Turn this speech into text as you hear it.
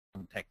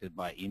contacted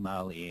by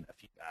email in a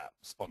few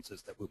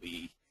sponsors that will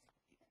be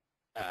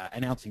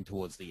announcing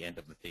towards the end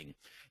of the thing.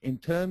 In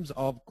terms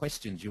of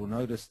questions, you'll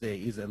notice there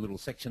is a little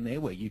section there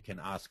where you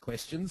can ask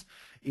questions.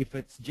 If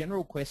it's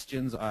general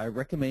questions, I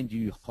recommend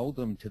you hold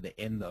them to the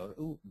end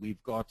though.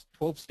 We've got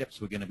 12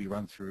 steps we're going to be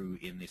run through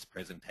in this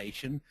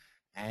presentation,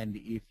 and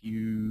if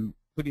you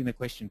put in a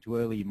question too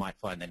early, you might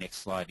find the next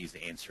slide is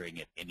answering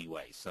it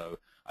anyway. So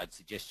I'd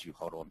suggest you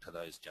hold on to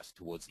those just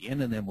towards the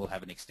end, and then we'll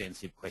have an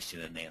extensive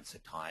question and answer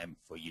time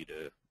for you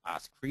to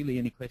ask freely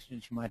any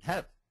questions you might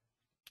have.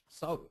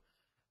 So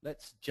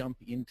let's jump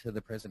into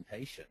the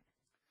presentation.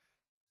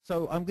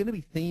 So I'm going to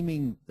be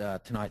theming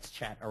tonight's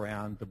chat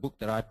around the book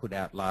that I put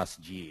out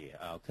last year.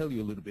 I'll tell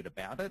you a little bit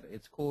about it.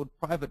 It's called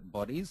Private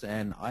Bodies,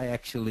 and I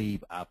actually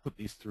put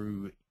this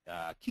through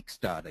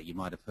Kickstarter. You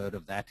might have heard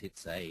of that.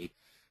 It's a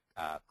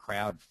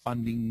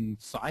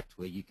crowdfunding site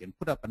where you can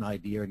put up an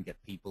idea and get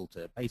people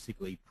to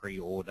basically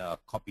pre-order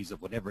copies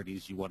of whatever it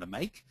is you want to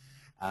make.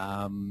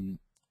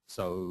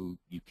 So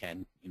you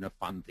can,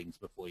 fund things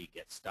before you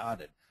get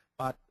started.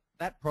 But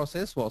that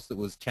process, whilst it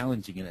was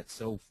challenging in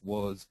itself,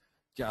 was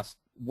just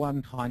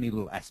one tiny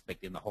little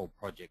aspect in the whole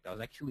project. I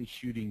was actually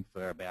shooting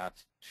for about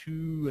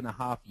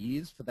 2.5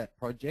 years for that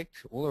project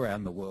all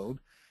around the world,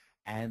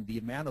 and the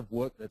amount of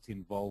work that's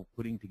involved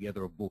putting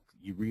together a book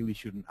you really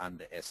shouldn't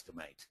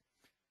underestimate.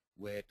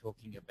 We're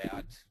talking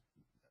about,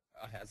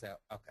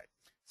 okay,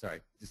 sorry,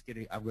 just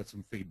kidding, I've got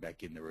some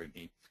feedback in the room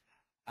here.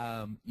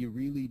 You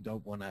really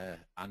don't want to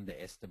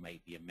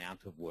underestimate the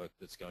amount of work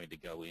that's going to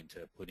go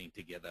into putting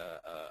together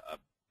a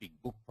big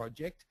book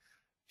project.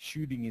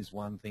 Shooting is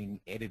one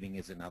thing, editing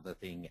is another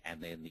thing,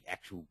 and then the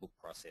actual book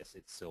process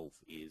itself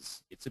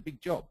it's a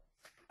big job,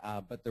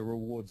 but the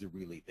rewards are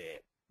really there.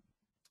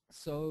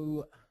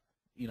 So,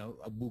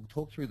 we'll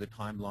talk through the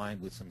timeline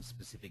with some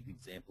specific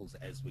examples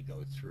as we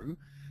go through,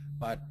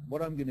 but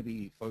what I'm going to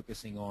be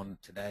focusing on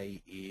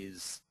today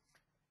is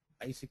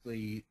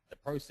basically the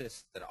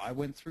process that I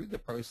went through, the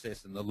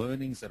process and the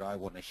learnings that I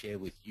want to share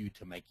with you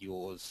to make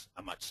yours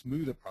a much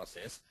smoother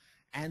process,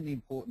 and the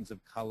importance of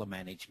color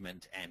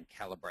management and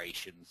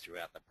calibration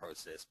throughout the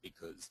process,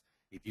 because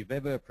if you've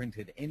ever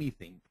printed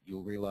anything,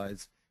 you'll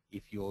realize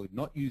if you're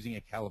not using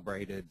a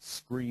calibrated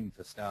screen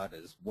for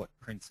starters, what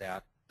prints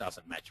out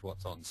doesn't match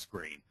what's on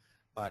screen.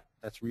 But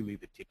that's really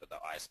the tip of the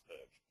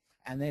iceberg.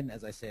 And then,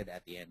 as I said,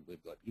 at the end,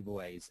 we've got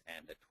giveaways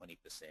and a 20%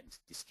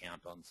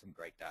 discount on some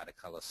great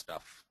Datacolor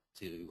stuff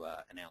to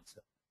announce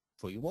it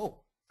for you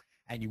all.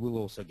 And you will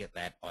also get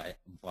that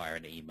via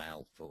an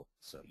email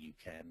so you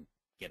can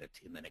get it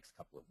in the next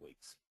couple of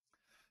weeks.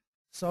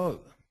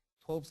 So,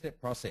 12-step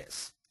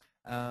process.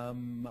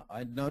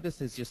 I noticed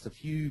there's just a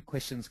few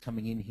questions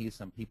coming in here,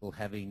 some people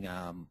having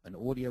an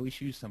audio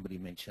issue. Somebody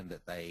mentioned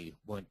that they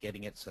weren't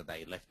getting it, so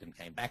they left and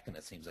came back, and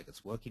it seems like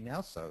it's working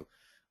now. So,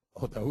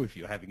 although if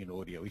you're having an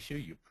audio issue,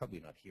 you're probably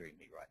not hearing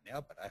me right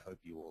now, but I hope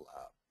you all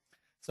are.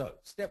 So,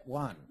 step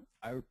one,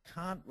 I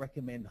can't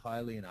recommend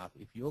highly enough,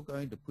 if you're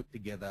going to put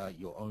together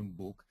your own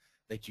book,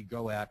 that you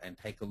go out and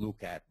take a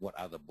look at what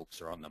other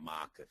books are on the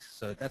market.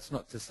 So that's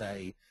not to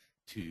say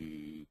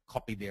to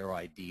copy their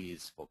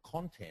ideas for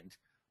content,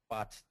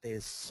 but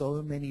there's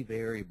so many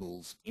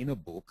variables in a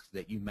book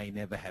that you may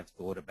never have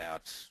thought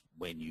about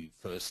when you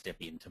first step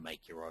in to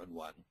make your own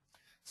one.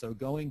 So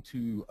going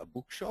to a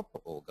bookshop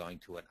or going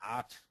to an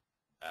art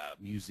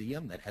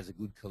museum that has a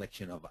good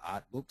collection of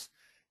art books,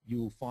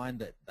 you'll find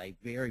that they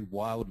vary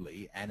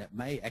wildly, and it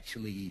may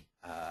actually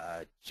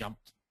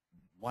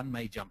one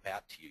may jump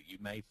out to you. You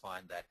may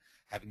find that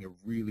having a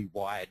really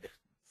wide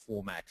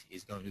format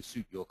is going to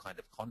suit your kind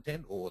of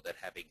content, or that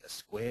having a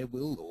square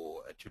will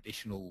or a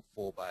traditional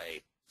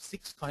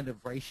 4:6 kind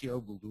of ratio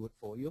will do it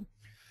for you.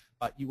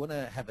 But you want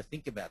to have a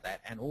think about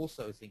that, and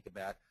also think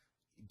about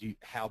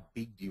how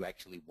big do you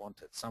actually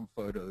want it. Some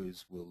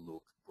photos will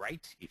look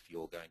great if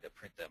you're going to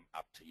print them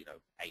up to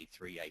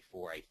A3,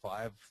 A4,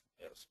 A5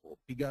 or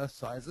bigger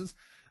sizes.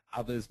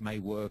 Others may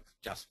work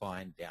just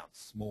fine down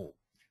small.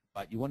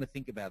 But you want to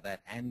think about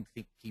that, and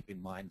keep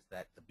in mind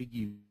that the bigger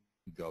you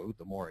go,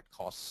 the more it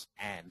costs,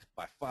 and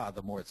by far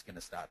the more it's going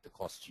to start to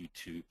cost you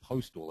to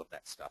post all of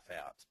that stuff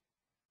out.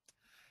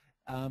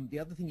 The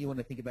other thing you want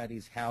to think about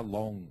is how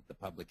long the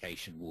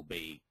publication will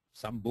be.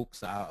 Some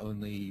books are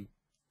only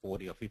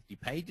 40 or 50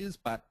 pages,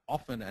 but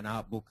often an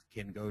art book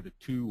can go to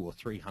 200 or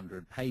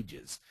 300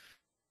 pages.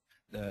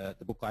 The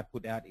book I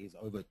put out is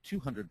over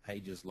 200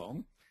 pages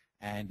long,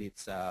 and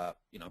it's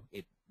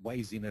it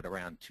weighs in at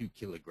around 2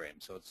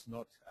 kilograms, so it's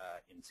not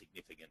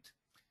insignificant.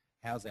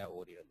 How's our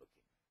audio looking?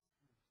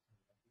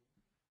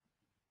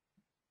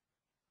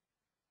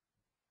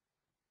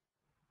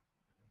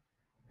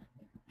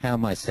 How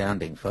am I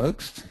sounding,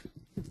 folks?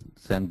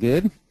 Sound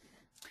good?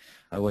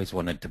 I always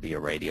wanted to be a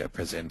radio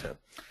presenter.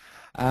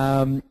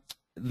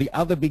 The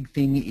other big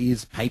thing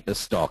is paper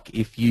stock.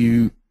 If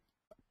you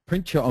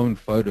print your own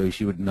photos,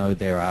 you would know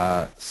there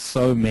are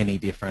so many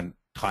different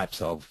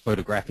types of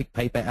photographic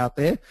paper out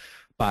there,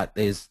 but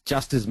there's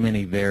just as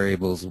many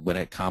variables when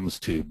it comes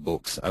to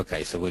books.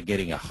 Okay, so we're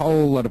getting a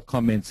whole lot of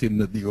comments in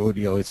that the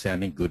audio is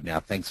sounding good now.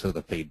 Thanks for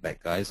the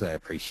feedback, guys. I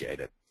appreciate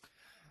it.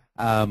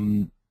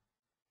 I'm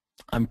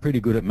pretty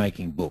good at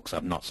making books.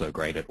 I'm not so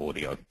great at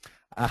audio.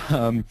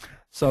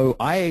 So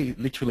I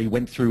literally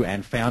went through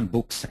and found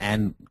books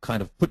and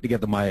kind of put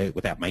together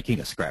without making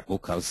a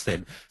scrapbook, I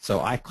said, so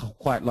I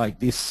quite like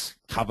this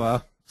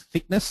cover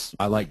thickness.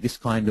 I like this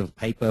kind of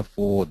paper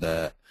for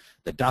the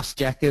dust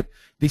jacket.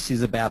 This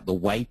is about the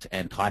weight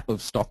and type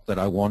of stock that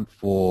I want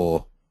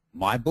for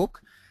my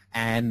book.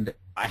 And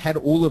I had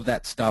all of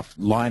that stuff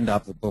lined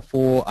up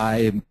before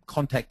I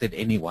contacted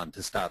anyone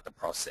to start the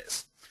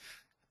process.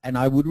 And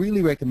I would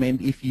really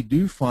recommend, if you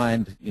do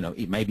find,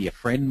 maybe a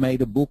friend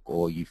made a book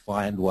or you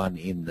find one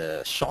in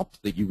the shop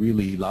that you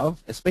really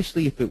love,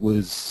 especially if it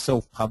was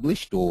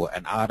self-published or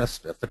an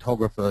artist, a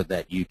photographer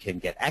that you can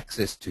get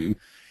access to,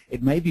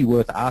 it may be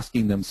worth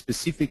asking them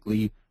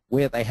specifically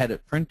where they had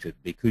it printed,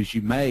 because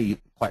you may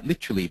quite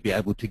literally be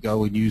able to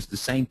go and use the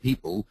same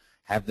people,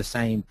 have the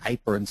same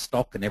paper and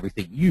stock and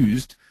everything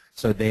used,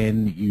 so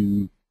then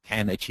you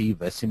can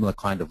achieve a similar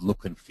kind of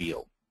look and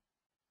feel.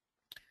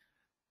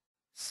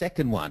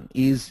 Second one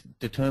is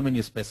determine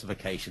your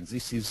specifications.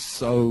 This is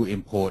so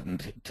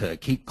important to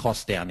keep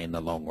costs down in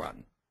the long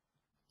run.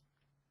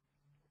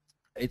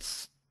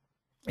 It's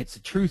the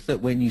truth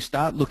that when you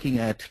start looking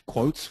at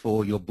quotes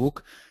for your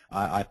book,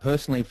 I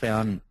personally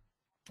found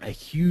a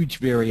huge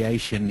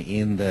variation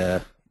in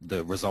the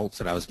results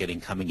that I was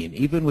getting coming in.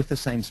 Even with the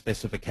same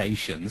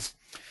specifications,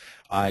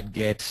 I'd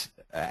get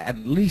at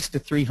least a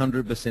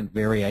 300%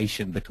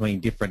 variation between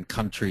different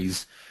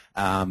countries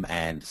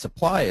and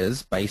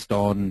suppliers based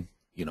on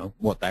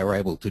what they were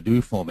able to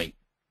do for me.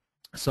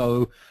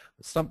 So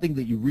something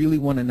that you really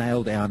want to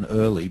nail down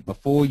early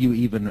before you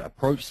even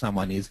approach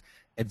someone is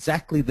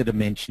exactly the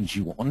dimensions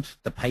you want,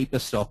 the paper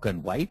stock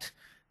and weight,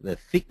 the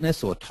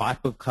thickness or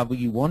type of cover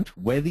you want,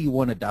 whether you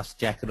want a dust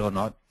jacket or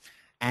not,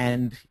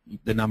 and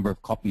the number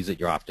of copies that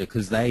you're after,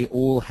 because they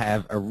all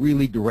have a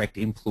really direct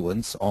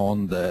influence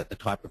on the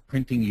type of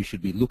printing you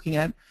should be looking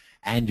at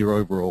and your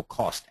overall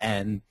cost.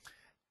 And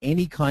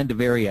any kind of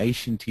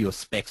variation to your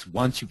specs,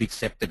 once you've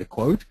accepted a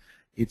quote,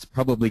 it's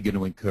probably going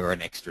to incur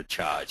an extra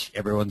charge.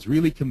 Everyone's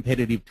really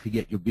competitive to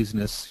get your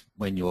business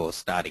when you're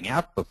starting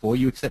out before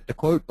you accept a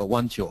quote, but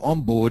once you're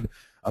on board,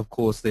 of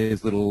course,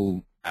 there's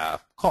little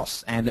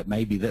costs, and it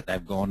may be that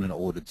they've gone and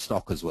ordered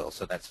stock as well,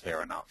 so that's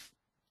fair enough.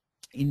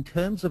 In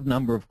terms of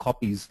number of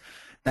copies,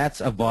 that's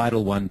a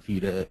vital one for you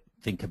to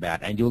think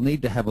about, and you'll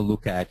need to have a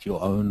look at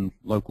your own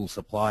local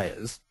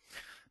suppliers.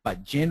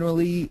 But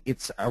generally,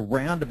 it's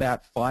around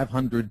about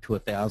 500 to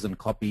 1,000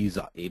 copies,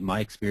 in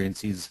my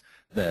experience, is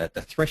the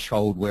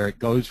threshold where it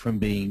goes from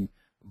being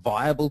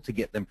viable to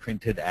get them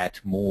printed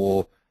at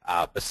more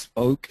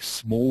bespoke,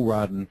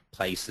 small-run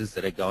places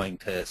that are going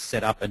to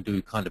set up and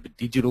do kind of a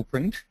digital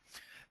print,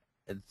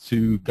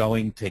 to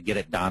going to get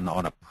it done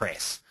on a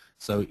press.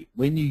 So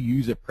when you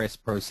use a press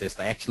process,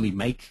 they actually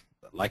make,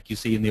 like you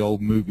see in the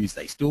old movies,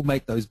 they still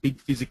make those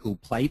big physical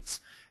plates,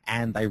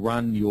 and they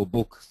run your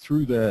book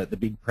through the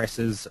big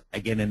presses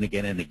again and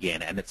again and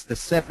again. And it's the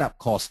setup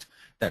cost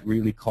that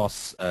really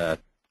costs a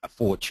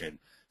fortune.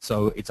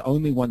 So it's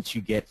only once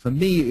you get, for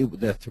me,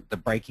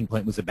 the breaking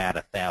point was about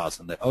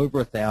 1,000. That over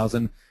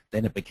 1,000,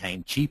 then it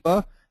became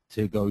cheaper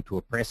to go to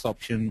a press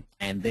option,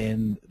 and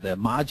then the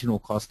marginal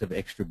cost of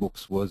extra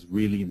books was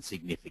really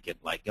insignificant.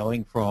 Like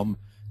going from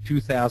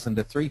 2,000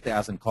 to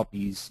 3,000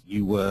 copies,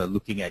 you were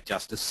looking at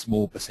just a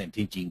small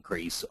percentage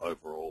increase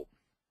overall.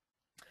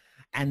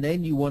 And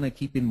then you want to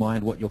keep in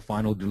mind what your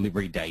final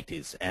delivery date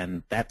is,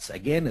 and that's,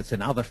 again, it's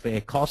another fair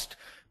cost.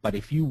 But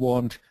if you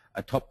want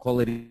a top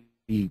quality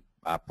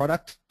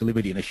product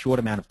delivered in a short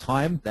amount of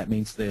time, that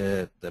means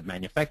the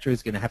manufacturer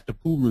is going to have to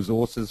pull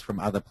resources from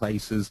other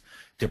places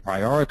to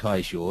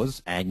prioritize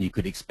yours, and you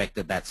could expect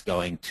that that's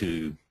going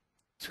to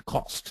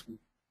cost.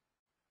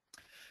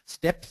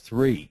 Step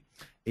 3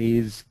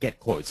 is get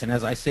quotes, and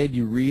as I said,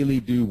 you really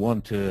do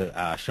want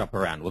to shop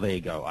around. Well, there you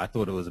go. I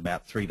thought it was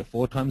about 3 to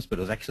 4 times, but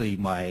it was actually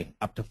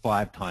up to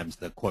 5 times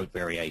the quote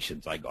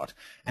variations I got.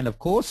 And of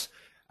course,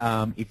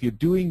 if you're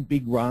doing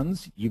big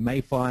runs, you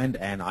may find,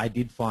 and I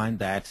did find,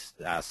 that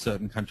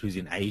certain countries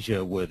in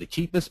Asia were the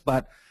cheapest,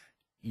 but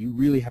you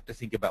really have to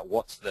think about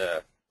what's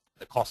the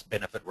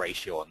cost-benefit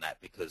ratio on that,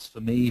 because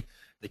for me,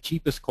 the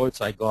cheapest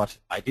quotes I got,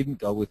 I didn't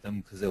go with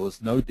them because there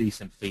was no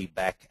decent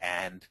feedback,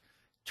 and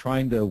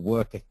trying to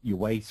work your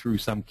way through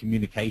some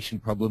communication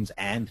problems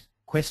and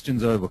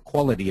questions over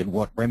quality and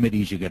what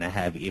remedies you're going to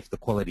have if the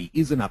quality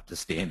isn't up to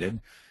standard,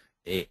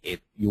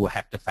 you will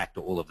have to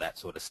factor all of that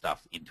sort of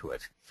stuff into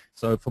it.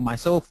 So for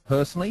myself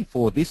personally,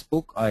 for this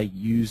book, I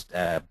used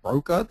a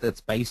broker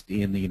that's based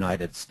in the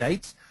United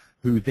States,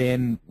 who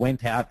then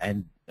went out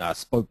and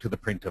spoke to the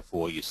printer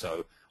for you.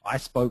 So I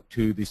spoke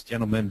to this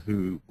gentleman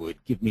who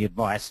would give me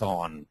advice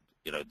on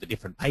the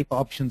different paper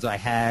options I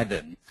had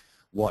and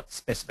what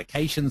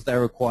specifications they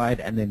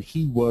required, and then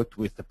he worked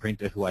with the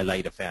printer, who I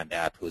later found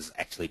out was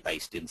actually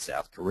based in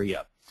South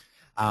Korea.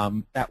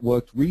 That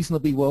worked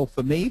reasonably well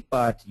for me,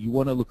 but you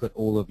want to look at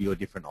all of your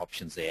different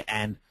options there.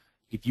 And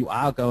if you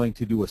are going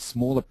to do a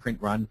smaller print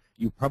run,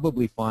 you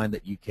probably find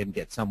that you can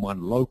get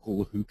someone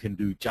local who can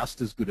do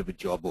just as good of a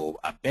job or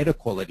a better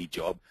quality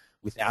job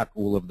without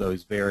all of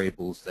those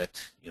variables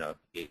that,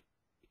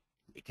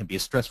 it can be a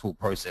stressful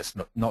process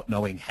not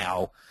knowing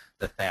how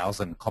the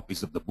 1,000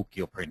 copies of the book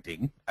you're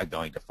printing are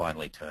going to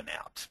finally turn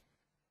out.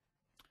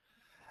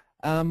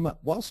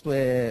 Whilst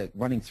we're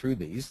running through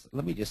these,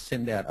 let me just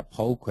send out a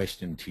poll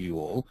question to you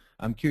all.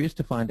 I'm curious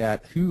to find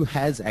out who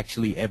has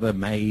actually ever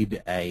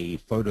made a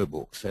photo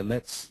book. So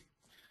let's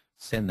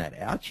send that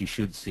out. You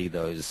should see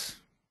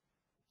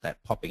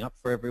that popping up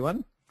for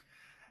everyone.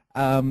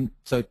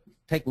 So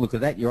take a look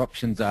at that. Your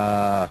options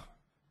are,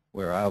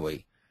 where are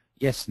we?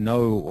 Yes,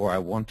 no, or I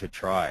want to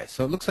try.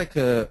 So it looks like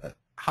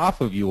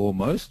half of you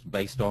almost,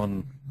 based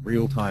on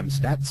real-time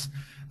stats,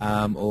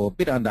 or a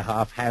bit under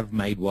half have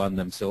made one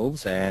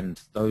themselves,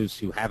 and those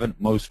who haven't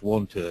most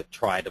want to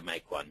try to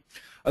make one.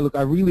 Look,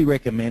 I really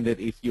recommend it.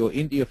 If you're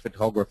into your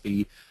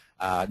photography,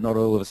 not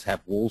all of us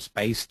have wall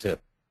space to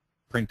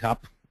print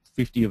up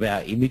 50 of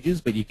our images,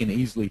 but you can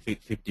easily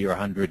fit 50 or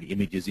 100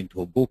 images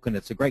into a book, and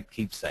it's a great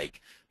keepsake.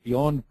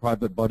 Beyond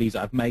private bodies,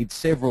 I've made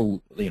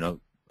several,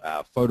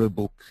 photo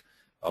book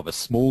of a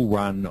small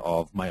run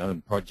of my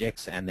own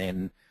projects, and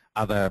then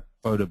other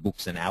photo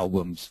books and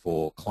albums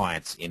for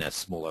clients in a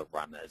smaller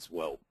run as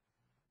well.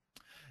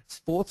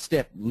 This fourth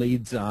step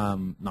leads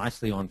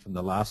nicely on from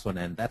the last one,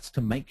 and that's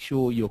to make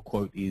sure your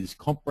quote is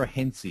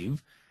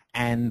comprehensive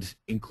and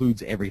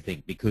includes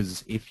everything.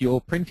 Because if you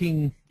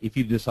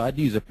decide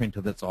to use a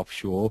printer that's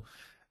offshore,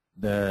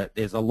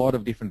 there's a lot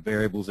of different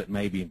variables that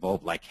may be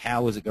involved, like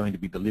how is it going to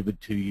be delivered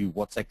to you,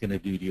 what's that going to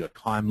do to your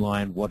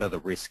timeline, what are the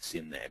risks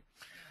in there.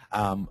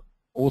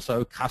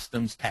 Also,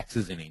 customs,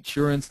 taxes, and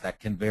insurance, that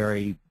can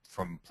vary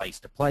from place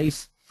to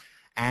place,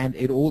 and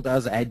it all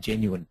does add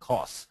genuine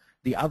costs.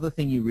 The other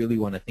thing you really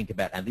want to think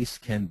about, and this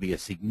can be a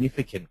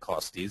significant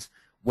cost, is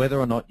whether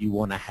or not you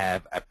want to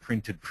have a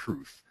printed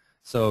proof.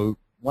 So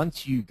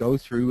once you go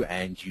through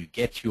and you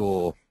get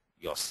your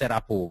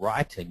setup all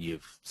right and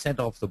you've sent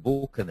off the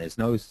book and there's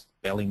no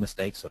spelling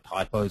mistakes or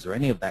typos or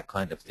any of that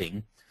kind of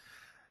thing,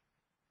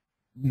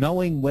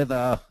 knowing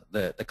whether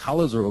the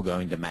colors are all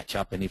going to match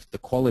up and if the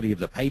quality of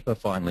the paper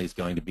finally is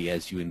going to be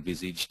as you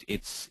envisaged,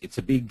 it's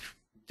a big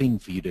thing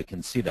for you to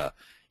consider.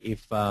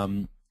 If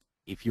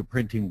you're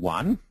printing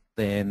one,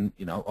 then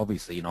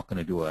obviously you're not going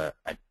to do a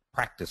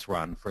practice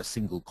run for a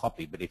single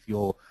copy. But if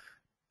you're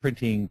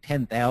printing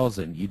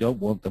 10,000, you don't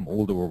want them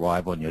all to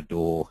arrive on your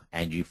door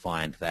and you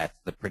find that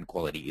the print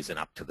quality isn't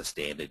up to the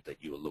standard that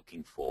you were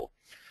looking for.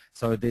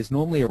 So there's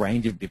normally a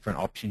range of different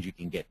options you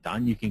can get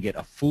done. You can get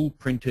a full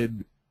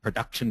printed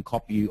production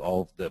copy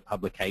of the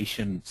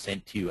publication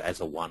sent to you as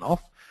a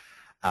one-off.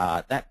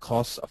 That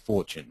costs a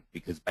fortune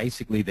because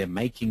basically they're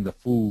making the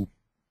full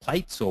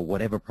plates or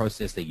whatever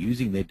process they're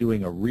using. They're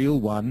doing a real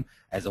one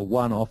as a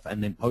one-off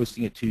and then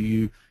posting it to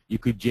you. You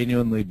could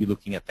genuinely be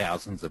looking at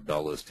thousands of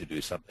dollars to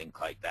do something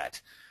like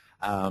that.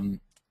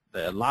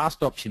 The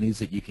last option is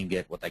that you can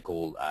get what they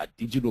call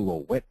digital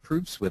or wet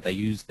proofs, where they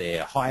use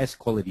their highest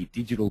quality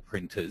digital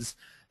printers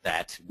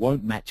that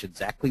won't match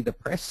exactly the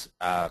press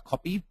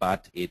copy,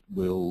 but it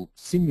will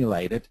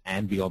simulate it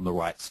and be on the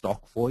right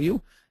stock for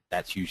you.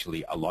 That's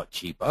usually a lot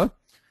cheaper.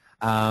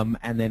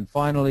 And then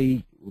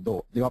finally,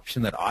 the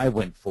option that I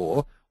went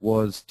for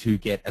was to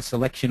get a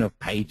selection of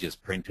pages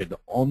printed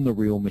on the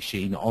real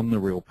machine, on the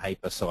real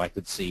paper, so I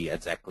could see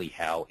exactly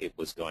how it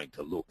was going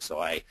to look. So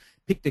I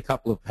picked a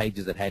couple of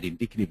pages that had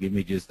indicative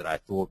images that I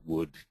thought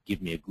would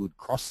give me a good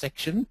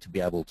cross-section to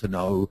be able to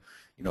know,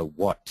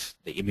 what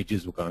the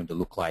images were going to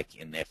look like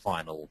in their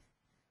final,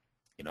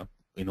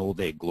 in all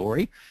their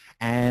glory.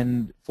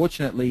 And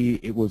fortunately,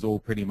 it was all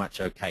pretty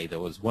much okay. There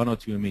was one or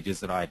two images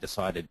that I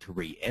decided to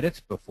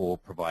re-edit before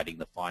providing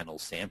the final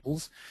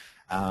samples.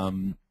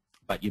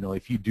 But,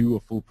 if you do a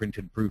full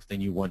printed proof,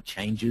 then you want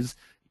changes,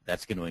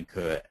 that's going to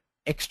incur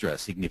extra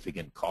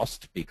significant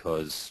cost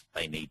because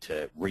they need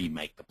to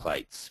remake the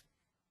plates.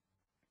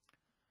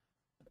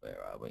 Where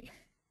are we?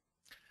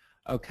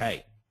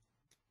 Okay.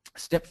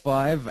 Step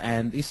 5,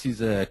 and this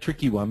is a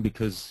tricky one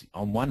because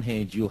on one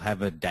hand you'll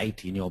have a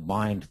date in your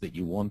mind that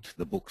you want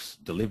the books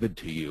delivered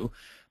to you,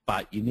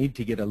 but you need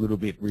to get a little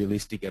bit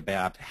realistic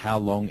about how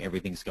long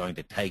everything's going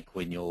to take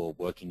when you're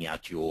working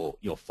out your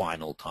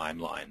final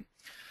timeline.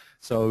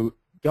 So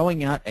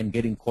going out and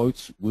getting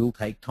quotes will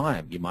take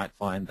time. You might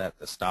find that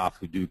the staff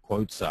who do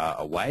quotes are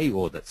away,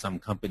 or that some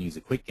companies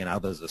are quick and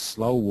others are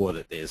slow, or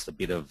that there's a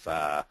bit of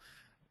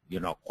you're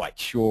not quite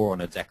sure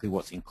on exactly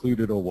what's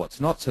included or what's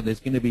not. So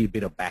there's going to be a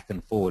bit of back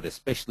and forward,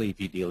 especially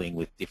if you're dealing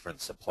with different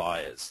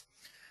suppliers.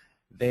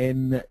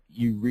 Then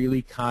you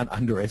really can't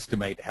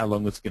underestimate how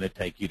long it's going to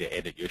take you to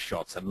edit your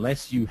shots.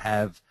 Unless you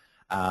have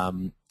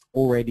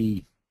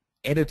already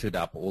edited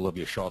up all of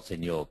your shots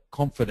and you're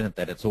confident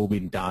that it's all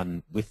been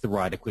done with the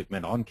right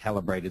equipment on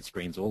calibrated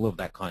screens, all of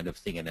that kind of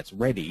thing, and it's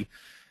ready,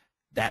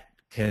 that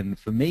can,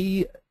 for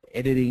me,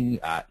 editing,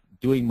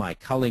 doing my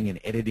culling and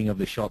editing of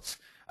the shots,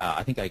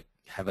 I think I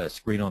have a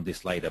screen on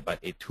this later, but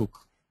it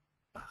took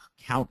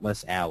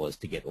countless hours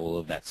to get all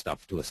of that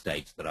stuff to a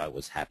stage that I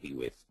was happy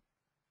with.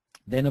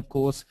 Then, of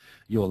course,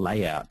 your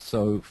layout.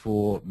 So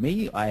for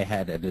me, I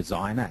had a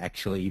designer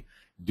actually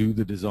do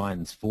the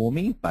designs for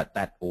me, but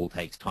that all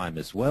takes time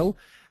as well.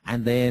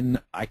 And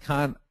then I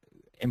can't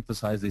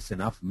emphasize this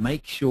enough,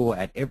 make sure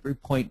at every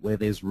point where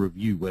there's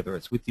review, whether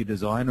it's with your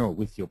designer or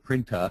with your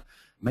printer,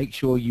 make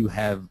sure you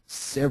have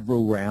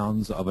several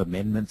rounds of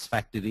amendments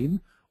factored in,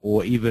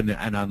 or even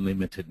an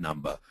unlimited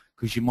number.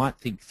 Because you might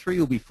think 3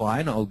 will be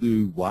fine, I'll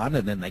do 1,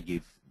 and then they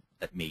give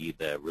me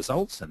the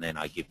results, and then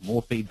I give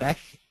more feedback,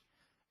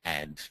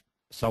 and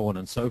so on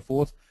and so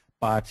forth.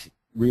 But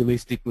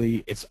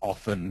realistically, it's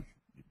often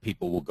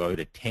people will go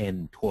to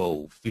 10,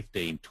 12,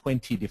 15,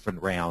 20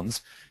 different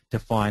rounds to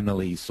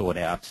finally sort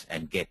out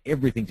and get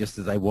everything just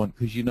as they want,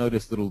 because you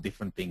notice little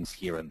different things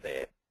here and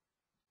there.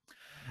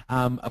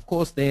 Of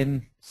course,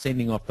 then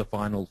sending off the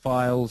final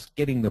files,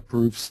 getting the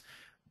proofs,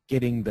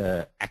 getting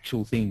the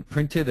actual thing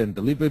printed and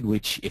delivered,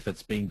 which if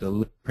it's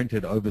being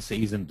printed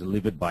overseas and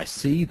delivered by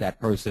sea, that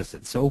process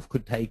itself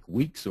could take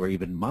weeks or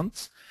even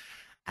months.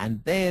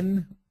 And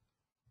then,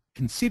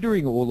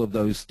 considering all of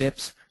those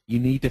steps, you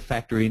need to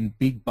factor in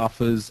big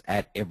buffers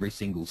at every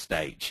single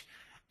stage.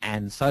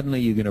 And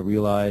suddenly you're going to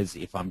realize,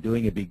 if I'm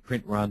doing a big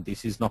print run,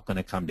 this is not going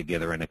to come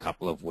together in a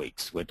couple of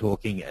weeks. We're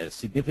talking a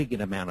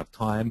significant amount of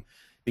time,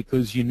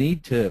 because you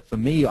need to, for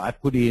me, I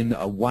put in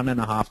a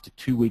 1.5 to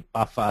 2 week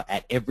buffer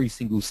at every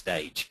single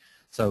stage.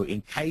 So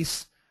in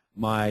case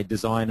my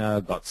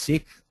designer got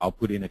sick, I'll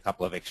put in a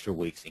couple of extra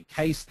weeks. In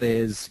case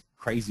there's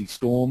crazy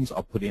storms,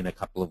 I'll put in a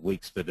couple of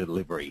weeks for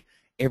delivery.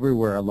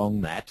 Everywhere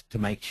along that to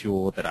make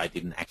sure that I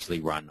didn't actually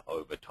run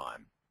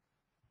overtime.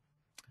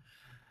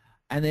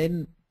 And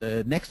then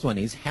the next one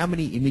is, how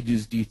many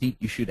images do you think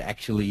you should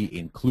actually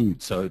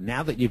include? So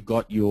now that you've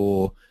got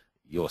your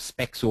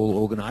specs all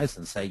organized,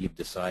 and say you've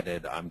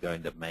decided I'm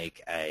going to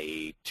make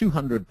a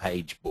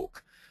 200-page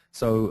book.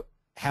 So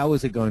how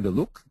is it going to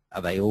look?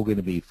 Are they all going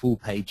to be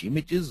full-page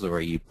images, or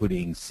are you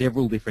putting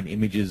several different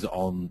images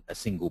on a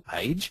single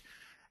page?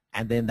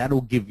 And then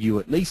that'll give you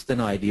at least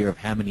an idea of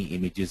how many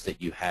images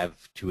that you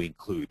have to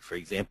include. For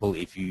example,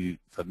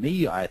 for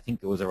me, I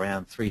think it was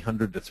around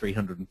 300 to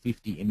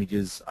 350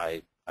 images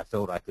I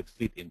felt I could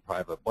fit in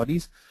private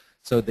bodies.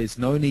 So there's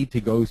no need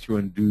to go through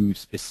and do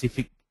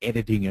specific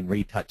editing and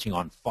retouching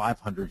on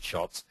 500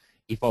 shots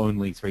if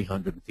only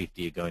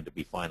 350 are going to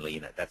be finally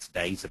in it. That's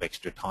days of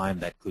extra time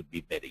that could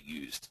be better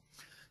used.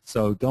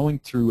 So going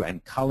through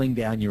and culling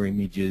down your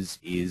images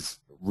is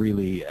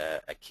really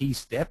a key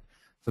step.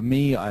 For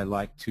me, I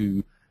like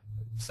to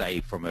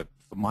say for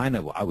mine,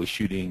 I was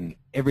shooting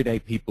everyday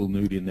people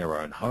nude in their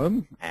own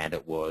home, and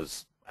it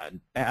was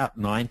about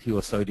 90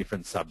 or so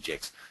different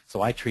subjects.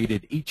 So I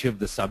treated each of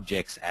the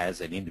subjects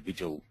as an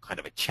individual kind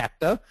of a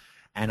chapter,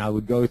 and I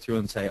would go through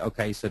and say,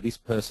 okay, so this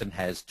person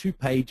has 2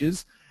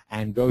 pages,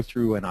 and go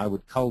through and I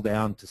would cull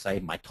down to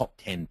say my top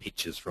 10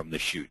 pictures from the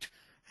shoot,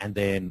 and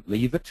then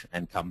leave it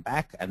and come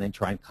back and then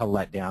try and cull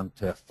that down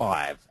to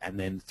 5 and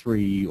then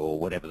 3 or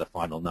whatever the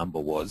final number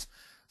was,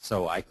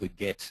 so I could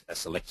get a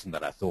selection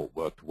that I thought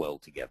worked well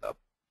together.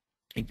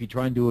 If you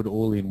try and do it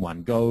all in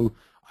one go,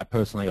 I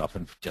personally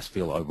often just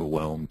feel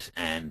overwhelmed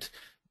and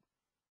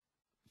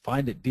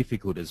find it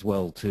difficult as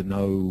well to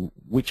know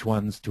which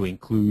ones to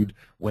include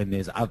when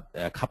there's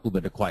a couple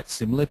that are quite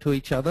similar to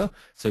each other.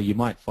 So you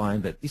might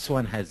find that this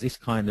one has this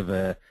kind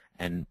of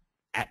an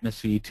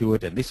atmosphere to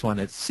it, and this one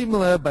is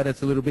similar but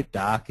it's a little bit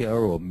darker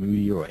or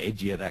moodier or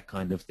edgier, that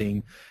kind of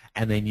thing,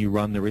 and then you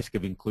run the risk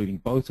of including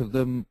both of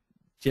them.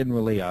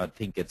 Generally, I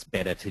think it's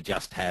better to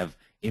just have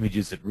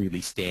images that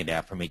really stand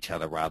out from each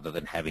other rather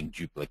than having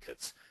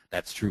duplicates.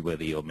 That's true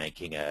whether you're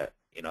making an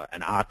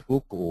art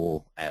book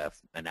or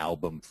an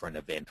album for an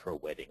event or a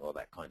wedding or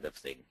that kind of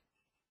thing.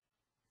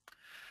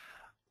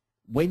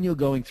 When you're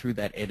going through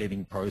that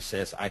editing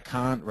process, I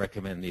can't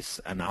recommend this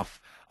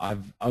enough.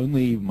 I've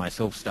only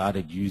myself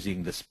started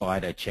using the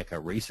spider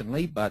checker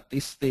recently, but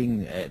this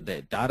thing,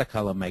 the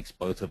Datacolor makes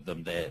both of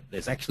them.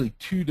 There's actually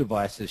 2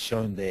 devices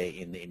shown there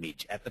in the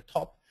image. At the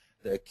top,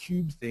 the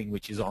cube thing,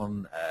 which is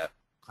on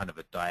kind of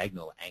a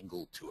diagonal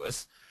angle to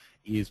us,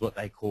 is what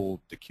they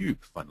call the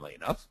cube, funnily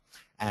enough.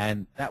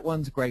 And that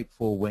one's great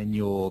for when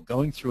you're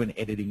going through and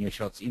editing your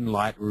shots in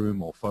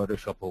Lightroom or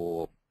Photoshop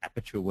or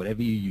Aperture,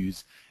 whatever you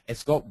use.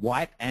 It's got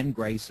white and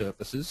gray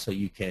surfaces, so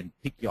you can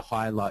pick your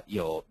highlight,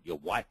 your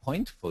white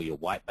point for your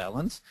white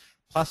balance.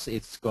 Plus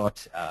it's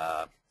got,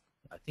 I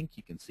think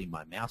you can see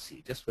my mouse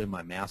here, just where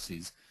my mouse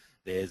is,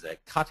 there's a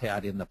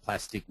cutout in the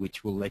plastic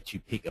which will let you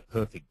pick a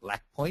perfect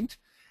black point.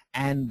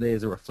 And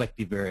there's a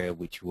reflective area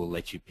which will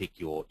let you pick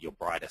your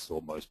brightest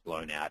or most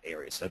blown out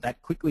area. So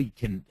that quickly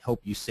can help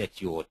you set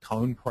your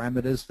tone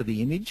parameters for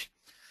the image.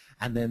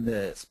 And then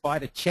the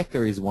spider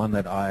checker is one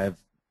that I've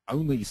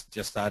only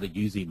just started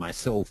using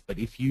myself. But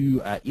if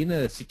you are in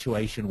a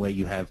situation where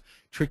you have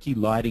tricky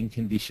lighting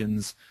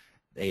conditions,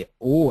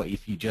 or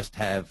if you just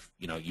have,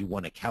 you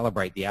want to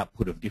calibrate the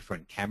output of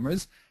different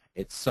cameras,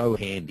 It's so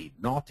handy.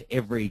 Not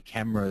every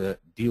camera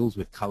deals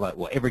with color,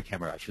 well, every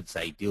camera, I should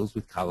say, deals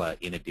with color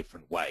in a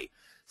different way.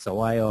 So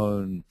I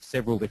own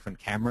several different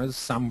cameras,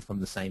 some from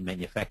the same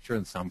manufacturer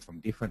and some from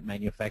different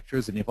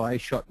manufacturers. And if I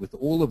shot with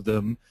all of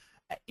them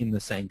in the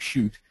same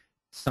shoot,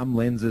 some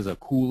lenses are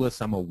cooler,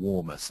 some are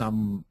warmer.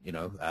 Some,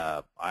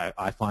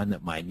 I find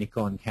that my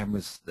Nikon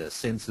cameras, the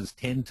sensors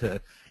tend to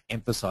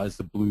emphasize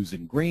the blues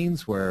and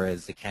greens,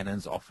 whereas the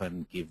Canons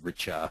often give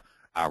richer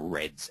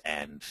reds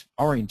and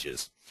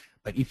oranges.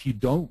 But if you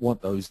don't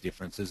want those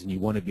differences and you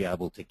want to be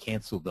able to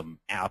cancel them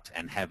out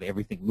and have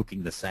everything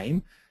looking the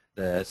same,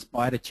 the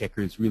spider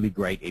checker is really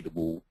great. It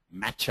will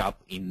match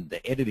up in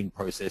the editing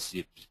process.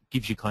 It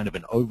gives you kind of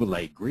an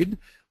overlay grid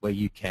where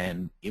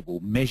it will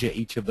measure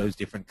each of those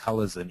different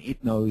colors, and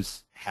it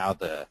knows how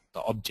the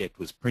object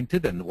was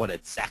printed and what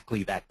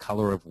exactly that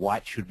color of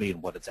white should be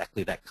and what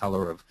exactly that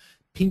color of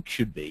pink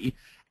should be,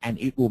 and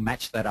it will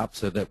match that up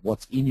so that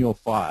what's in your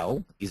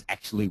file is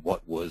actually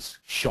what was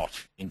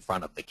shot in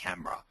front of the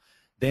camera.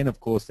 Then, of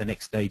course, the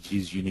next stage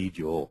is you need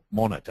your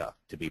monitor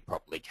to be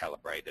properly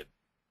calibrated.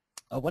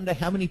 I wonder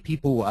how many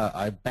people,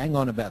 I bang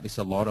on about this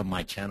a lot on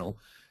my channel,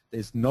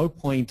 there's no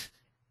point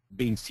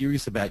being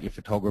serious about your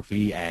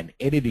photography and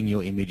editing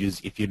your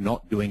images if you're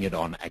not doing it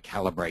on a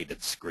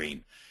calibrated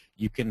screen.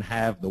 You can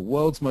have the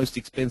world's most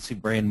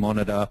expensive brand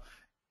monitor,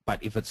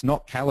 but if it's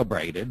not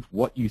calibrated,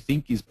 what you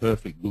think is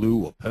perfect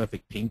blue or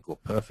perfect pink or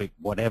perfect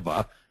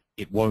whatever,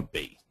 it won't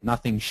be.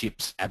 Nothing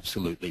ships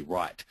absolutely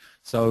right.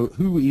 So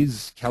who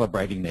is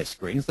calibrating their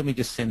screens? Let me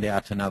just send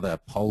out another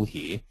poll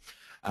here.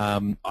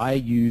 I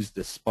use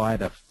the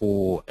Spider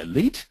 4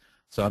 Elite,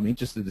 so I'm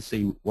interested to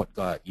see what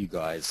you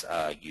guys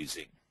are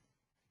using.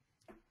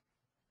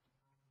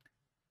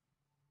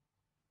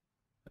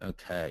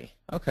 Okay,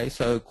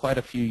 so quite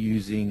a few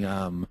using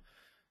the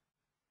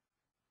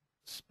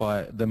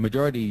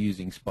majority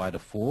using Spider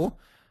 4.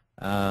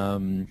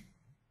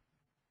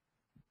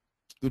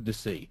 Good to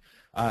see.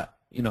 I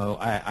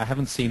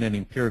haven't seen an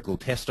empirical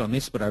test on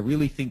this, but I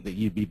really think that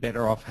you'd be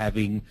better off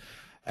having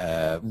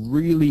a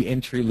really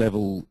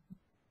entry-level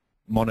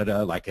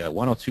monitor, like a $100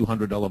 or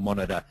 $200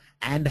 monitor,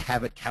 and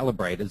have it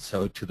calibrated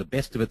so to the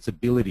best of its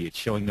ability it's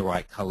showing the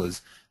right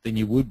colors, than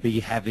you would be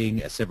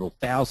having a several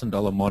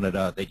 $1,000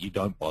 monitor that you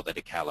don't bother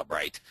to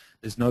calibrate.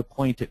 There's no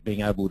point at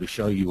being able to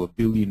show you a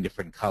billion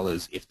different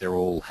colors if they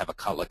all have a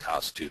color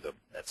cast to them.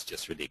 That's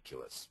just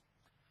ridiculous.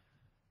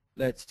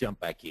 Let's jump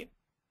back in.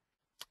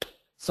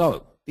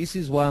 So this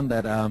is one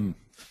that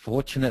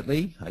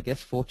fortunately,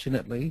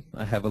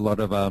 I have a lot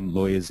of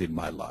lawyers in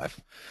my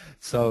life.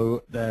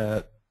 So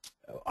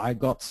I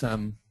got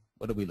some,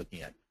 what are we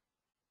looking at?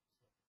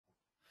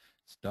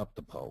 Stop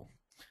the poll.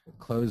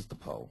 Close the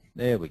poll.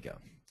 There we go.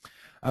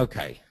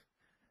 Okay.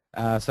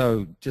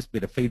 So just a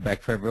bit of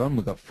feedback for everyone.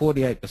 We've got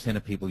 48%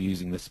 of people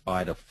using the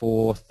Spider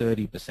 4,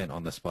 30%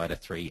 on the Spider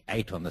 3,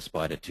 8% on the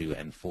Spider 2,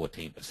 and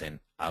 14%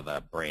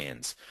 other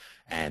brands.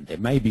 And there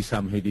may be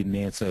some who didn't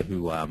answer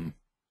who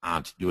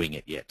aren't doing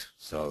it yet,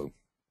 so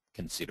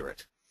consider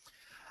it.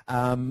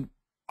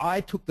 I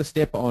took the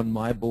step on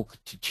my book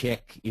to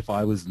check if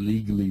I was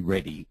legally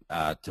ready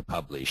to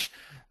publish.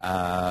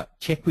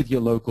 Check with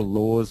your local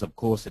laws. Of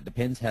course, it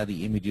depends how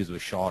the images were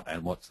shot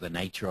and what the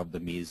nature of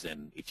them is,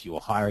 and if you were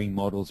hiring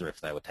models or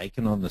if they were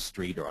taken on the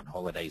street or on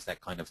holidays,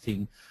 that kind of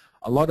thing.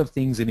 A lot of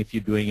things, and if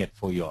you're doing it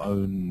for your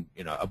own,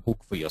 a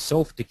book for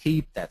yourself to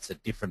keep, that's a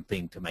different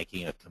thing to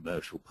making a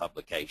commercial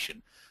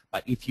publication.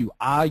 But if you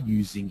are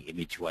using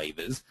image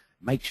waivers,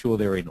 make sure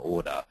they're in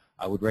order.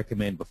 I would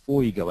recommend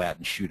before you go out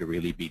and shoot a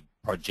really big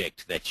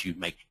project that you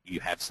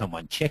have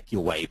someone check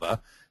your waiver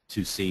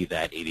to see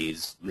that it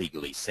is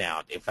legally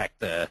sound. In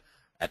fact,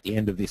 at the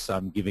end of this,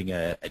 I'm giving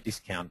a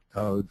discount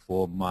code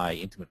for my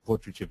Intimate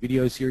Portraiture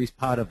video series.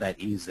 Part of that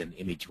is an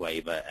image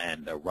waiver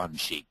and a run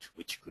sheet,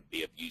 which could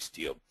be of use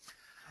to you.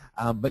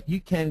 But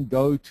you can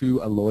go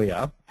to a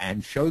lawyer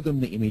and show them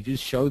the images,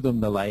 show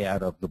them the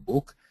layout of the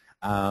book,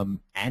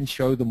 and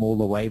show them all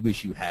the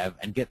waivers you have,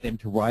 and get them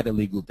to write a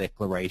legal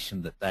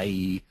declaration that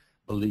they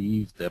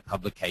believe the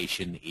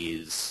publication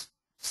is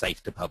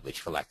safe to publish,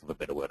 for lack of a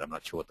better word. I'm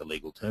not sure what the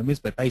legal term is,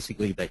 but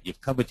basically that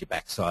you've covered your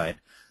backside,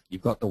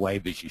 you've got the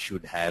waivers you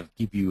should have,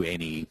 give you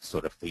any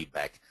sort of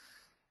feedback.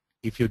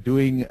 If you're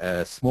doing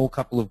a small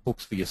couple of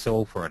books for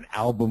yourself or an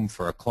album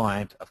for a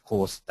client, of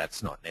course,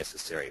 that's not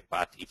necessary.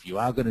 But if you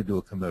are going to do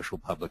a commercial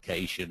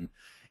publication,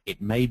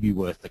 it may be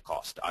worth the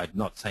cost. I'm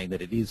not saying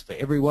that it is for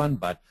everyone,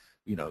 but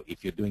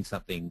if you're doing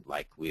something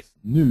like with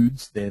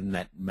nudes,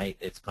 then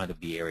it's kind of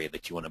the area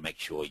that you want to make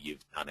sure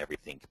you've done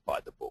everything by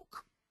the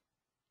book.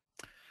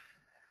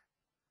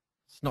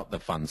 It's not the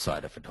fun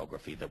side of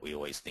photography that we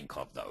always think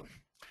of, though.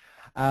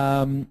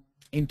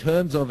 In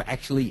terms of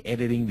actually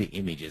editing the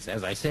images,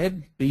 as I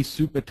said, be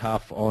super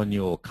tough on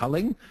your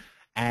culling,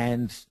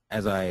 and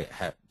as I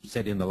have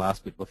said in the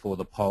last bit before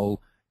the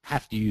poll,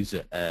 have to use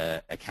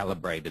a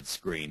calibrated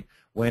screen.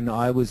 When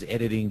I was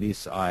editing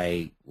this,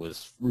 I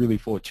was really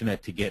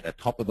fortunate to get a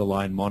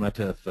top-of-the-line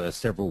monitor for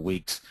several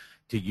weeks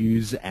to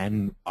use,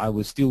 and I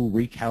was still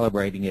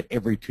recalibrating it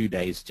every 2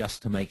 days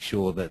just to make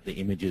sure that the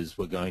images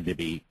were going to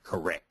be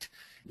correct.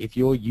 If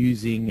you're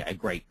using a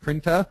great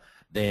printer,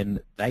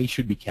 then they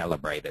should be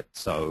calibrated.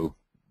 So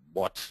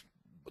what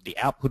the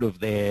output of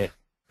their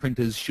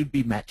printers should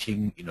be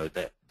matching,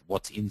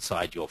 what's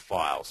inside your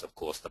files. Of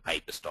course, the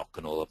paper stock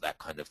and all of that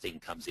kind of thing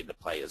comes into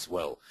play as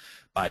well.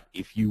 But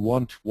if you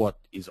want what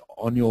is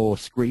on your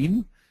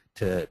screen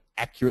to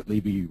accurately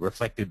be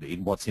reflected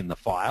in what's in the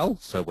file,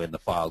 so when the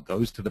file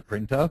goes to the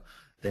printer,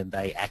 then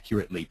they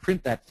accurately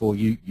print that for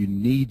you, you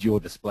need your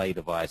display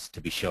device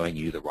to be showing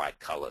you the right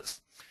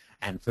colors.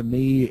 And for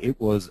me, it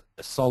was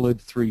a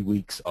solid 3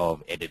 weeks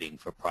of editing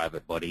for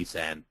private bodies,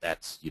 and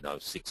that's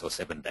 6 or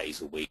 7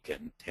 days a week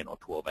and 10 or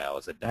 12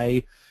 hours a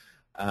day.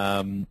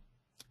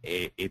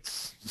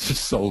 It's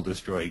just soul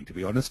destroying, to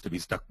be honest, to be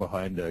stuck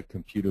behind a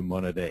computer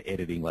monitor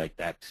editing like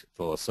that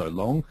for so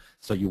long.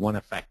 So you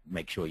want to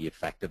make sure you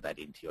factor that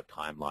into your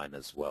timeline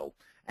as well.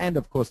 And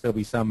of course, there'll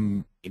be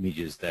some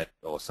images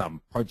or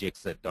some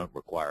projects that don't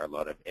require a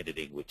lot of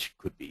editing, which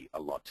could be a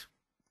lot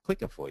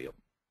quicker for you.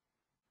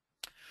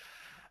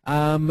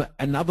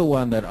 Another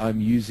one that I'm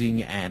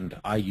using, and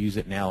I use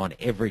it now on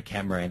every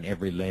camera and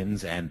every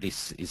lens, and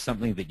this is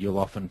something that you'll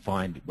often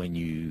find when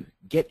you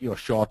get your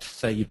shot.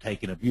 Say you've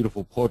taken a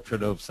beautiful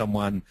portrait of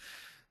someone,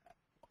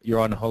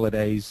 you're on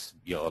holidays,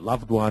 your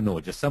loved one,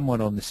 or just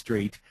someone on the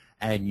street,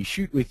 and you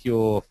shoot with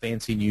your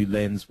fancy new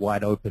lens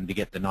wide open to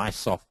get the nice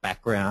soft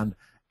background,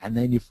 and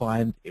then you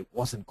find it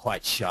wasn't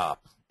quite sharp.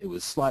 It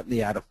was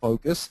slightly out of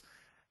focus.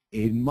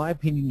 In my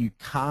opinion, you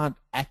can't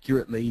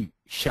accurately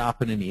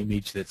sharpen an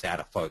image that's out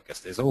of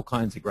focus. There's all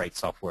kinds of great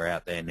software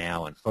out there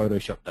now, and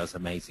Photoshop does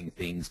amazing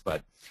things,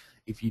 but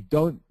if you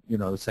don't,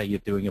 say you're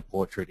doing a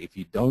portrait, if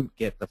you don't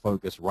get the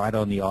focus right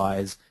on the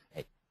eyes,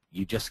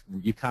 you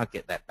can't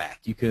get that back.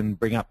 You can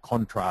bring up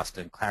contrast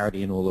and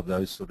clarity and all of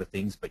those sort of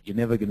things, but you're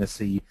never going to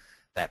see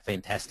that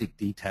fantastic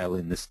detail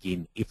in the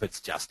skin if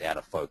it's just out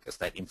of focus.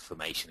 That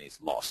information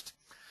is lost.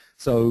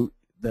 So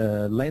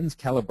the lens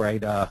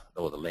calibrator,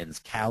 or the lens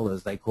cal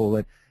as they call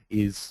it,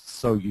 is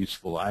so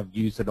useful. I've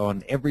used it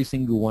on every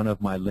single one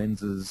of my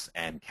lenses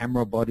and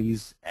camera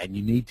bodies, and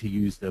you need to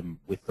use them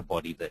with the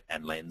body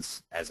and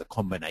lens as a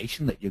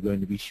combination that you're going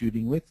to be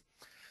shooting with.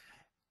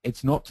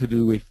 It's not to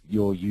do if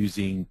you're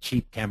using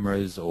cheap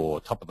cameras or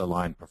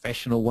top-of-the-line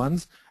professional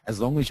ones. As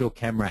long as your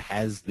camera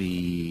has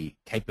the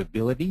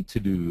capability to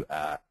do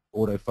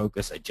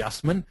autofocus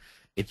adjustment,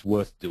 it's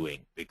worth doing,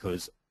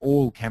 because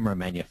all camera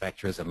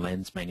manufacturers and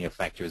lens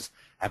manufacturers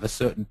have a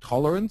certain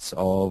tolerance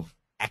of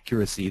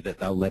accuracy that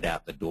they'll let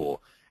out the door.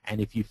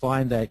 And if you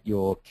find that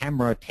your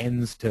camera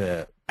tends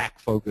to back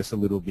focus a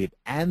little bit,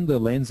 and the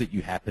lens that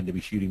you happen to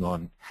be shooting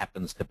on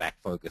happens to back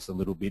focus a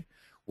little bit,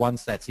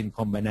 once that's in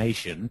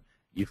combination,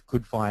 you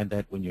could find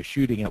that when you're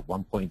shooting at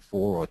 1.4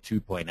 or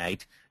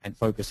 2.8 and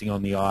focusing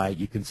on the eye,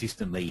 you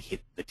consistently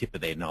hit the tip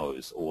of their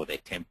nose or their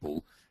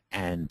temple,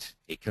 and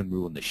it can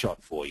ruin the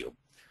shot for you.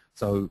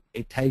 So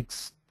it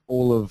takes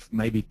all of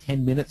maybe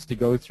 10 minutes to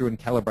go through and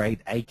calibrate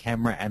a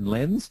camera and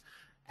lens,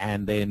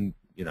 and then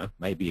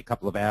maybe a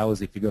couple of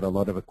hours if you've got a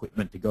lot of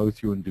equipment to go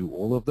through and do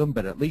all of them.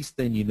 But at least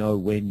then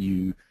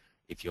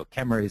if your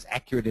camera is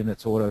accurate in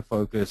its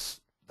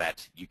autofocus,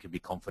 that you can be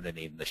confident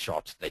in the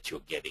shot that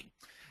you're getting.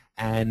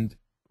 And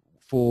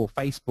for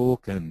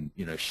Facebook and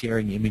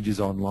sharing images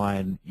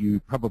online,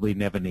 you probably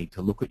never need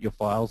to look at your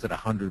files at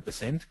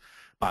 100%.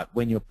 But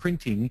when you're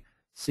printing,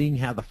 seeing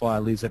how the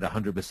file is at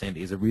 100%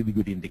 is a really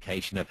good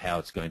indication of how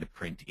it's going to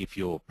print if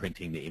you're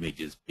printing the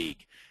images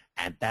big.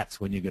 And that's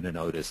when you're going to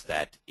notice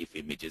that if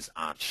images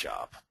aren't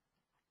sharp,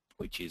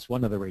 which is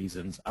one of the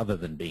reasons, other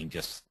than being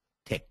just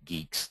tech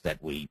geeks,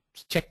 that we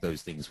check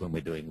those things when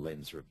we're doing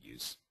lens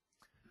reviews.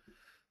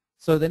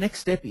 So the next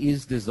step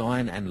is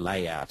design and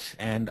layout.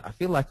 And I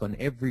feel like on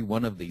every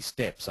one of these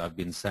steps I've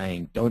been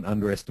saying don't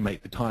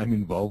underestimate the time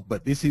involved,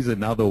 but this is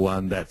another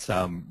one that's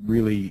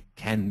really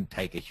can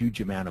take a huge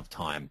amount of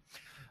time.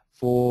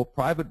 For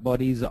private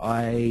bodies,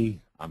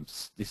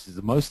 this is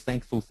the most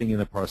thankful thing in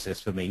the process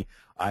for me.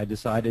 I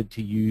decided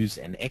to use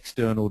an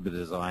external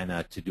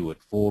designer to do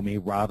it for me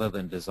rather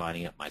than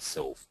designing it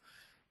myself.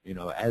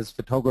 As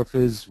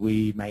photographers,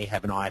 we may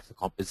have an eye for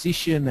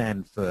composition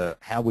and for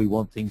how we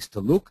want things to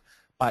look,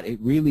 but it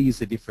really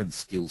is a different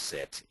skill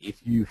set.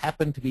 If you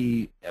happen to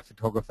be a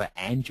photographer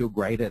and you're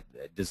great at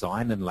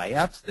design and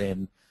layout,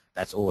 then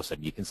that's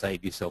awesome. You can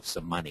save yourself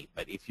some money.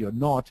 But if you're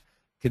not,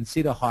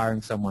 consider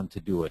hiring someone to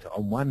do it.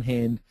 On one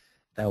hand,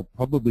 they'll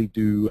probably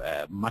do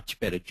a much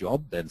better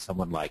job than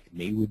someone like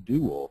me would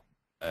do, or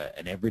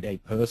an everyday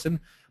person,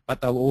 but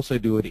they'll also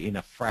do it in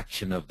a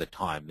fraction of the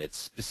time. It's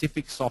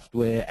specific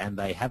software, and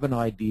they have an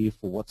idea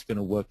for what's going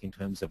to work in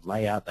terms of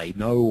layout. They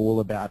know all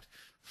about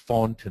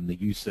font and the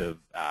use of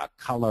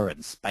color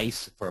and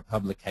space for a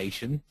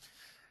publication.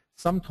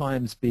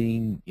 Sometimes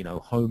being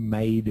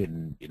homemade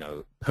and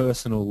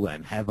personal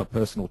and have a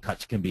personal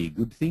touch can be a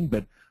good thing,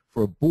 but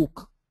for a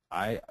book,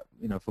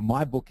 for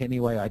my book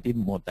anyway, I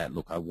didn't want that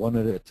look. I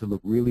wanted it to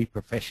look really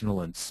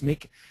professional and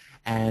slick,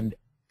 and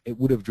it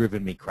would have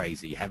driven me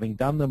crazy. Having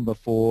done them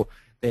before,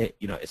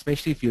 you know,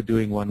 especially if you're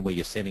doing one where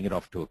you're sending it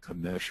off to a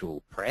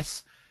commercial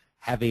press,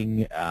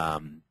 having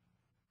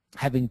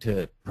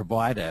to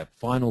provide a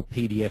final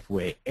PDF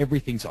where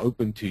everything's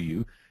open to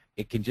you,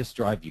 it can just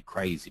drive you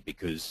crazy,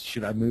 because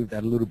should I move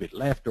that a little bit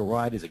left or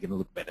right? Is it going to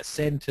look better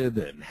centered?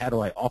 And how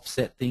do I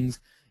offset things?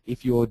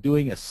 If you're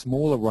doing a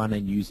smaller run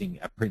and using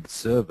a print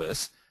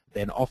service,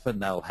 then often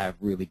they'll have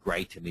really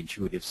great and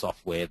intuitive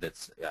software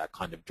that's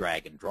kind of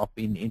drag and drop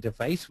in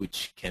interface,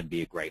 which can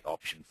be a great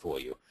option for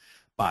you.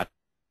 But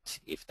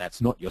if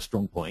that's not your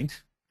strong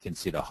point,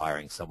 consider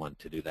hiring someone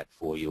to do that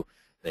for you.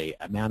 The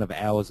amount of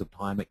hours of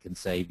time it can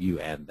save you,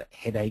 and the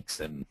headaches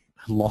and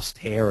lost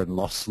hair and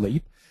lost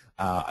sleep,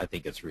 I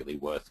think it's really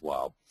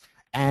worthwhile.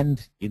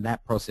 And in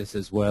that process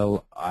as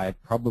well, I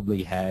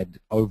probably had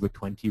over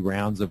 20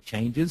 rounds of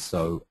changes,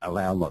 so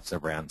allow lots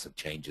of rounds of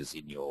changes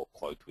in your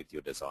quote with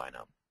your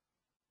designer.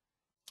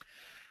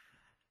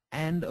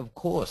 And of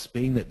course,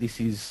 being that this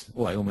is,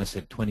 well, I almost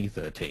said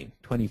 2013,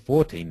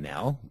 2014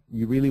 now,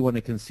 you really want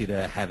to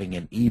consider having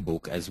an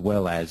ebook as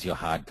well as your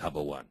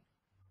hardcover one.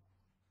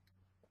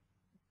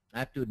 I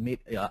have to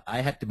admit,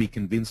 I had to be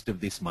convinced of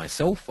this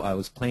myself. I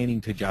was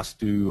planning to just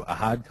do a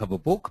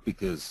hardcover book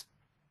because,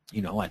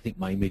 you know, I think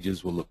my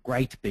images will look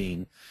great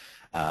being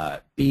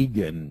big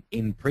and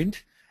in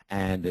print,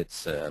 and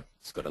it's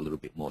got a little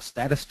bit more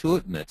status to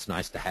it, and it's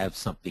nice to have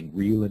something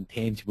real and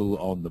tangible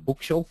on the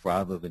bookshelf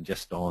rather than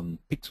just on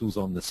pixels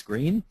on the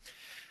screen.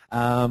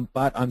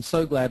 But I'm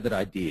so glad that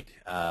I did.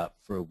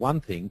 For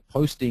one thing,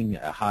 posting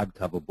a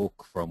hardcover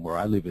book from where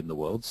I live in the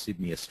world,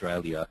 Sydney,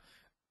 Australia,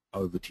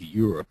 over to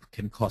Europe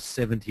can cost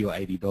 $70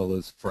 or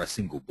 $80 for a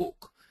single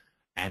book,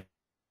 and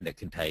it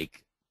can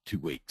take 2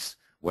 weeks.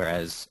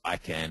 Whereas I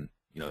can,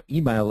 you know,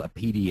 email a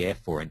PDF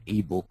or an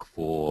ebook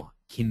for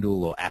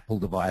Kindle or Apple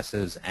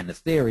devices, and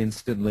it's there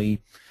instantly,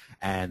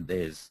 and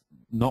there's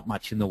not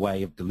much in the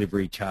way of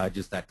delivery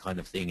charges, that kind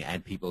of thing,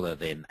 and people are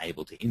then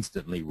able to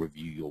instantly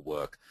review your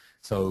work.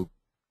 So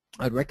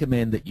I'd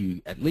recommend that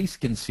you at least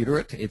consider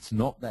it. It's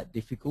not that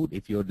difficult.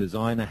 If your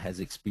designer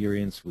has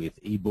experience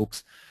with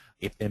ebooks,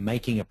 if they're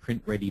making a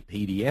print-ready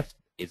PDF,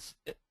 it's,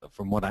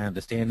 from what I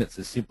understand, it's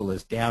as simple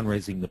as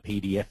down-resing the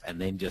PDF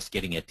and then just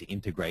getting it to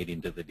integrate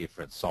into the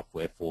different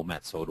software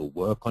formats so it'll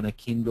work on a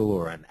Kindle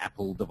or an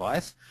Apple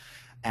device,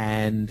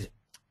 and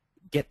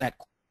get that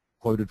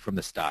quoted from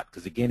the start.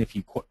 Because again, if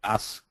you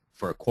ask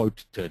for a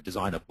quote to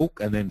design a book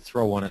and then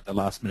throw on at the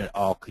last minute,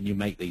 oh, can you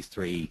make these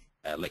 3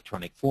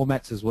 electronic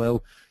formats as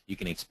well, you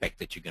can expect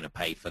that you're going to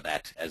pay for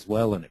that as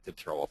well, and it could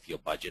throw off your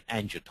budget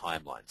and your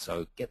timeline.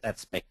 So get that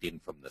spec'd in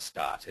from the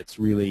start. It's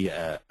really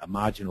a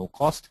marginal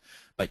cost,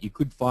 but you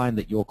could find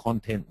that your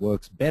content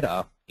works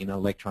better in an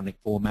electronic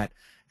format,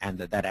 and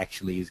that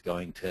actually is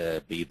going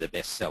to be the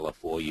best seller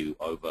for you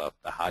over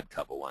the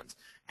hardcover ones.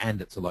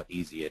 And it's a lot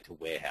easier to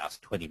warehouse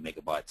 20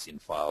 megabytes in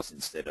files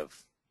instead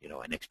of, you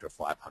know, an extra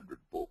 500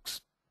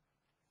 books.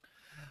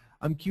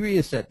 I'm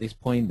curious at this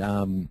point,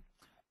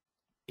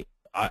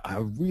 I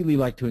really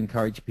like to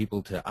encourage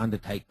people to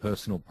undertake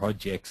personal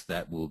projects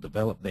that will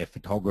develop their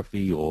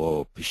photography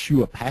or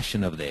pursue a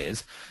passion of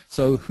theirs.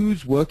 So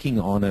who's working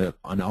on an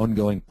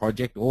ongoing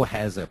project or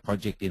has a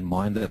project in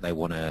mind that they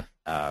want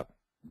to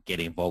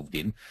get involved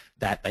in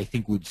that they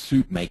think would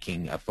suit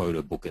making a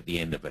photo book at the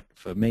end of it?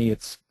 For me,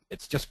 it's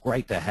just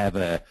great to have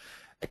a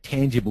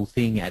tangible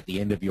thing at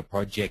the end of your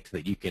project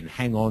that you can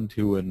hang on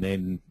to, and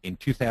then in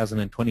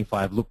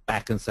 2025 look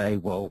back and say,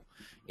 well,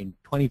 in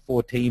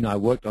 2014 I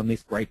worked on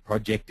this great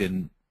project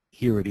and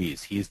here it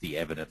is, here's the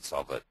evidence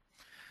of it.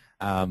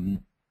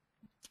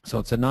 So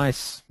it's a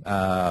nice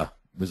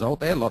result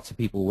there, lots of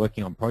people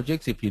working on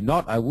projects. If you're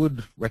not, I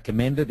would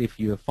recommend it. If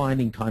you're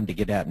finding time to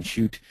get out and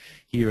shoot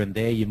here and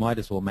there, you might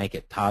as well make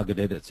it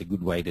targeted. It's a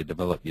good way to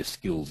develop your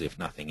skills if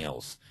nothing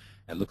else.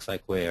 It looks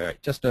like we're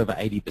at just over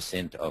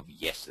 80% of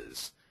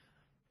yeses.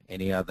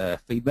 Any other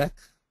feedback?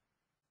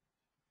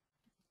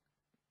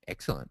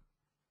 Excellent.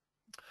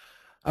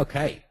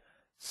 Okay,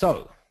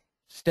 so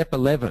step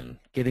 11,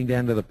 getting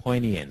down to the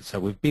pointy end. So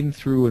we've been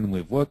through and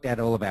we've worked out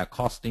all of our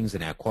costings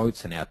and our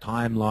quotes and our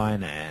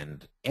timeline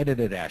and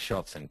edited our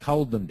shots and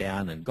culled them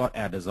down and got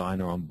our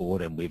designer on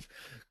board, and we've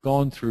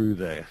gone through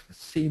the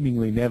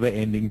seemingly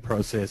never-ending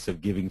process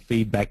of giving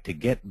feedback to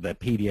get the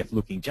PDF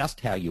looking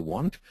just how you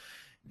want.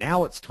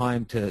 Now it's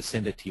time to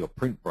send it to your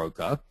print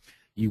broker.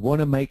 You want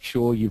to make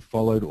sure you've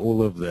followed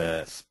all of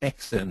the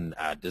specs and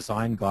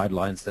design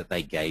guidelines that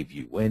they gave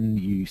you. When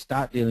you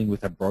start dealing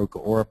with a broker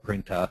or a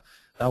printer,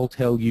 they'll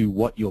tell you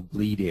what your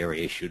bleed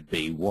area should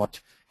be,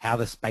 how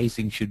the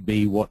spacing should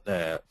be, what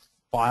the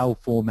file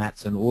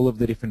formats and all of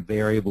the different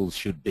variables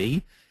should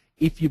be.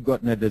 If you've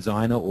gotten a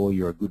designer or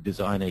you're a good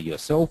designer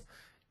yourself,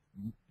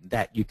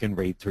 that you can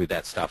read through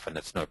that stuff and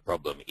it's no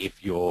problem.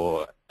 If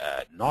you're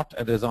not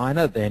a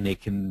designer, then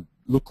it can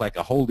look like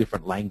a whole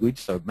different language,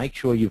 so make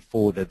sure you've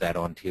forwarded that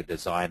on to your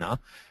designer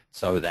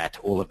so that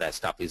all of that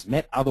stuff is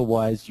met.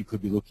 Otherwise, you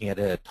could be looking at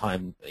a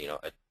time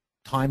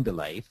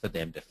delay for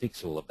them to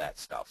fix all of that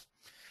stuff.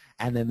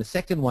 And then the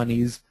second one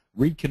is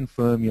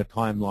reconfirm your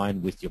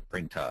timeline with your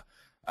printer.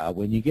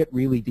 When you get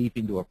really deep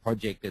into a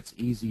project, it's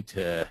easy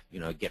to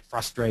get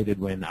frustrated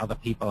when other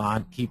people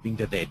aren't keeping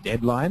to their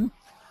deadline.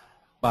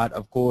 But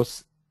of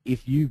course,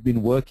 if you've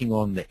been working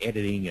on the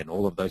editing and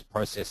all of those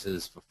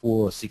processes for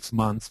 4 or 6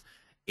 months,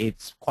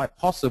 it's quite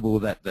possible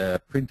that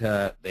the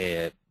printer,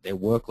 their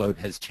workload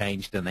has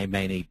changed and they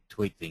may need to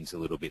tweak things a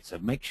little bit. So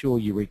make sure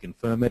you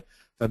reconfirm it.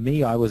 For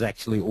me, I was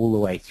actually all the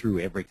way through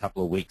every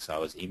couple of weeks. I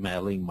was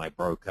emailing my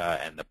broker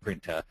and the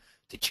printer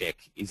to check,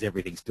 is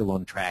everything still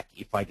on track?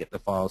 If I get the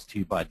files to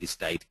you by this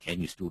date, can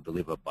you still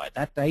deliver by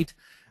that date?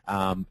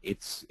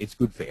 It's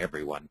good for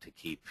everyone to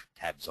keep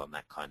tabs on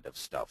that kind of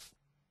stuff.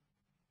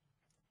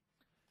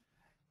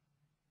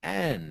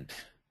 And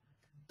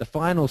the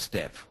final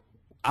step,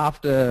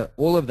 after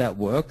all of that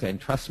work, and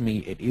trust me,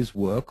 it is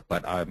work,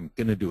 but I'm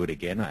going to do it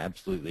again. I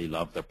absolutely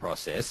love the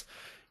process.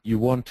 You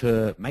want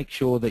to make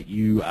sure that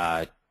you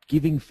are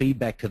giving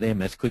feedback to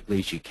them as quickly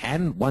as you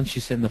can. Once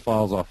you send the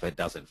files off, it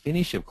doesn't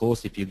finish. Of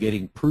course, if you're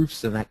getting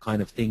proofs and that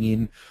kind of thing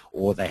in,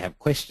 or they have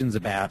questions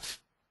about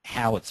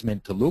how it's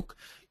meant to look,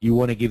 you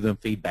want to give them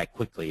feedback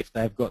quickly. If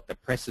they've got the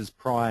presses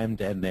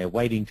primed and they're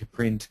waiting to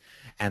print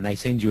and they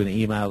send you an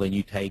email and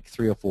you take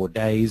 3 or 4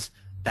 days,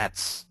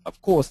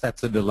 of course,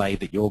 that's a delay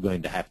that you're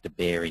going to have to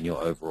bear in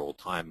your overall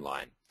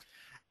timeline.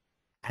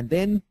 And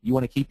then you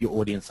want to keep your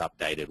audience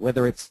updated,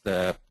 whether it's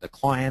the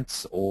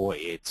clients or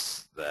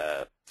it's,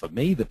 for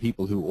me, the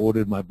people who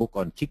ordered my book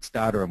on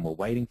Kickstarter and were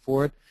waiting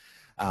for it,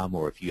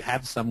 or if you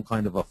have some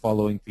kind of a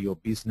following for your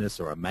business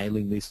or a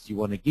mailing list, you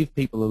want to give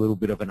people a little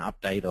bit of an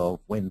update of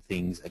when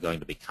things are going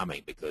to be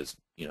coming, because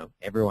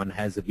everyone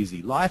has a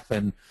busy life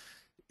and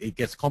it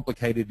gets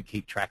complicated to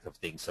keep track of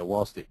things. So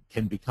whilst it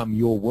can become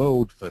your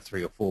world for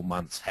 3 or 4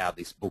 months how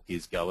this book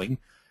is going,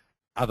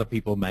 other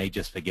people may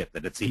just forget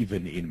that it's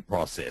even in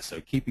process. So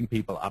keeping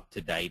people up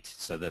to date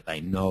so that they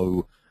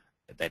know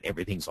that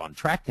everything's on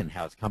track and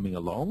how it's coming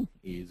along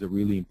is a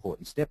really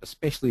important step,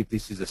 especially if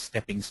this is a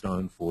stepping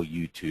stone for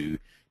you to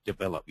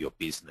develop your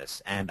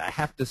business. And I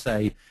have to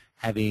say,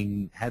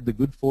 having had the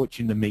good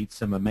fortune to meet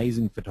some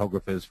amazing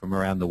photographers from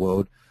around the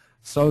world,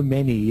 so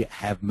many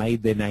have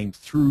made their name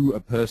through a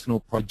personal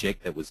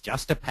project that was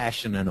just a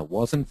passion and it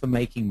wasn't for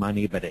making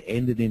money, but it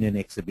ended in an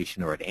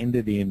exhibition or it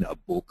ended in a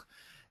book.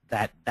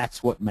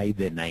 That's what made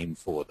their name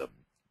for them.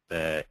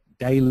 The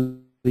daily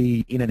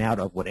in and out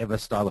of whatever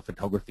style of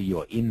photography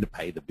you're in to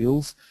pay the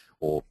bills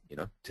or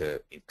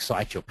to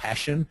excite your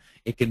passion,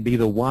 it can be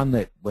the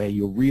one where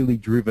you're really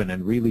driven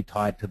and really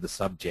tied to the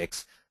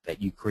subjects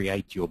that you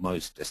create your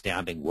most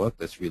astounding work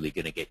that's really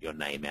going to get your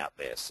name out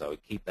there. So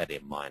keep that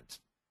in mind.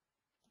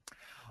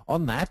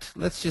 On that,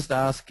 let's just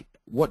ask,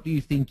 what do you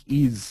think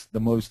is the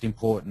most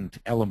important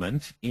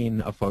element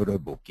in a photo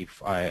book?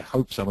 I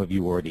hope some of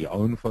you already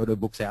own photo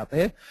books out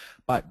there,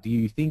 but do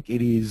you think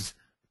it is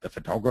the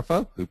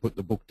photographer who put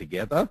the book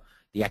together,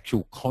 the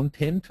actual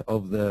content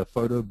of the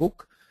photo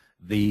book,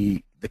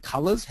 the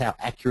colors, how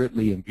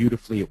accurately and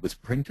beautifully it was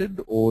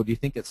printed, or do you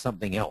think it's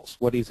something else?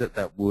 What is it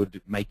that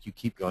would make you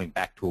keep going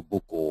back to a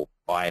book or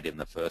buy it in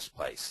the first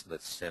place?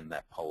 Let's send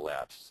that poll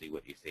out, see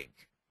what you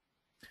think.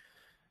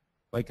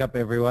 Wake up,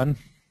 everyone.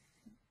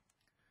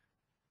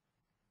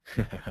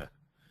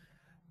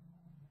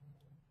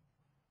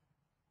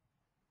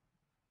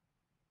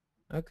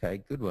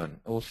 Okay, good one.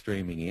 All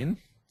streaming in.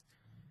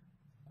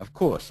 Of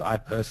course, I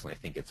personally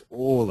think it's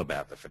all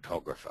about the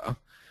photographer.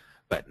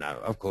 But no,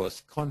 of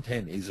course,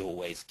 content is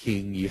always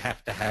king. You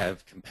have to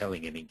have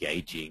compelling and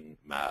engaging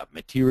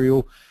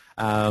material.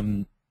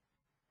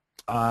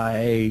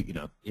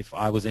 If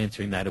I was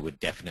answering that, it would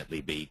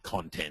definitely be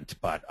content.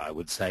 But I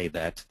would say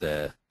that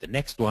the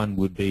next one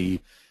would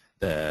be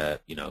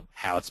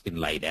how it's been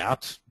laid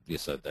out,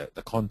 so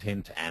the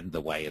content and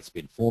the way it's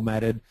been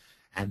formatted.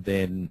 And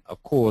then,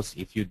 of course,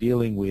 if you're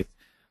dealing with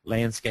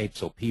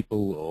landscapes or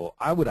people, or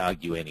I would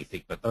argue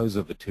anything, but those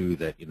are the two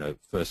that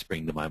first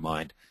spring to my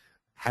mind.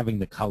 Having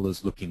the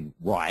colors looking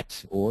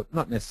right, or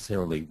not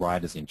necessarily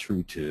right as in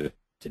true to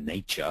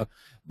nature,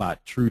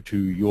 but true to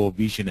your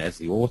vision as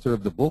the author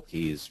of the book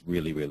is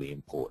really, really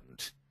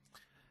important.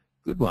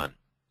 Good one.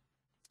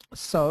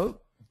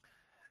 So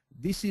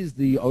this is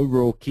the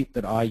overall kit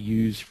that I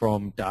use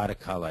from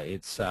Datacolor.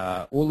 It's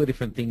all the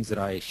different things that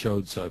I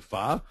showed so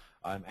far.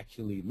 I'm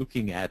actually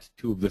looking at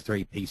 2 of the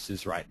 3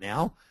 pieces right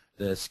now.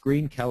 The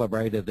screen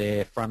calibrator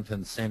there, front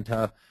and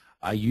center,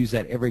 I use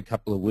that every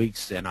couple of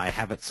weeks, and I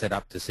have it set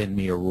up to send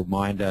me a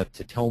reminder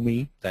to tell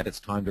me that it's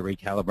time to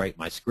recalibrate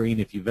my screen.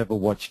 If you've ever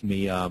watched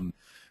me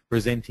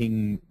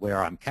presenting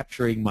where I'm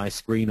capturing my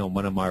screen on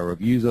one of my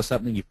reviews or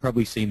something, you've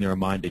probably seen the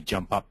reminder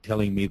jump up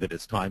telling me that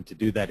it's time to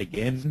do that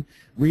again.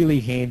 Really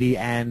handy,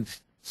 and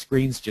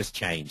screens just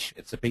change.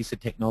 It's a piece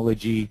of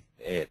technology.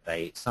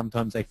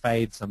 Sometimes they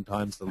fade,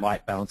 sometimes the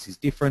light balance is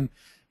different.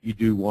 You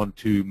do want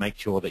to make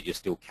sure that you're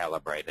still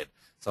calibrated.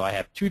 So I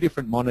have 2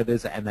 different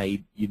monitors, and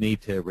you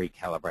need to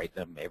recalibrate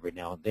them every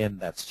now and then.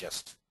 That's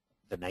just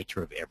the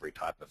nature of every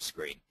type of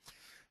screen.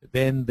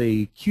 Then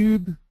the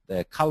cube,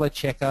 the color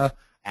checker,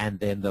 and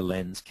then the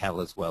lens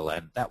cal as well.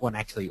 And that one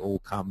actually all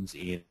comes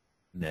in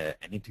an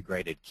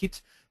integrated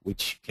kit,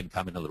 which can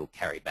come in a little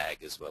carry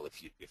bag as well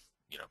if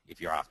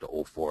if you're after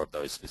all 4 of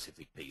those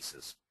specific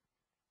pieces.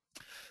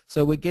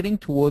 So we're getting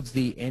towards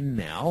the end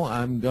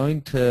now.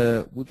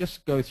 We'll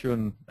just go through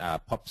and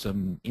pop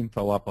some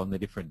info up on the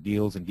different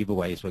deals and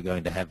giveaways we're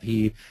going to have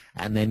here,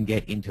 and then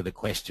get into the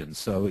questions.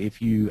 So if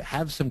you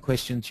have some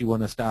questions you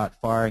want to start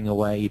firing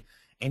away,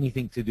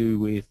 anything to do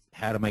with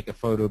how to make a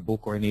photo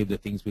book or any of the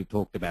things we've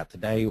talked about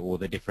today, or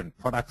the different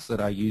products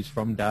that I use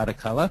from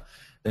Datacolor,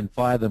 then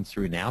fire them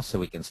through now so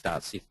we can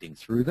start sifting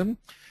through them.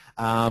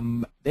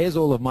 There's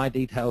all of my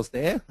details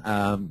there.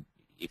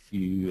 If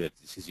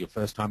this is your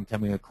first time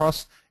coming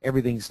across,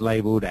 everything's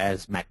labeled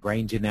as Matt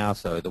Granger now.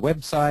 So the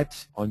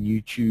website, on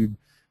YouTube,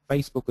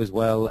 Facebook as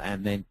well,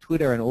 and then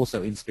Twitter and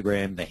also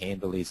Instagram, the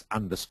handle is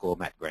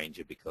 _Matt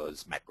Granger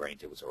because Matt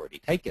Granger was already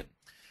taken.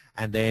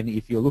 And then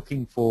if you're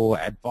looking for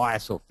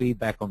advice or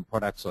feedback on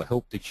products or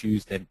help to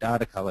choose, then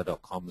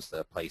datacolor.com is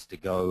the place to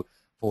go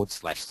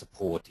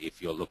 /support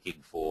if you're looking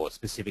for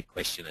specific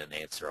question and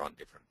answer on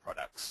different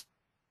products.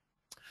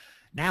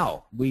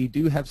 Now, we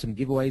do have some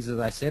giveaways. As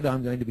I said,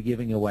 I'm going to be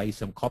giving away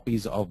some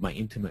copies of my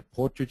intimate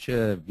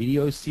portraiture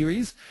video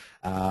series.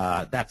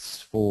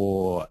 That's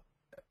for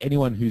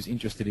anyone who's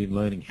interested in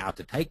learning how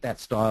to take that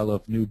style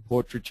of nude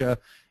portraiture.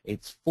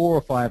 It's 4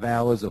 or 5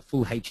 hours of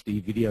full HD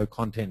video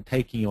content,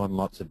 taking you on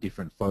lots of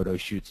different photo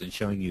shoots and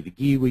showing you the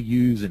gear we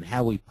use and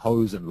how we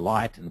pose and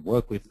light and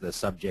work with the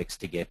subjects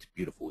to get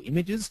beautiful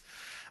images.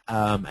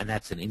 And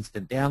that's an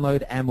instant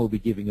download, and we'll be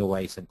giving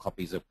away some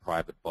copies of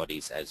Private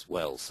Bodies as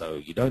well. So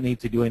you don't need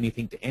to do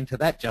anything to enter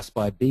that. Just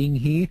by being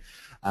here,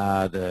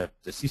 the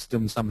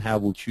system somehow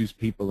will choose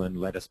people and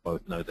let us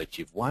both know that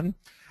you've won.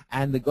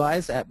 And the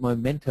guys at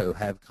Memento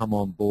have come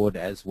on board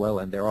as well,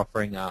 and they're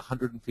offering a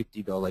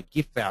 $150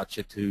 gift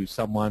voucher to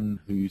someone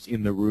who's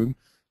in the room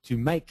to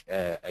make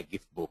a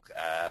gift book.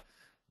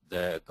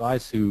 The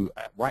guys who,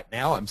 right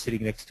now, I'm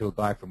sitting next to a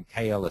guy from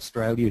KL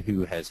Australia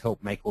who has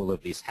helped make all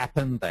of this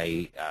happen.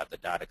 They are the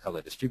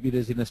Datacolor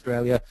distributors in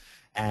Australia,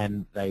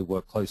 and they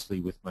work closely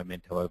with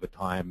Memento over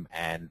time,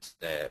 and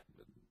they're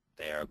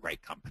a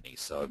great company.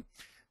 So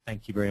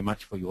thank you very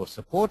much for your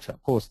support.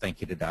 Of course,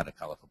 thank you to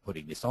Datacolor for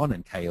putting this on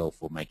and KL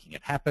for making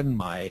it happen.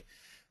 My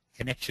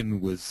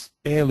connection was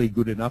barely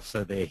good enough,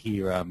 so they're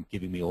here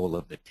giving me all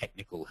of the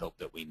technical help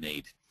that we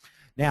need.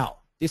 Now,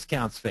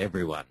 discounts for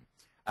everyone.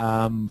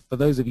 For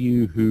those of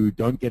you who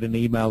don't get an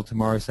email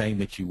tomorrow saying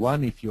that you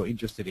won, if you're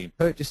interested in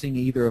purchasing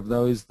either of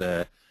those,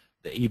 the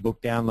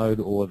ebook download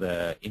or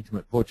the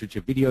Intimate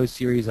Portraiture video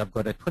series, I've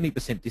got a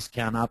 20%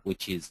 discount up,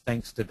 which is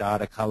thanks to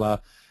Datacolor,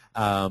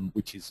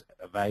 which is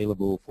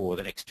available for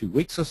the next 2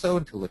 weeks or so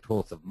until the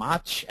 12th of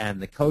March. And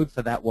the code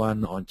for that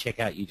one on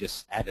checkout, you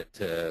just add it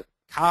to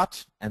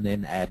cart and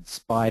then add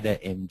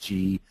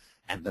SPIDER-MG,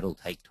 and that'll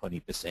take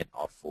 20%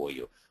 off for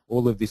you.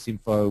 All of this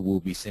info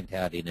will be sent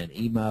out in an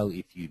email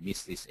if you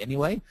miss this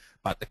anyway,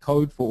 but the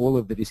code for all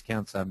of the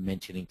discounts I'm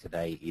mentioning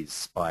today is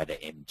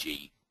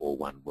SPIDER-MG, all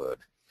one word.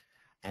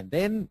 And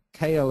then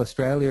KL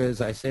Australia,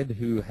 as I said,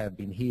 who have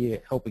been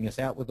here helping us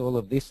out with all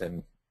of this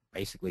and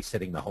basically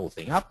setting the whole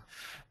thing up.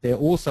 They're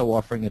also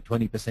offering a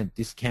 20%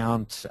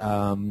 discount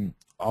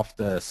off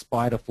the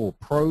Spider 4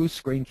 Pro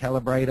screen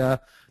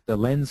calibrator, the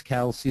lens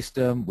cal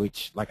system,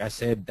 which, like I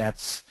said,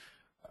 that's,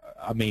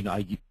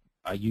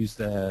 I use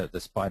the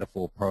Spider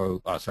 4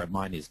 Pro,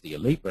 mine is the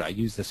Elite, but I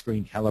use the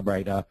screen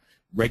calibrator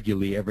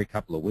regularly every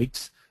couple of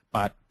weeks.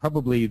 But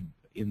probably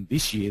in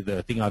this year,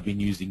 the thing I've been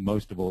using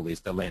most of all is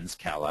the lens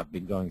cal. I've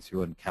been going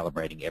through and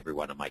calibrating every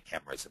one of my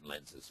cameras and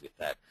lenses with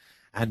that.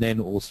 And then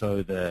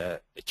also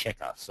the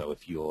checker. So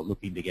if you're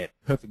looking to get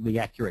perfectly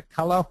accurate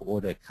color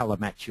or to color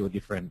match your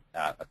different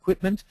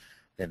equipment,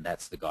 then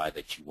that's the guy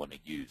that you want to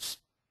use.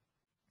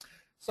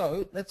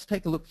 So let's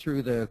take a look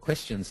through the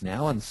questions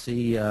now and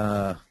see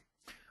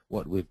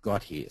what we've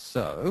got here.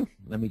 So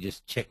let me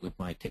just check with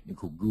my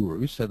technical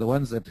guru. So the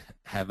ones that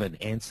have an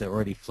answer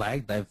already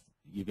flagged,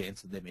 you've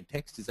answered them in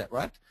text, is that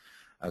right?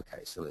 Okay,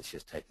 so let's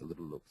just take a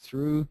little look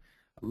through.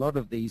 A lot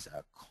of these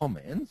are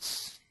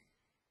comments.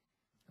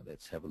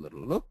 Let's have a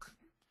little look.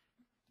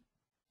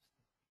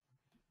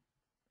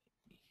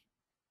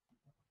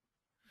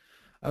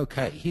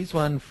 Okay, here's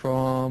one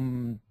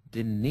from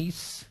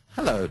Denise.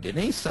 Hello,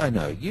 Denise, I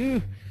know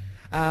you.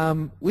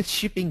 With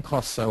shipping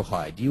costs so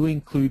high, do you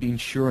include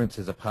insurance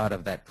as a part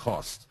of that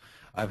cost?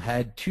 I've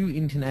had 2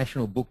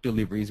 international book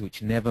deliveries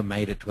which never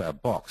made it to our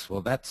box.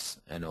 Well, that's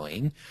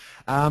annoying.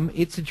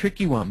 It's a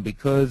tricky one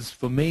because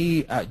for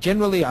me,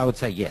 generally I would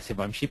say yes. If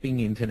I'm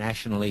shipping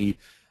internationally,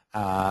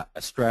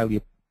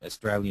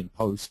 Australian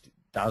Post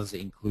does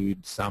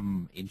include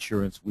some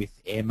insurance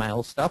with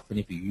airmail stuff, and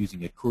if you're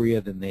using a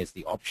courier, then there's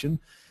the option.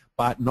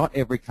 But not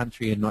every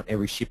country and not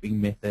every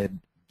shipping method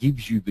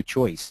gives you the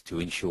choice to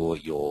insure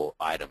your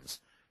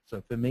items.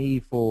 So for me,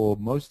 for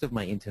most of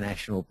my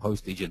international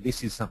postage, and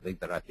this is something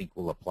that I think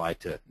will apply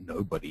to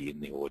nobody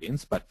in the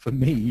audience, but for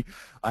me,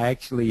 I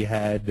actually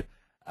had,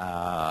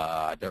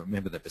 I don't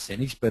remember the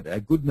percentage, but a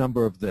good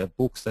number of the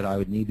books that I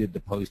would needed to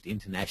post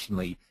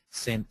internationally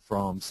sent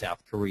from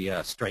South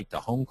Korea straight to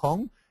Hong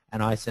Kong,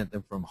 and I sent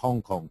them from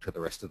Hong Kong to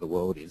the rest of the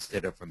world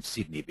instead of from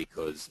Sydney,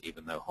 because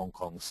even though Hong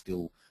Kong's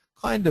still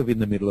kind of in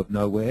the middle of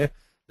nowhere.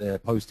 The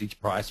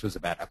postage price was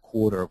about a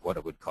quarter of what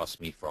it would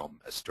cost me from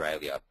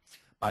Australia.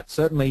 But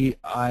certainly,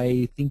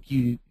 I think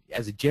you,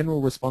 as a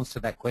general response to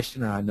that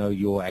question, and I know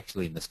you're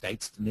actually in the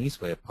States, Denise,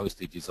 where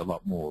postage is a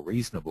lot more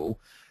reasonable.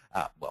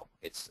 Well,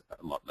 it's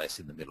a lot less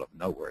in the middle of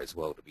nowhere as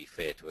well, to be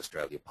fair to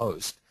Australia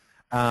Post.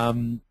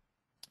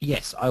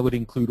 Yes, I would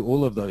include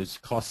all of those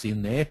costs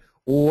in there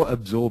or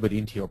absorb it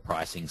into your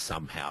pricing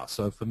somehow.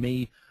 So for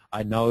me,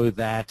 I know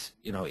that,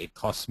 you know, it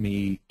costs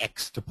me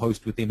X to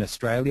post within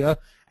Australia,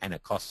 and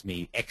it costs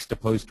me X to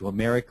post to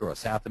America or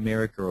South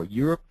America or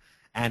Europe,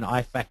 and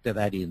I factor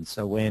that in.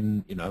 So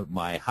when, you know,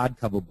 my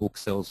hardcover book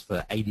sells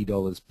for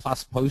 $80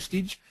 plus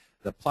postage,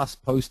 the plus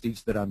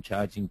postage that I'm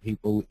charging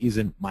people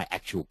isn't my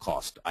actual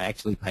cost. I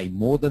actually pay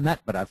more than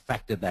that, but I've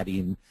factored that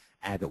in,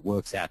 and it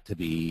works out to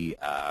be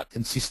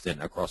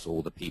consistent across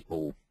all the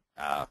people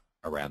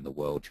around the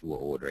world who are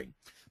ordering.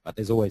 But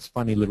there's always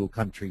funny little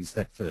countries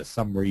that for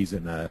some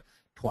reason are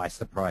twice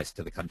the price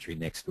to the country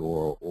next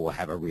door, or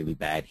have a really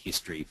bad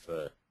history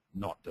for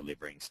not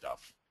delivering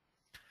stuff.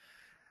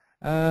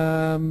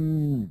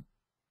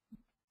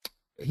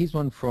 Here's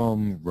one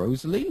from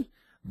Rosalie.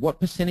 What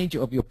percentage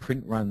of your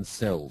print run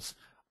sells?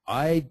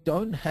 I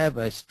don't have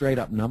a straight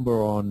up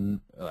number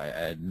on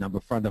a number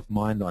front of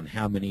mind on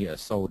how many are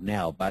sold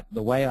now, but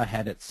the way I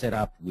had it set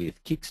up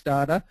with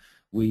Kickstarter,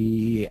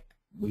 we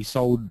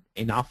sold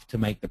enough to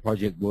make the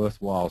project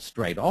worthwhile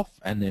straight off,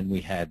 and then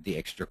we had the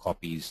extra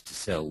copies to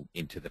sell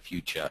into the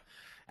future.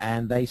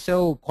 And they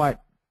sell quite,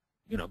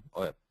 you know,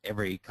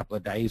 every couple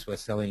of days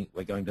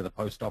we're going to the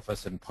post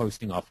office and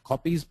posting off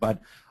copies,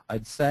 but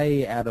I'd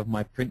say out of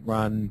my print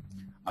run,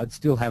 I'd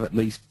still have at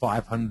least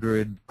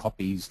 500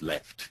 copies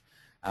left.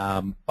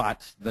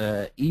 But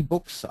the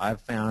ebooks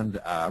I've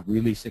found are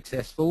really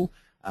successful.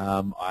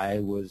 I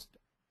was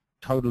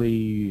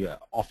totally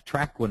off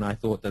track when I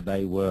thought that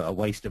they were a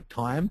waste of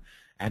time,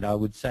 and I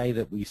would say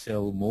that we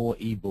sell more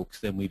ebooks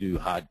than we do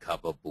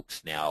hardcover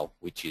books now,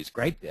 which is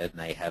great, and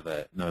they have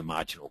no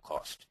marginal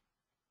cost,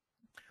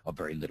 or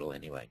very little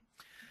anyway.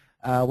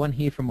 One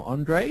here from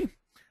Andre.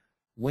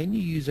 When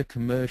you use a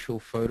commercial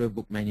photo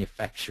book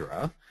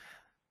manufacturer,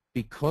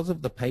 because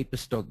of the paper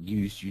stock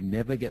used, you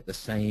never get the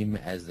same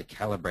as the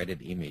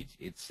calibrated image.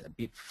 It's a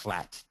bit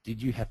flat.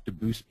 Did you have to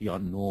boost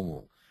beyond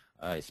normal?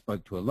 I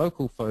spoke to a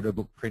local photo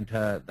book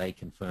printer. They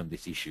confirmed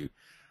this issue.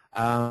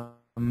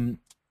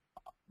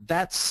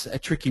 That's a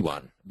tricky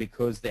one,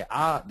 because there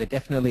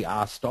definitely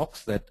are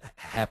stocks that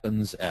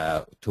happens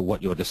to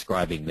what you're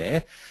describing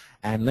there.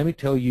 And let me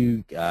tell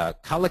you,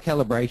 color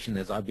calibration,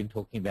 as I've been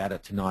talking about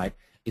it tonight,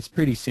 it's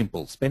pretty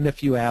simple. Spend a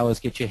few hours,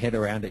 get your head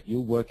around it.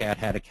 You'll work out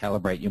how to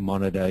calibrate your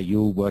monitor.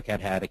 You'll work out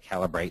how to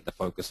calibrate the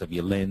focus of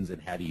your lens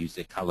and how to use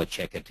the color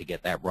checker to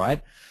get that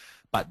right.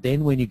 But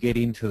then when you get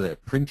into the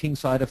printing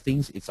side of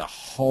things, it's a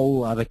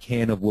whole other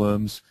can of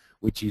worms,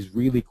 which is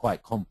really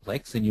quite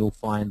complex. And you'll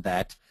find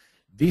that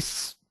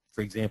this,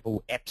 for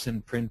example,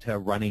 Epson printer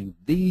running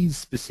these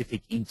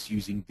specific inks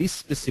using this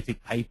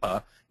specific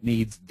paper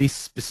needs this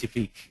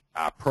specific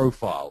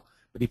profile.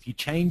 But if you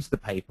change the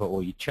paper,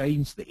 or you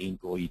change the ink,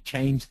 or you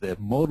change the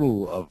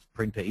model of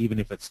printer, even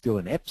if it's still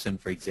an Epson,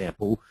 for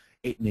example,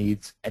 it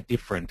needs a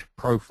different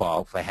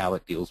profile for how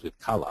it deals with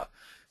color.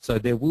 So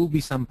there will be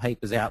some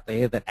papers out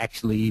there that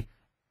actually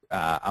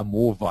are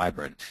more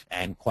vibrant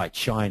and quite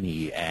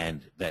shiny,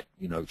 and that,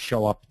 you know,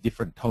 show up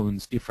different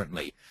tones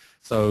differently.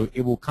 So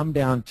it will come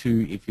down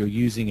to if you're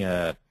using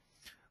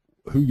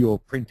who your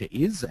printer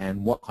is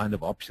and what kind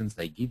of options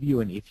they give you,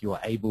 and if you're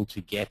able to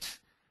get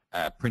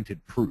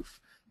printed proof.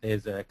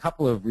 There's a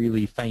couple of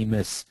really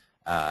famous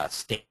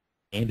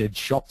standard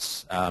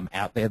shops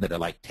out there that are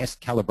like test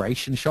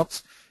calibration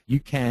shops. You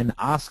can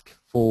ask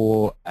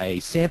for a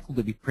sample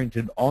to be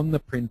printed on the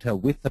printer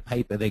with the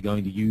paper they're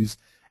going to use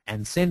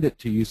and send it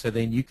to you, so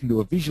then you can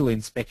do a visual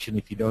inspection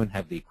if you don't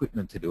have the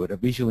equipment to do it, a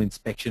visual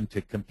inspection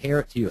to compare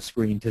it to your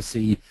screen to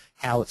see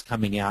how it's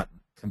coming out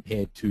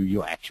compared to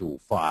your actual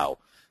file.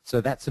 So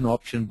that's an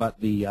option, but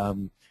the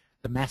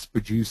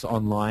mass-produced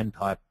online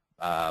type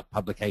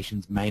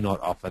publications may not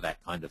offer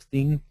that kind of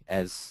thing,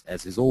 as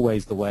is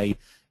always the way.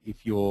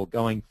 If you're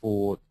going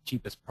for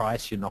cheapest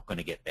price, you're not going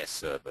to get best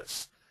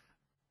service.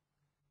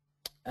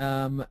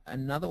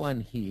 Another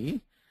one here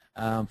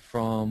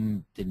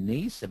from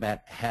Denise about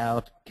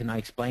how can I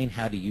explain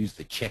how to use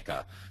the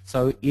checker.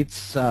 So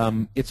it's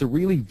a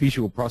really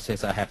visual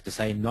process, I have to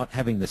say. Not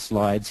having the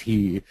slides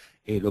here,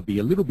 it'll be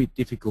a little bit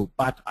difficult,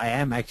 but I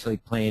am actually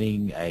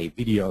planning a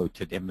video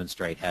to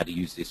demonstrate how to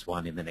use this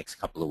one in the next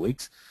couple of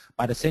weeks.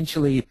 But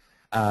essentially,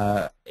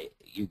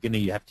 you're going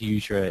to have to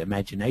use your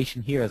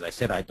imagination here. As I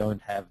said, I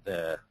don't have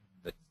the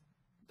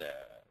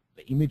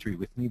imagery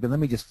with me, but let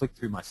me just flick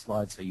through my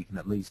slides so you can,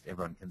 at least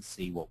everyone can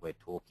see what we're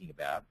talking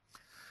about.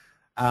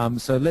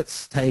 So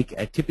let's take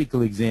a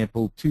typical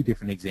example, two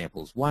different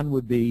examples. One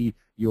would be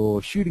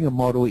you're shooting a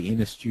model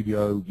in a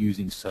studio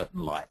using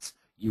certain lights.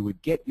 You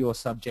would get your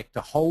subject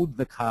to hold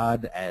the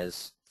card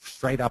as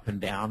straight up and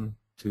down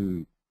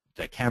to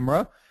the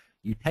camera.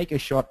 You take a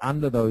shot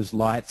under those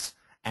lights,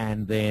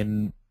 and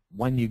then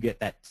when you get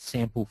that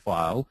sample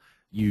file,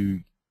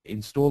 you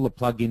install a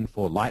plugin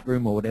for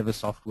Lightroom or whatever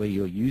software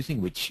you're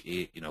using, which,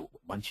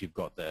 once you've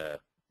got the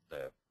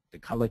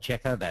color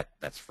checker,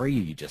 that's free.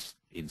 You just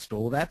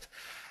install that,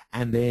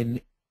 and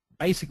then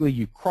basically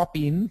you crop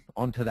in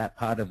onto that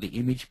part of the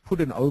image, put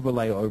an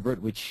overlay over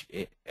it, which,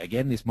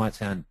 again, this might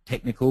sound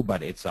technical,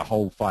 but it's a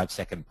whole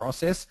 5-second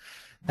process.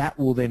 That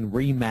will then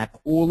remap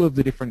all of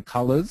the different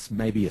colors,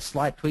 maybe a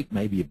slight tweak,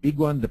 maybe a big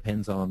one,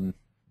 depends on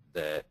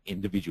the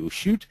individual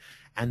shoot,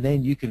 and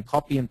then you can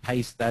copy and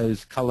paste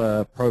those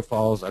color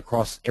profiles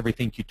across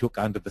everything you took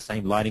under the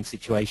same lighting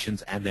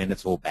situations, and then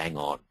it's all bang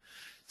on.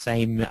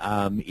 Same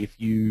if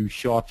you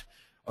shot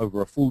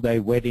over a full-day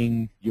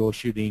wedding, you're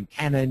shooting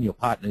Canon, your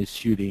partner's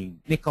shooting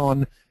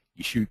Nikon,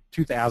 you shoot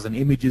 2,000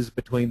 images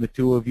between the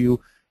two of you,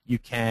 you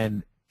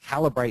can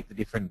calibrate the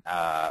different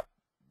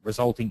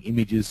resulting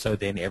images so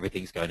then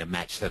everything's going to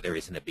match, so there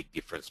isn't a big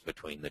difference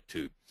between the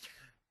two.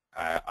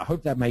 I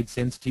hope that made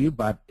sense to you,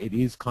 but it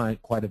is quite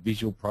a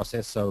visual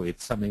process, so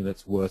it's something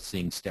that's worth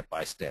seeing step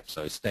by step,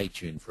 so stay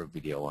tuned for a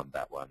video on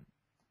that one.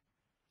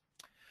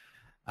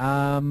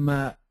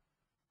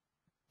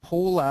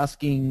 Paul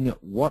asking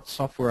what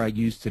software I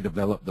use to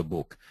develop the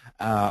book.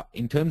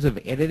 In terms of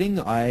editing,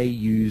 I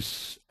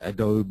use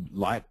Adobe,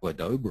 I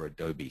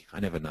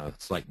never know,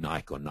 it's like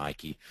Nike or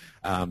Nike.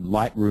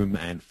 Lightroom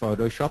and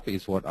Photoshop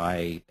is what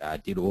I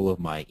did all of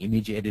my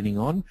image editing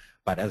on,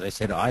 but as I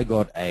said, I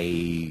got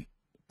a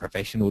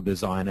professional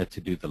designer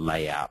to do the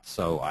layout,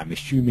 so I'm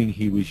assuming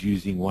he was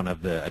using one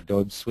of the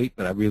Adobe suite,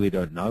 but I really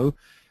don't know,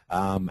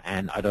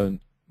 and I don't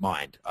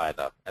mind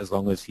either. As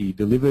long as he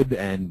delivered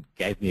and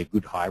gave me a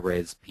good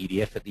high-res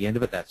PDF at the end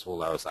of it, that's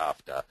all I was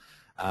after.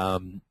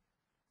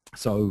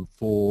 So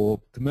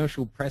for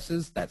commercial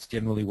presses, that's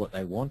generally what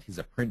they want, is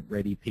a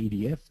print-ready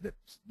PDF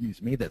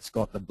that's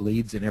got the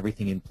bleeds and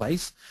everything in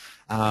place,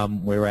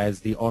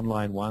 whereas the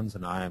online ones,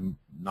 and I'm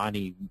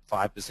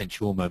 95%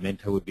 sure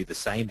Memento would be the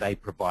same, they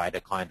provide a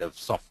kind of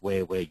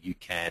software where you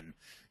can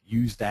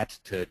use that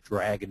to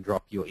drag and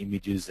drop your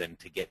images and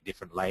to get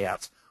different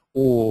layouts,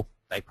 or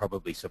they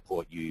probably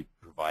support you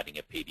providing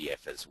a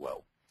PDF as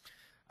well.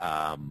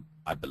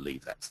 I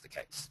believe that's the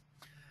case.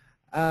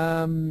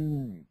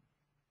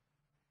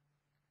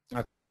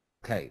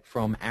 Okay,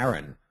 from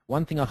Aaron.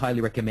 One thing I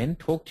highly recommend,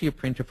 talk to your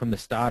printer from the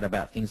start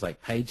about things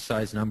like page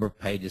size, number of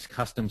pages,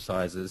 custom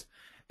sizes.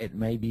 It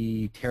may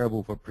be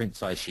terrible for print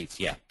size sheets.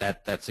 Yeah,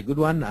 that's a good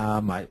one.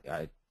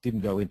 I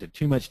didn't go into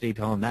too much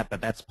detail on that,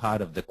 but that's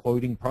part of the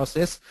quoting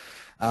process.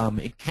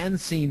 It can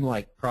seem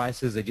like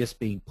prices are just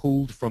being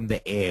pulled from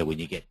the air when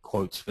you get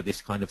quotes for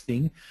this kind of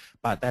thing,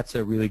 but that's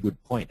a really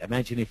good point.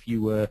 Imagine if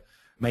you were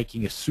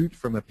making a suit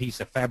from a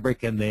piece of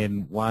fabric and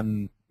then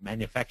one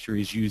manufacturer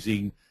is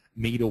using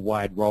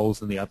meter-wide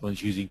rolls and the other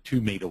one's using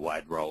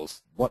 2-meter-wide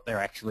rolls. What they're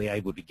actually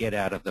able to get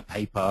out of the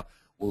paper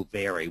will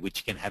vary,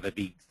 which can have a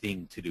big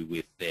thing to do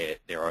with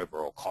their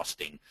overall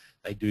costing.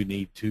 They do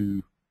need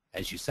to,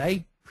 as you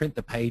say, print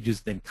the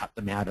pages, then cut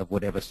them out of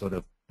whatever sort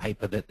of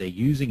paper that they're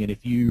using. And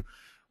if you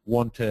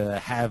want to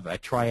have a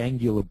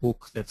triangular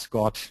book that's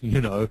got,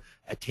 a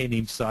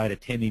 10-inch side, a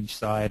 10-inch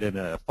side, and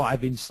a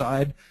 5-inch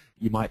side,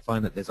 you might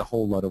find that there's a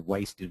whole lot of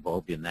waste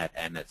involved in that,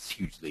 and it's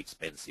hugely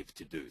expensive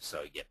to do.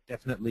 So, yeah,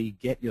 definitely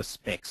get your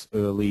specs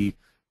early,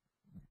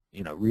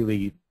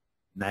 really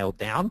nailed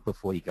down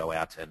before you go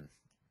out and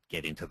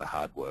get into the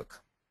hard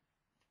work.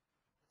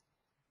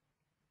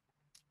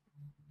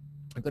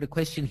 I've got a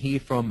question here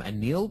from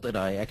Anil that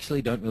I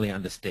actually don't really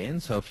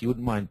understand, so if you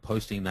wouldn't mind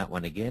posting that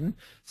one again,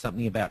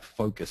 something about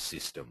focus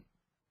system.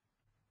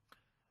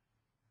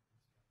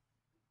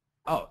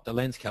 Oh, the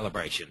lens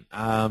calibration.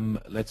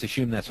 Let's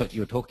assume that's what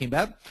you were talking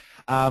about.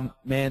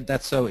 Man,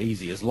 that's so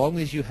easy. As long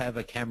as you have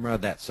a camera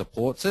that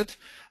supports it,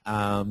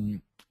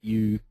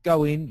 you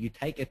go in, you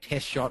take a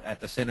test shot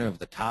at the center of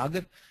the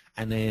target,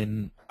 and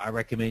then I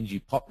recommend you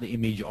pop the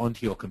image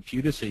onto your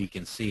computer so you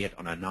can see it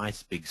on a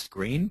nice big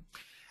screen.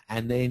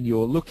 And then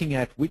you're looking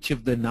at which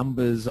of the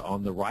numbers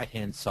on the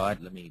right-hand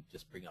side. Let me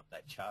just bring up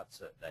that chart,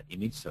 that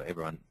image, so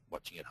everyone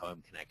watching at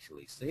home can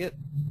actually see it.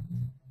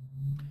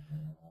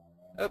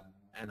 Oh,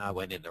 and I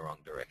went in the wrong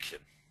direction.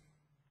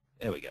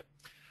 There we go.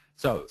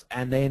 So,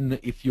 and then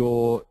if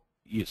so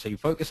you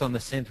focus on the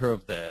center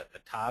of the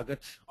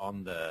target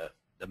on the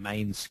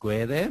main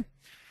square there.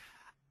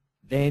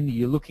 Then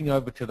you're looking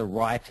over to the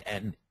right,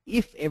 and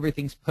if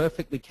everything's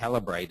perfectly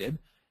calibrated,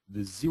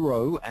 the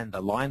 0 and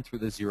the line through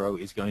the 0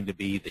 is going to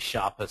be the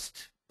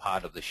sharpest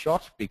part of the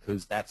shot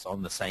because that's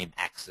on the same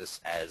axis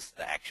as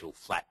the actual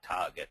flat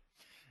target.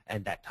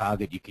 And that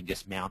target you can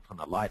just mount on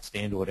a light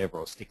stand or whatever,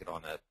 or stick it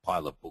on a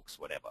pile of books,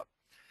 whatever.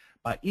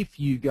 But if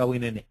you go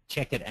in and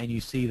check it and you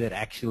see that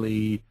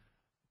actually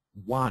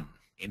 1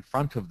 in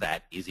front of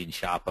that is in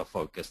sharper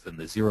focus than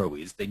the 0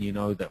 is, then you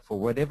know that for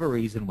whatever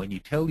reason, when you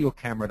tell your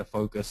camera to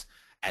focus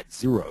at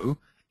 0,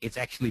 it's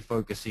actually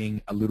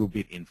focusing a little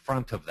bit in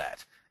front of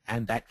that.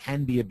 And that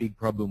can be a big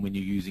problem when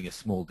you're using a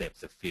small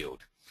depth of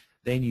field.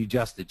 Then you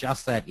just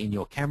adjust that in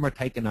your camera,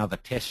 take another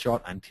test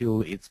shot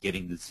until it's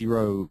getting the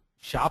 0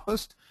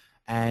 sharpest,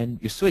 and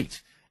you're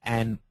sweet.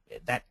 And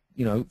that,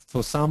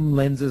 for some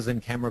lenses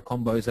and camera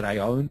combos that I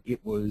own,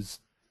 it was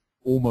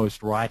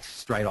almost right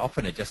straight off,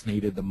 and it just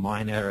needed the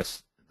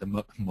minorest,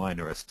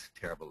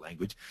 terrible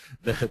language,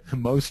 the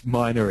most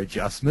minor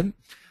adjustment.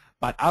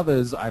 But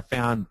others I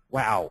found,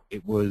 wow,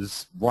 it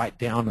was right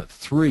down at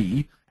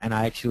 3, and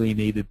I actually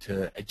needed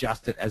to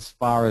adjust it as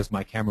far as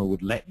my camera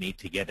would let me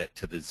to get it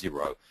to the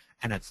 0.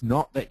 And it's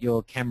not that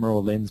your camera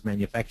or lens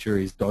manufacturer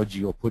is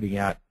dodgy or putting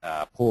out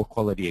poor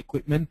quality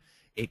equipment.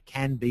 It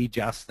can be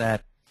just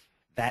that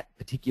that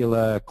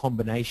particular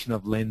combination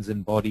of lens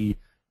and body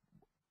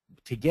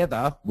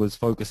together was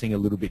focusing a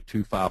little bit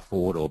too far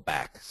forward or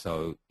back.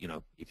 So, you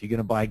know, if you're going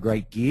to buy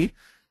great gear,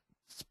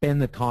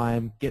 spend the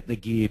time, get the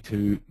gear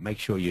to make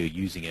sure you're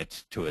using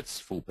it to its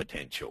full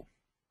potential.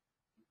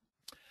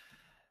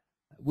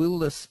 Will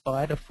the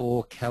Spider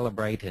 4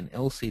 calibrate an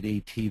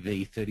LCD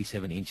TV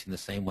 37-inch in the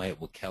same way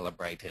it will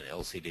calibrate an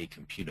LCD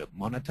computer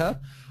monitor?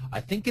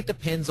 I think it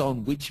depends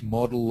on which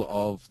model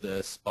of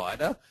the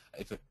Spider.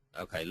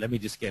 Okay, let me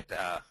just get, do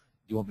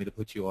you want me to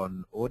put you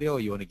on audio, or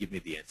you want to give me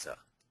the answer?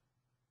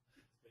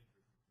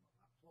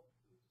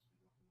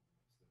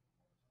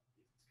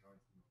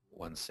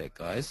 One sec,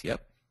 guys.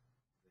 Yep.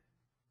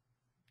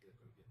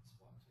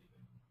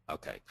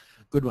 Okay,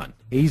 good one.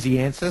 Easy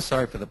answer.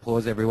 Sorry for the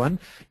pause, everyone.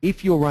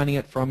 If you're running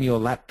it from your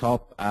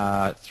laptop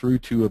through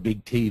to a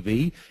big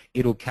TV,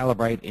 it'll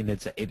calibrate in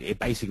its.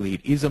 Basically,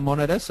 it is a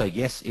monitor, so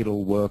yes,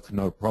 it'll work,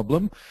 no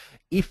problem.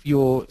 If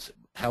you're,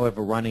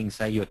 however, running,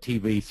 say, your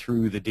TV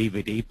through the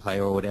DVD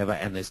player or whatever,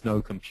 and there's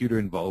no computer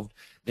involved,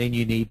 then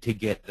you need to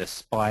get the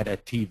Spider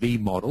TV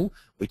model,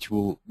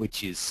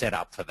 which is set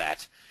up for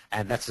that.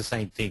 And that's the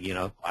same thing, you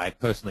know, I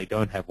personally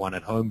don't have one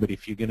at home, but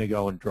if you're going to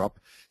go and drop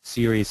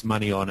serious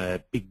money on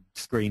a big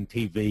screen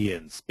TV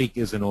and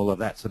speakers and all of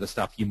that sort of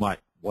stuff, you might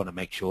want to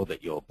make sure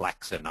that your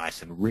blacks are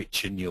nice and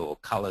rich and your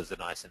colors are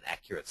nice and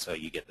accurate so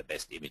you get the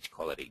best image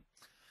quality.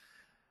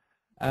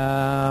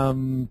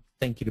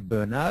 Thank you to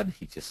Bernard.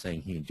 He's just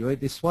saying he enjoyed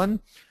this one.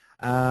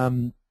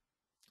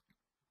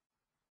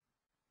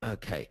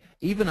 Okay,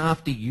 even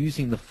after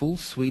using the full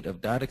suite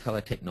of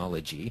Datacolor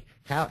technology,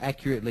 how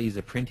accurately is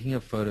the printing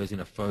of photos in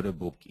a photo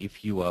book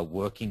if you are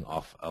working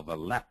off of a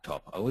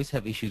laptop? I always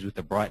have issues with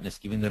the brightness,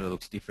 given that it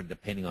looks different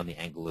depending on the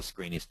angle the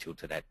screen is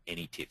tilted at.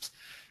 Any tips?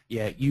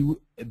 Yeah,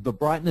 the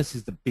brightness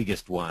is the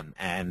biggest one,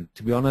 and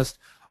to be honest,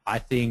 I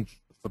think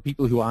for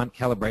people who aren't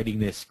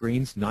calibrating their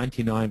screens,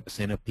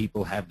 99% of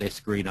people have their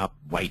screen up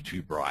way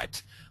too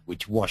bright,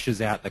 which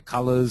washes out the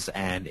colors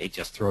and it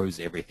just throws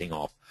everything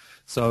off.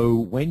 So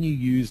when you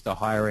use the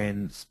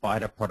higher-end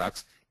Spider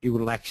products, it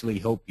will actually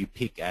help you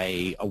pick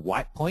a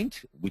white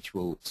point, which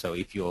will, so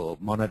if your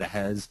monitor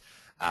has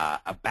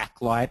a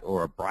backlight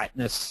or a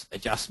brightness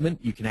adjustment,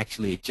 you can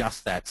actually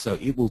adjust that. So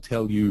it will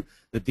tell you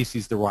that this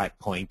is the right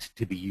point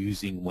to be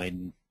using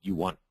when you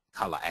want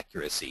color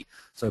accuracy.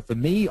 So for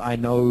me, I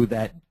know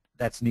that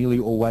that's nearly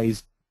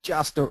always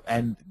just,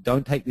 and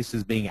don't take this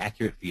as being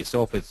accurate for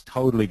yourself. It's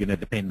totally going to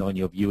depend on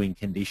your viewing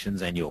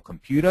conditions and your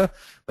computer.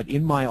 But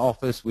in my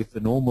office with the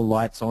normal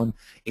lights on,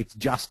 it's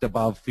just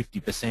above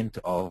 50%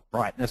 of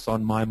brightness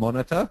on my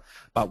monitor.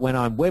 But when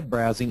I'm web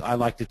browsing, I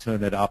like to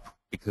turn it up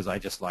because I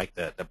just like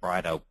the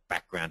brighter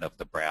background of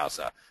the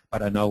browser.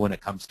 But I know when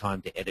it comes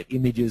time to edit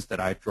images that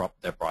I drop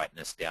the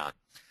brightness down.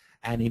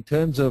 And in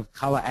terms of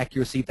color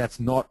accuracy, that's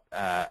not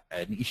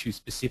an issue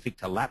specific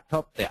to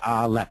laptop. There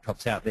are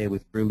laptops out there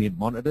with brilliant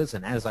monitors,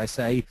 and as I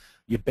say,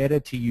 you're better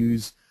to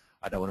use,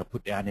 I don't want to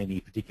put down any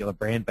particular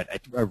brand, but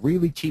a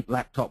really cheap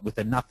laptop with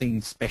a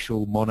nothing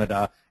special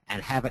monitor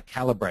and have it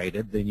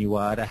calibrated than you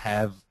are to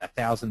have a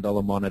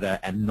 $1,000 monitor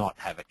and not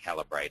have it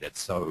calibrated.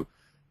 So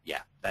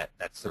yeah,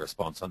 that's the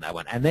response on that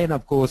one. And then,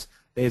 of course,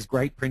 there's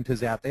great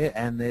printers out there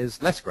and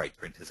there's less great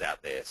printers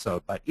out there.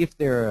 So, but if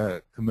they're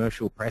a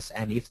commercial press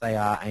and if they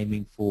are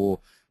aiming for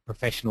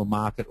professional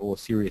market or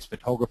serious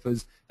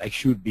photographers, they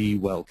should be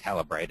well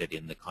calibrated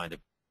in the kind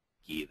of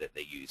gear that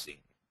they're using.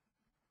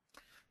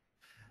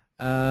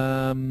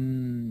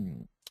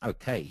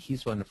 Okay,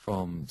 here's one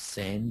from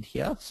Sand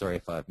here. Sorry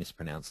if I've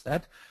mispronounced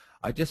that.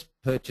 I just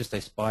purchased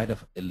a Spider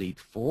Elite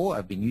 4.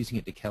 I've been using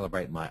it to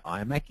calibrate my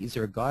iMac. Is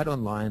there a guide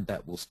online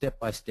that will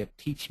step-by-step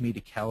teach me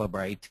to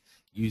calibrate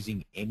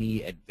using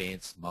any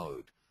advanced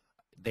mode?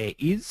 There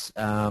is.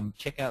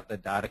 Check out the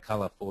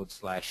Datacolor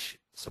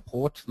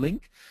 /support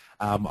link.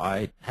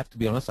 I have to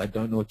be honest, I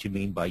don't know what you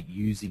mean by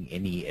using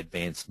any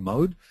advanced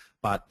mode,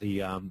 but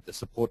the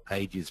support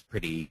page is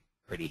pretty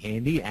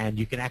handy, and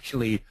you can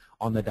actually,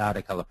 on the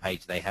Datacolor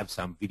page, they have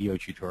some video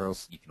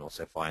tutorials. You can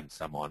also find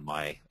some on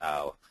my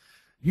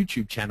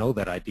YouTube channel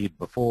that I did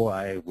before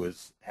I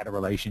had a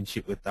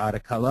relationship with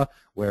Datacolor,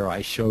 where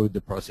I showed the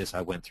process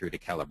I went through to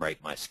calibrate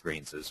my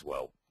screens as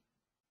well.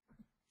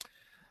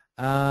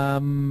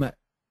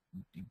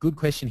 Good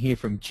question here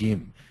from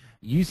Jim.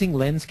 Using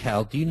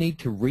LensCal, do you need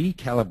to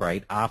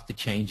recalibrate after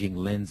changing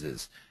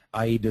lenses?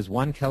 i.e., does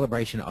one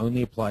calibration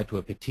only apply to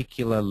a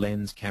particular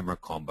lens camera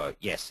combo?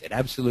 Yes, it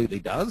absolutely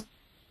does.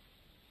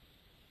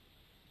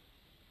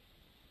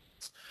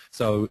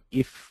 So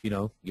if, you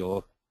know,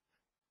 you're...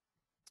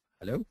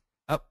 Hello?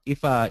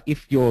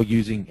 If you're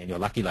using, and you're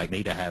lucky like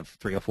me to have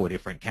 3 or 4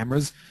 different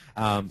cameras,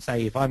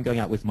 say if I'm going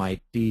out with my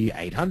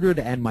D800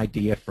 and my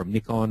DF from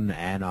Nikon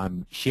and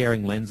I'm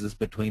sharing lenses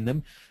between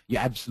them, you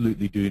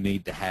absolutely do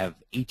need to have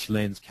each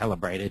lens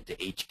calibrated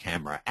to each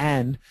camera.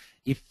 And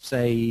if,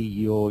 say,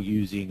 you're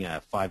using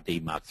a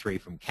 5D Mark III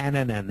from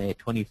Canon and they're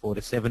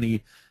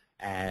 24-70,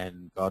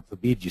 and God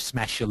forbid you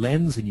smash your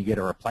lens and you get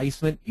a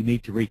replacement, you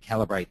need to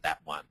recalibrate that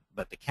one.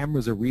 But the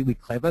cameras are really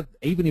clever.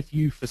 Even if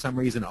you, for some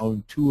reason,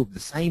 own 2 of the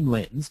same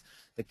lens,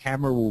 the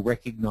camera will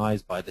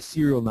recognize by the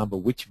serial number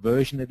which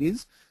version it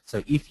is.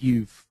 So if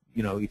you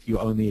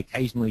only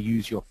occasionally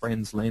use your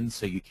friend's lens,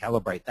 so you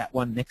calibrate that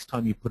one, next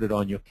time you put it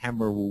on, your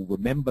camera will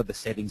remember the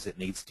settings it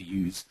needs to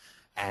use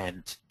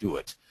and do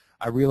it.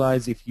 I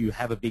realize if you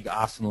have a big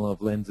arsenal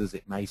of lenses,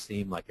 it may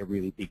seem like a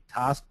really big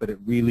task, but it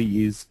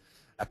really is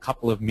a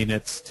couple of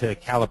minutes to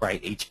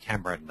calibrate each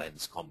camera and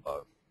lens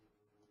combo.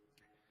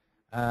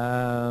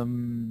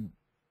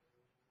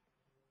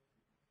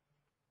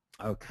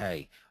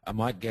 Okay, I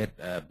might get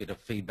a bit of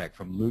feedback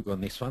from Luke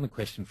on this one. A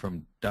question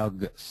from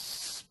Doug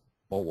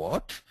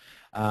Sport.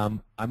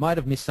 I might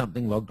have missed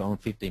something, logged on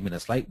 15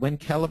 minutes late. When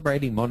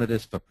calibrating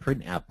monitors for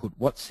print output,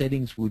 what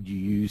settings would you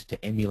use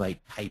to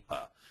emulate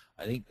paper?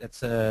 I think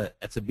that's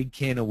a big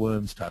can of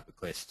worms type of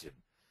question.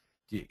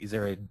 Is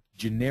there a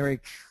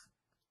generic,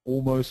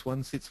 almost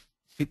one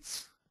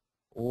fits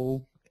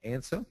all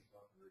answer?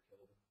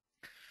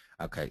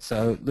 Okay,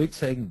 so Luke's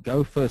saying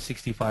go for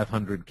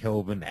 6500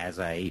 Kelvin as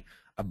a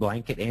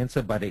blanket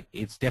answer, but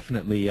it's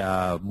definitely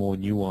more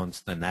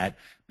nuanced than that,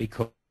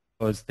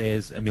 because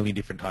there's a million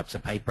different types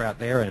of paper out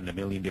there and a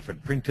million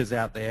different printers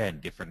out there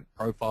and different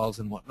profiles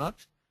and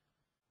whatnot.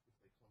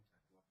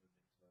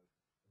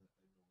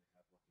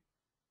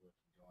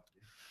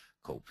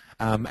 Cool.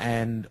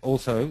 And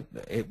also,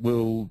 it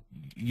will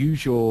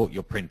use your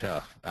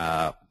printer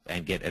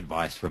and get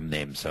advice from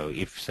them. So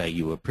if, say,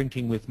 you were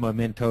printing with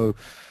Momento,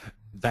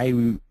 they,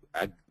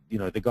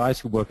 the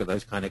guys who work at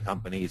those kind of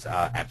companies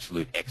are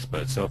absolute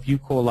experts. So if you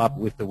call up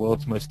with the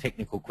world's most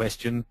technical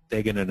question,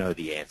 they're going to know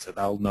the answer.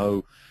 They'll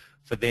know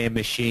for their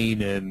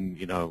machine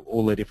and,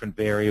 all the different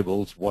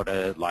variables what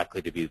are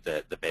likely to be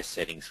the best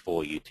settings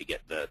for you to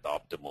get the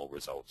optimal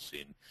results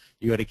in.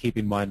 You got to keep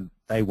in mind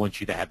they want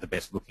you to have the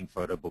best looking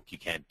photo book you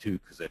can too,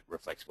 because it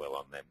reflects well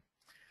on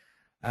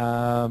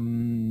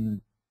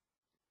them.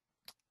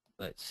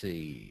 Let's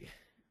see.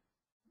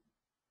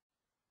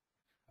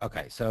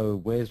 Okay, so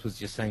Wes was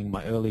just saying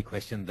my early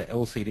question, the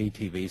LCD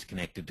TV is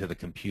connected to the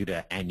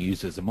computer and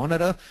uses a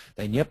monitor.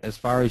 Then, yep, as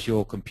far as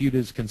your computer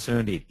is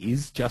concerned, it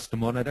is just a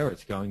monitor.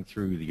 It's going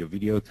through your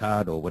video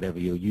card or whatever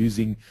you're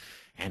using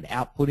and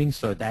outputting.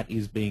 So that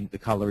is the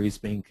color is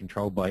being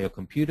controlled by your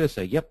computer.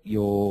 So, yep,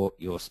 your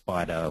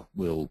Spider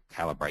will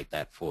calibrate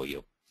that for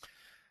you.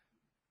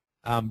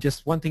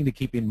 Just one thing to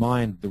keep in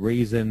mind, the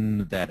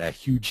reason that a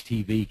huge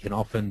TV can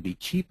often be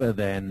cheaper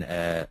than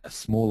a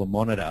smaller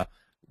monitor,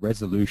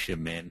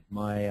 resolution, man.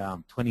 My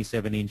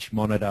 27-inch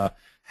monitor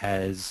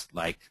has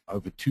like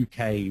over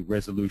 2K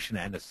resolution,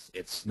 and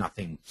it's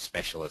nothing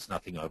special. It's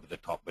nothing over the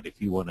top. But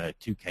if you want a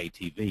 2K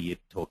TV, you're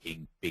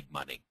talking big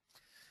money.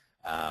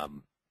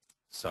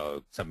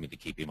 So something to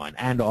keep in mind.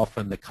 And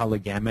often the color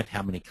gamut,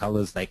 how many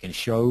colors they can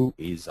show,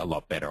 is a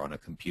lot better on a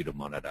computer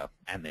monitor.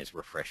 And there's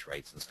refresh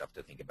rates and stuff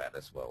to think about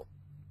as well.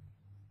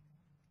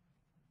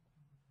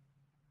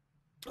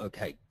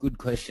 Okay, good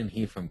question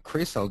here from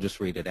Chris. I'll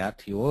just read it out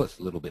to you all. It's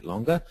a little bit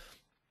longer.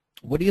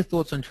 What are your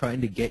thoughts on trying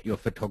to get your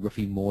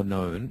photography more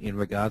known in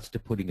regards to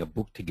putting a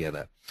book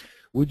together?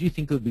 Would you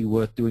think it would be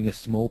worth doing a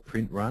small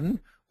print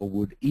run, or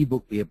would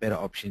ebook be a better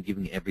option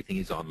given everything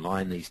is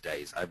online these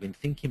days? I've been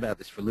thinking about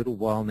this for a little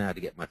while now to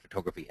get my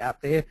photography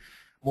out there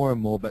more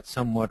and more, but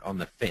somewhat on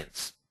the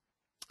fence.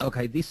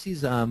 Okay, this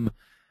is,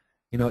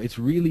 it's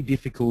really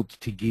difficult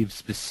to give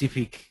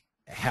specific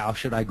how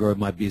should I grow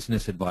my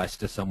business advice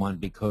to someone,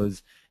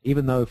 because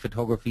even though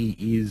photography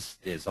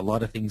there's a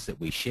lot of things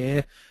that we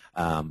share,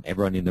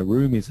 everyone in the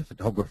room is a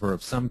photographer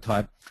of some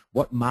type,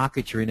 what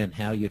market you're in and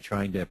how you're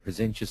trying to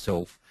present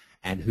yourself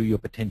and who your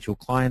potential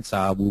clients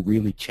are will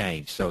really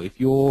change. So if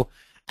you're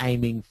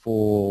aiming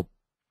for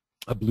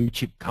a blue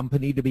chip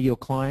company to be your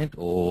client,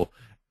 or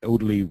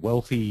elderly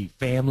wealthy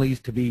families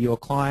to be your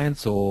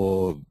clients,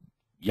 or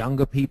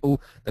younger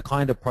people, the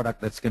kind of product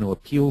that's going to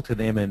appeal to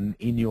them and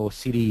in your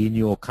city, in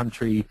your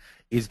country,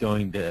 is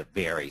going to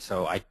vary.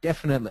 So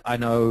I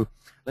know,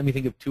 let me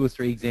think of 2 or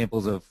 3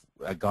 examples of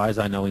guys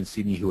I know in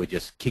Sydney who are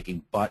just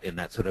kicking butt in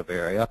that sort of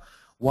area.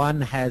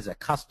 One has a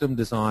custom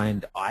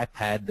designed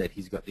iPad that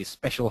he's got this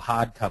special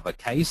hardcover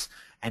case,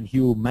 and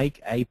he'll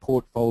make a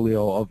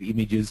portfolio of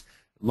images,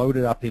 load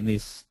it up in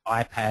this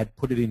iPad,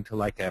 put it into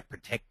like a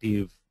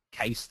protective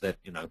case that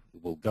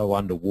will go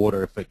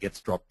underwater if it gets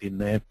dropped in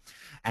there,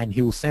 and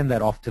he'll send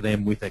that off to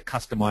them with a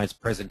customized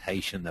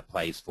presentation that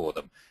plays for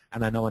them.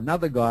 And I know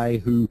another guy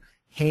who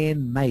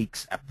hand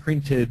makes a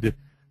printed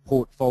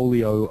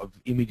portfolio of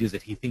images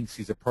that he thinks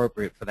is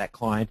appropriate for that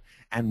client,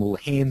 and will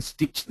hand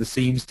stitch the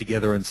seams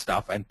together and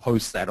stuff and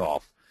post that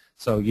off.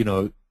 So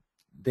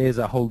there's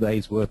a whole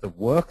day's worth of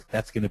work.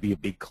 That's going to be a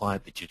big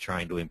client that you're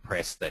trying to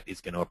impress that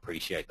is going to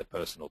appreciate the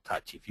personal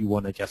touch. If you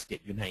want to just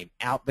get your name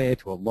out there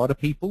to a lot of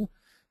people,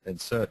 then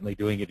certainly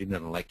doing it in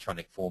an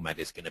electronic format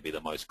is going to be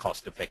the most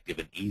cost-effective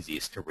and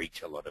easiest to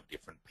reach a lot of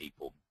different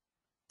people.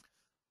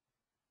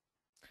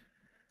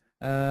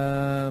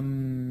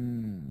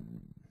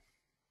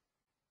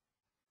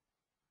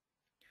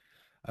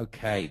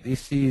 Okay,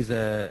 this is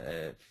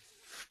a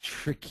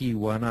tricky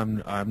one.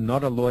 I'm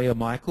not a lawyer,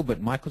 Michael,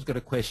 but Michael's got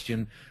a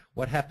question.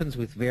 What happens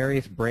with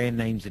various brand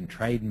names and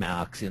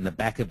trademarks in the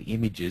back of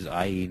images,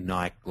 i.e.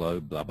 Nike,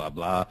 Globe, blah, blah,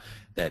 blah,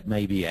 that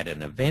may be at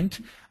an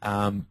event?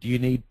 Do you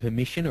need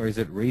permission, or is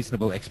it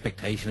reasonable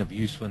expectation of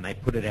use when they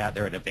put it out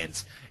there at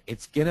events?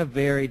 It's going to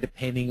vary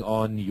depending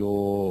on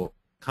your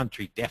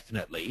country,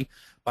 definitely,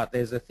 but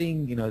there's a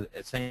thing, you know,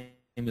 same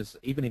as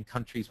even in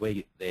countries where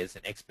there's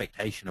an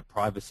expectation of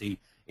privacy.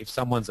 If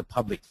someone's a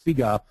public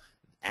figure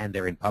and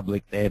they're in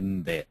public,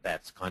 then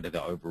that's kind of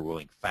the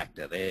overruling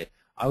factor there.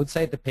 I would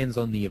say it depends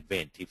on the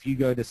event. If you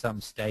go to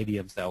some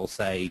stadiums, they'll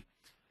say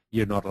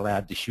you're not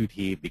allowed to shoot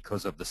here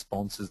because of the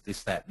sponsors,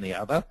 this, that, and the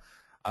other.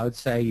 I would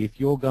say if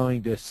you're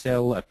going to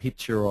sell a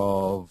picture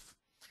of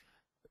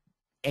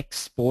X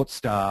sports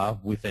star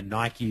with a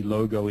Nike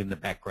logo in the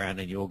background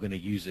and you're going to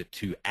use it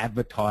to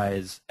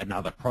advertise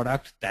another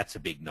product, that's a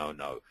big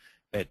no-no.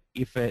 But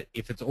if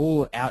it's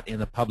all out in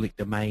the public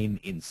domain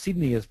in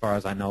Sydney, as far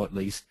as I know at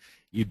least,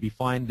 you'd be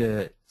fine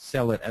to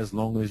sell it as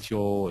long as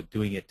you're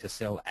doing it to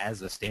sell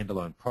as a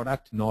standalone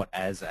product, not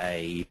as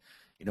a,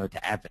 you know,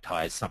 to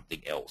advertise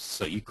something else.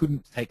 So you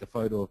couldn't take a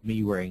photo of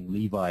me wearing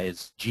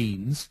Levi's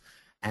jeans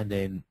and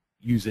then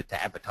use it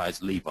to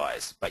advertise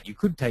Levi's. But you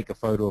could take a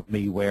photo of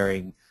me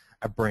wearing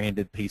a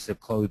branded piece of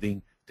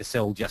clothing to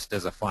sell just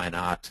as a fine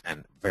art,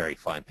 and very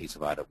fine piece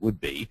of art it would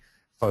be,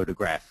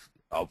 photograph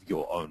of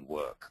your own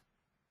work.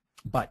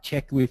 But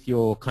check with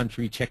your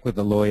country, check with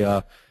the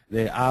lawyer.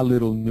 There are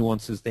little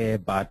nuances there,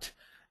 but,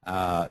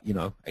 you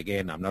know,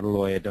 again, I'm not a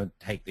lawyer. Don't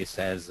take this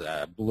as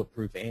a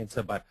bulletproof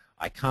answer, but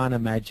I can't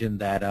imagine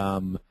that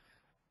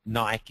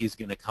Nike is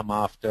going to come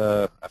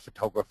after a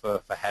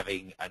photographer for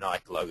having a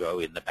Nike logo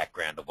in the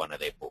background of one of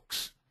their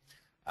books.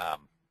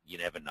 You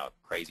never know.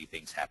 Crazy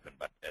things happen,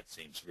 but that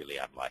seems really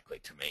unlikely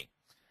to me.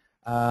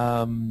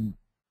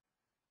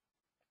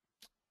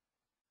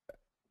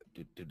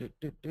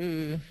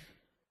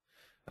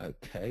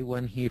 Okay,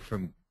 one here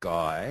from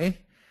Guy.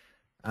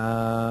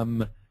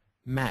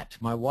 Matt,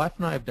 my wife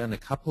and I have done a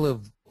couple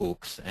of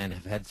books and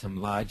have had some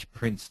large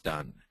prints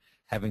done.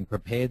 Having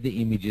prepared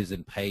the images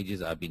and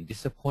pages, I've been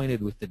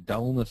disappointed with the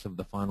dullness of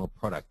the final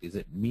product. Is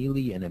it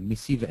merely an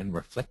emissive and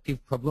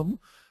reflective problem,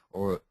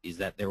 or is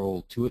that they're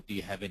all to it? Do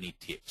you have any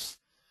tips?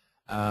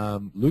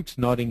 Luke's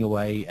nodding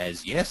away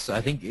as yes.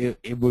 I think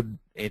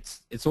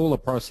it's all a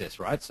process,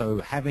 right? So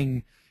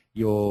having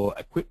your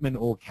equipment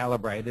all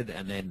calibrated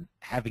and then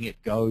having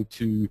it go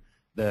to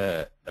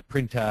the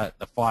printer,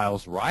 the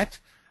files right.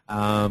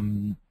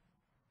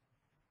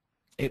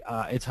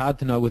 It's hard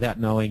to know without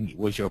knowing,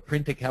 was your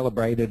printer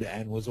calibrated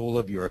and was all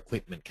of your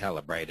equipment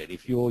calibrated?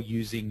 If you're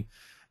using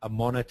a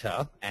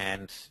monitor,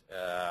 and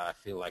I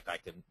feel like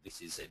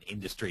this is an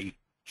industry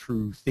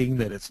true thing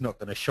that it's not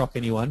going to shock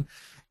anyone,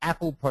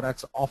 Apple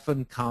products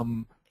often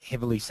come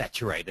heavily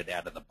saturated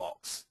out of the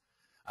box.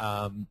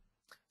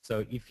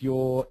 So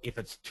if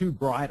it's too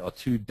bright or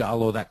too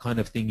dull or that kind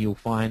of thing, you'll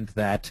find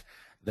that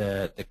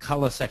the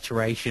color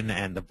saturation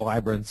and the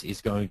vibrance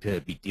is going to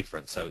be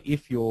different. So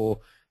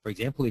for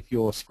example, if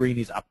your screen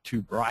is up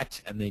too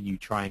bright and then you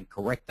try and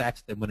correct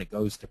that, then when it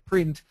goes to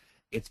print,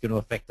 it's going to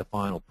affect the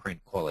final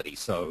print quality.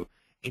 So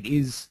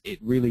it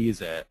really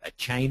is a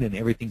chain, and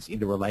everything's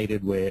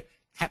interrelated, where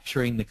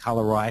capturing the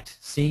color right,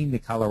 seeing the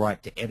color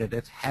right to edit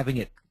it, having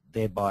it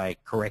thereby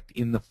correct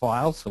in the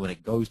file so when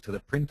it goes to the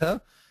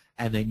printer,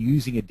 and then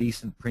using a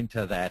decent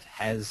printer that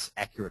has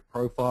accurate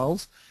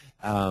profiles.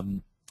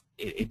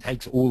 It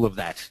takes all of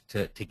that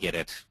to get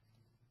it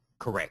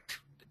correct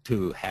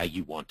to how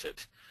you want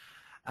it.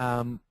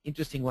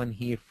 Interesting one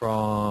here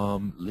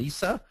from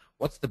Lisa.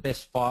 What's the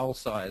best file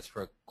size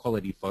for a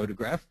quality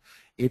photograph?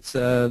 It's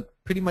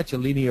pretty much a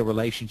linear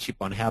relationship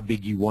on how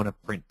big you want to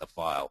print the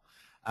file.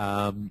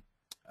 I'm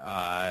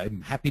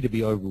happy to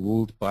be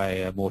overruled by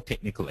a more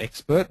technical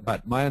expert,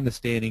 but my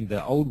understanding,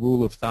 the old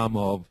rule of thumb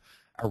of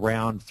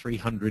around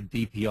 300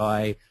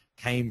 dpi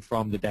came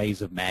from the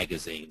days of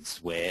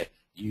magazines, where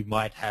you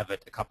might have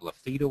it a couple of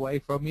feet away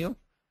from you.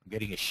 I'm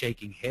getting a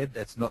shaking head.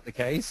 That's not the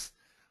case.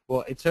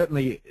 Well, it's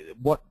certainly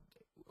what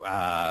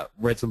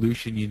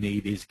resolution you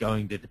need is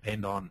going to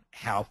depend on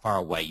how far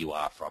away you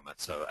are from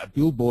it. So a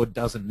billboard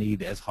doesn't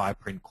need as high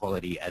print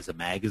quality as a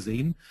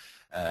magazine.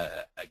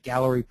 A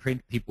gallery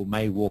print, people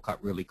may walk up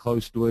really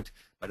close to it,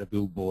 but a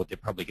billboard, they're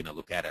probably going to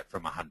look at it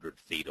from 100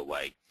 feet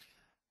away.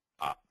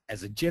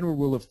 As a general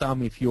rule of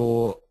thumb, if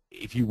you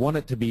want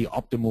it to be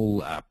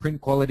optimal print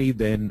quality,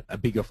 then a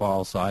bigger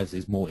file size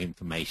is more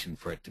information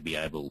for it to be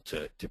able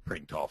to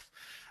print off.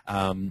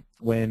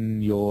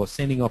 When you're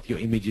sending off your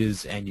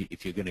images, and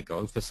if you're going to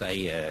go for,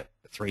 say, a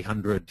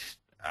 300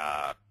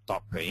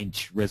 dot per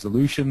inch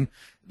resolution,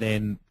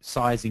 then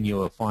sizing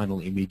your final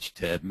image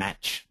to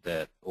match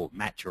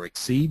or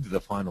exceed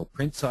the final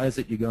print size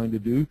that you're going to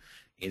do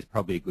is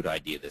probably a good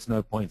idea. There's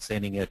no point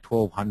sending a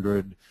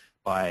 1200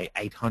 by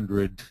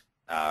 800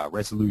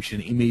 resolution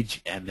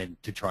image and then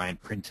to try and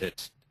print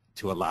it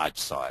to a large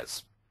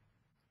size.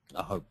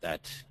 I hope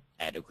that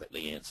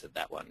adequately answered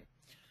that one.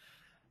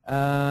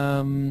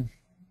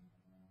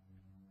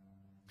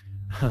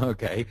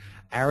 Okay,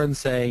 Aaron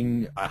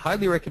saying, I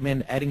highly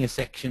recommend adding a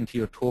section to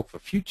your talk for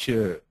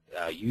future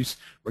use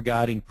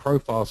regarding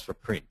profiles for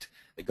print.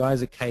 The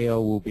guys at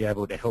KL will be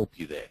able to help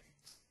you there.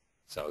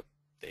 So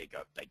there you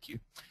go, thank you.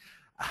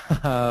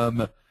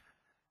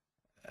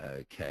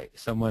 Okay,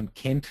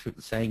 Kent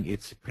saying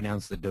it's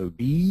pronounced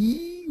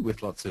Adobe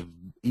with lots of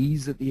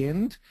E's at the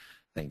end.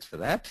 Thanks for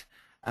that.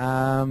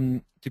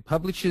 Do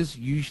publishers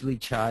usually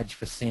charge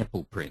for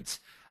sample prints?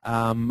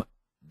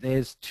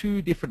 There's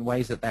two different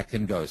ways that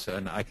can go,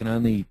 and I can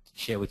only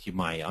share with you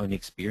my own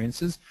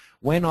experiences.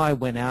 When I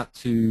went out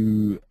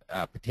to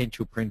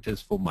potential printers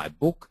for my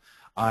book,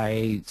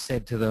 I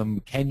said to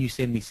them, can you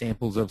send me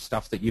samples of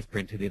stuff that you've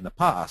printed in the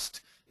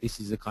past? This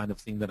is the kind of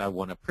thing that I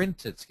want to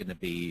print. It's going to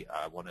be,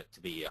 I want it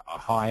to be a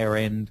higher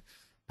end,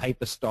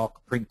 paper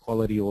stock, print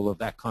quality, all of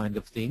that kind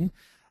of thing.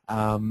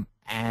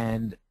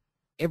 And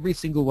every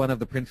single one of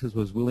the printers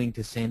was willing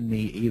to send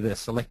me either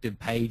selected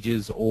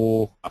pages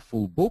or a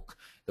full book.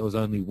 There was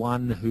only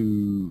one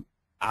who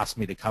asked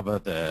me to cover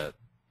the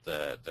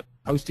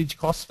postage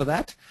costs for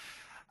that.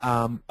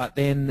 But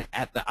then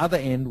at the other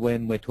end,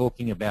 when we're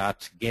talking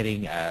about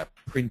getting a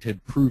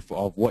printed proof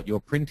of what you're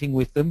printing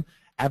with them,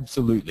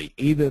 absolutely.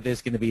 Either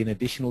there's going to be an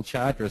additional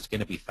charge or it's going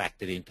to be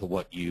factored into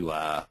what you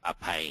are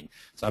paying.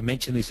 So I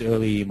mentioned this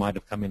earlier, you might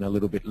have come in a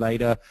little bit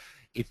later.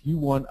 If you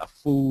want a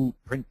full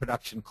print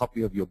production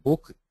copy of your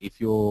book, if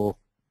you're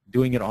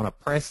doing it on a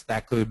press,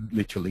 that could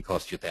literally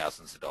cost you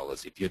thousands of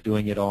dollars. If you're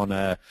doing it on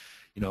a,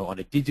 on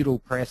a digital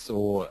press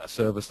or a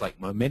service like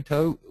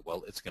Memento,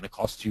 well, it's going to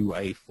cost you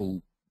a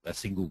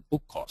single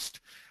book cost.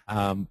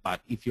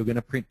 But if you're going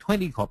to print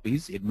 20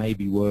 copies, it may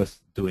be worth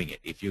doing it.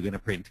 If you're going to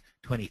print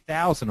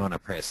 20,000 on a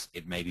press,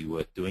 it may be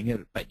worth doing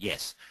it. But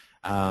yes,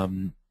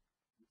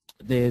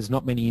 there's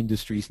not many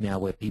industries now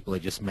where people are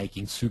just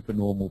making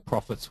supernormal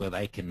profits where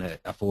they can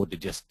afford to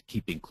just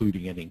keep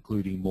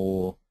including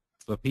more.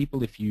 For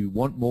people, if you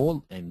want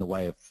more in the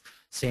way of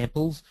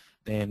samples,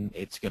 then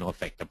it's going to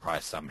affect the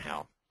price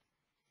somehow.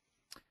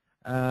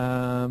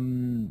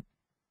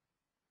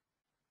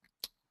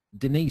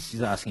 Denise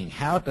is asking,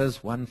 how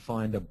does one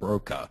find a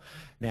broker?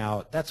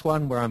 Now, that's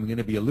one where I'm going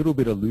to be a little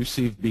bit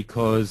elusive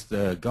because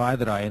the guy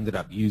that I ended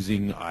up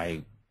using,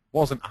 I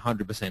wasn't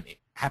 100%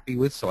 happy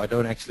with, so I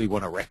don't actually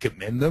want to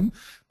recommend them.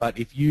 But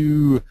if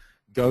you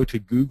go to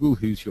Google,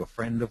 who's your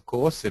friend, of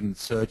course, and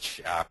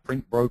search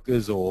print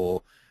brokers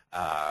or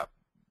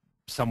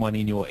someone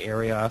in your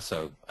area,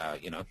 so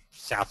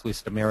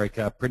Southwest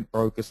America print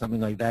broker,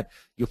 something like that,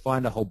 you'll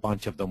find a whole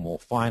bunch of them, or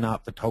fine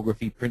art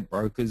photography print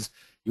brokers.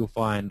 You'll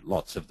find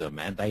lots of them,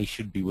 and they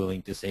should be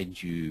willing to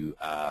send you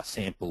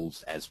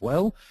samples as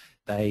well.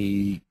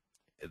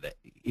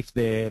 If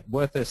they're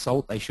worth their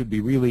salt, they should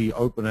be really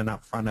open and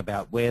upfront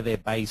about where they're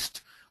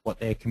based, what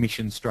their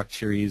commission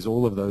structure is,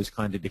 all of those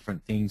kind of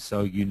different things.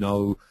 So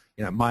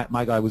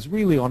my guy was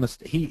really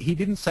honest. He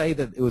didn't say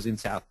that it was in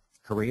South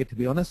Korea, to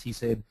be honest. He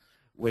said,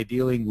 we're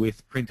dealing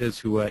with printers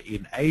who are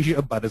in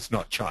Asia, but it's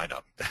not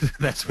China.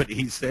 That's what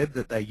he said,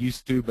 that they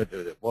used to, but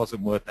it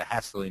wasn't worth the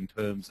hassle in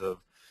terms of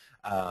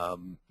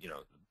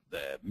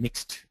the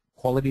mixed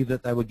quality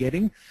that they were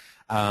getting.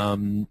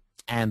 And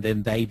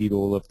then they did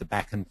all of the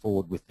back and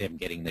forward with them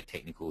getting the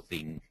technical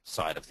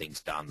side of things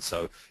done.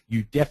 So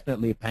you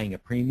definitely are paying a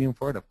premium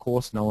for it. Of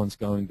course, no one's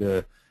going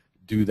to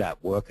do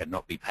that work and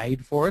not be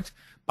paid for it,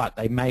 but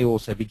they may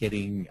also be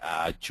getting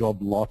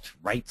job lot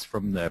rates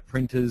from the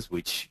printers,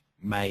 which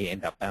may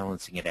end up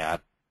balancing it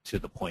out to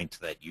the point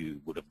that you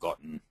would have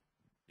gotten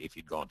if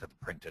you'd gone to the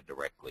printer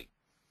directly.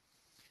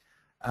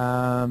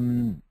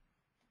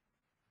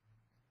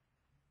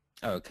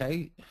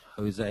 Okay,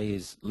 Jose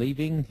is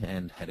leaving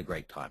and had a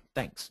great time.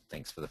 Thanks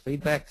for the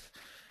feedback.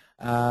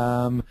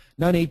 No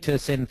need to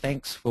send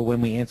thanks for when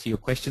we answer your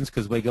questions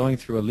because we're going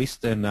through a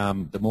list, and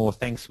the more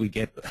thanks we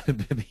get,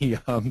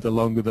 the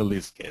longer the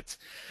list gets.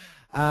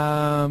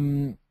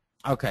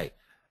 Okay,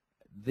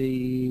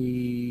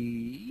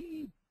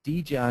 the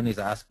Dijan is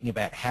asking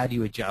about how do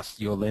you adjust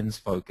your lens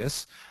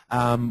focus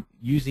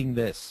using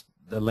the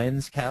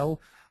lens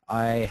cal.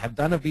 I have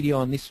done a video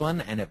on this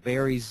one, and it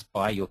varies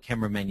by your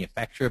camera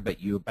manufacturer,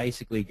 but you're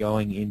basically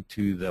going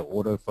into the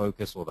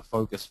autofocus or the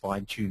focus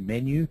fine-tune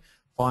menu,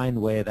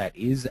 find where that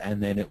is,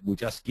 and then it will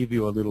just give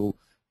you a little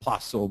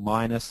plus or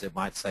minus. It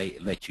might say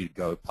let you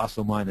go plus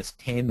or minus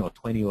 10 or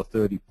 20 or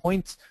 30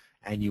 points,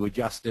 and you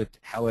adjust it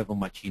however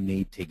much you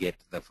need to get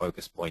the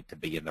focus point to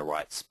be in the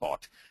right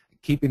spot.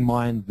 Keep in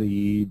mind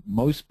the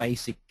most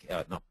basic,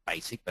 not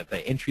basic, but the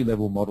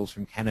entry-level models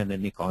from Canon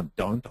and Nikon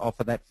don't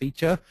offer that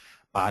feature,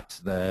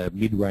 but the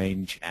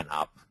mid-range and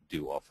up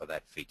do offer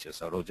that feature.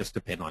 So it'll just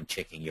depend on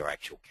checking your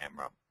actual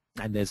camera.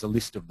 And there's a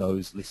list of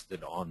those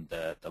listed on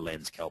the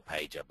LensCal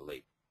page, I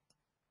believe.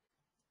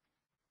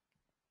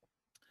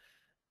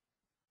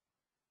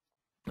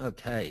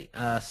 Okay,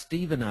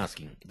 Stephen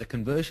asking, the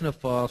conversion of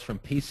files from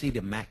PC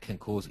to Mac can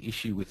cause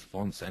issue with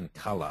fonts and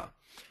color.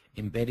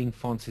 Embedding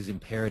fonts is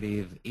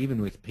imperative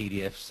even with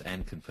PDFs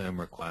and confirm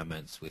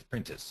requirements with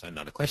printers. So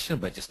not a question,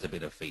 but just a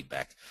bit of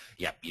feedback.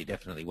 Yep, you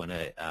definitely want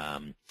to,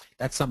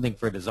 that's something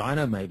for a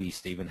designer. Maybe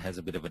Stephen has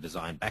a bit of a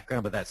design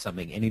background, but that's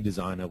something any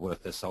designer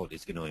worth their salt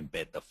is going to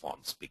embed the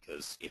fonts,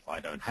 because if I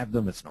don't have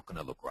them, it's not going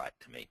to look right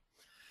to me.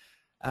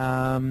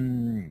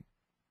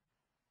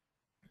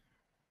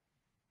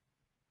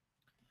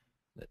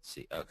 Let's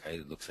see. Okay,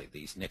 it looks like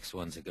these next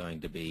ones are going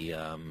to be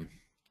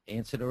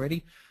answered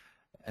already.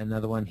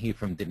 Another one here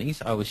from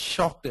Denise. I was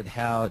shocked at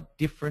how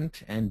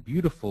different and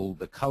beautiful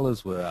the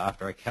colors were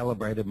after I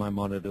calibrated my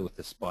monitor with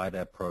the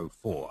Spider Pro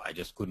 4. I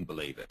just couldn't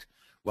believe it.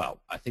 Well,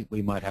 I think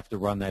we might have to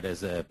run that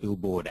as a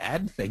billboard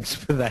ad. Thanks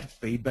for that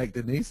feedback,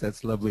 Denise.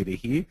 That's lovely to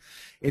hear.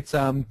 It's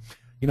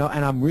you know,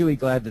 and I'm really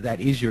glad that that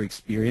is your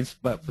experience.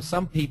 But for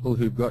some people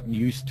who've gotten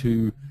used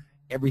to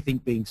everything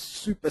being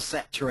super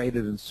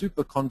saturated and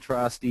super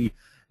contrasty,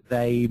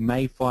 they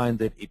may find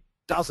that it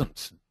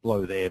doesn't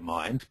blow their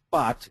mind,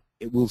 but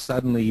it will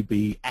suddenly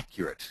be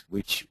accurate,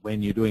 which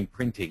when you're doing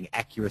printing,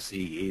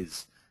 accuracy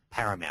is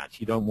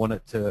paramount. You don't want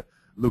it to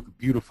look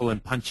beautiful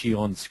and punchy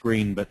on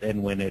screen, but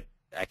then when it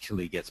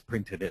actually gets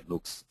printed, it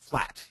looks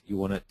flat. You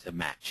want it to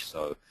match,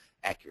 so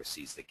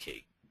accuracy is the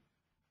key.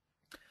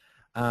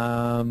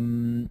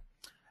 One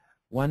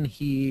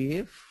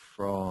here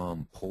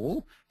from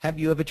Paul. Have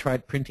you ever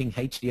tried printing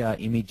HDR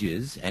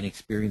images and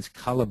experienced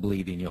color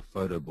bleed in your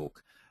photo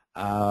book?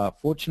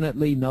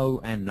 Fortunately,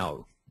 no and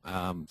no.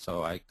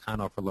 So I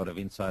can't offer a lot of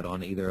insight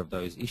on either of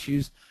those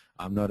issues.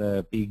 I'm not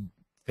a big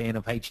fan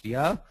of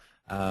HDR,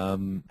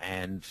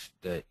 and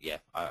yeah,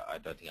 I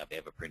don't think I've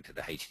ever printed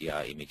a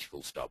HDR image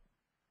full stop.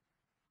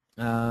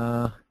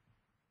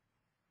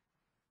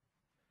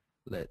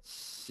 Let's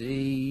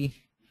see.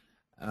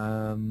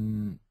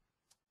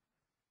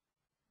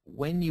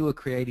 When you were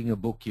creating a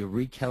book, you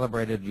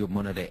recalibrated your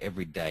monitor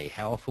every day.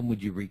 How often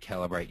would you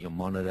recalibrate your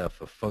monitor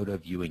for photo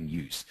viewing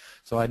use?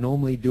 So I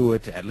normally do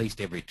it at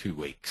least every 2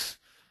 weeks.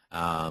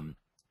 I'm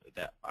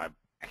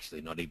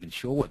actually not even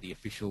sure what the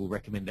official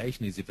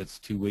recommendation is, if it's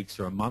 2 weeks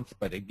or a month,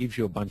 but it gives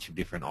you a bunch of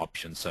different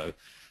options. So,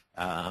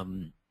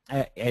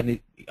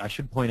 I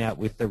should point out,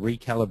 with the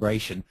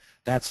recalibration,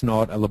 that's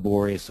not a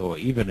laborious or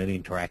even an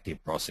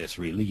interactive process,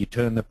 really. You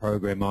turn the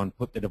program on,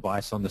 put the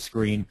device on the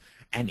screen,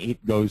 and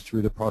it goes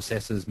through the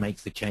processes,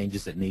 makes the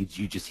changes it needs.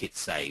 You just hit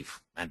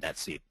save, and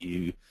that's it.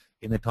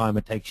 In the time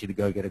it takes you to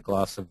go get a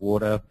glass of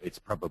water, it's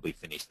probably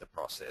finished the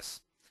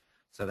process.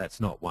 So that's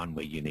not one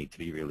where you need to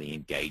be really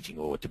engaging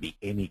or to be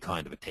any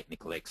kind of a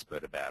technical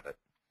expert about it.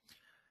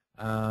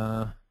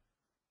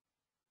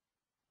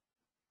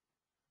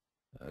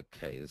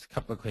 Okay, there's a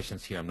couple of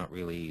questions here I'm not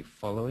really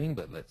following,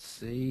 but let's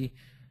see.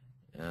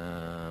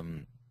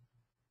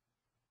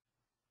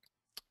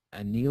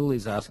 Anil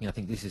is asking, I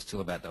think this is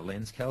still about the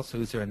LensCal, so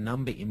is there a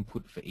number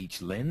input for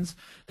each lens?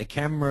 The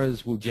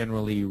cameras will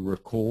generally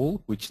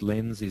recall which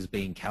lens is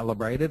being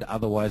calibrated,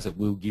 otherwise it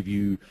will give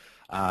you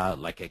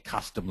like a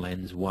custom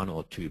lens 1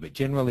 or 2, but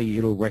generally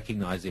it'll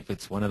recognize if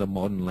it's one of the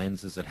modern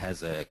lenses that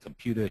has a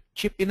computer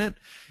chip in it,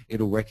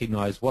 it'll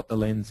recognize what the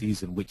lens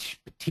is and which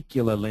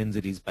particular lens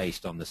it is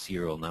based on the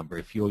serial number.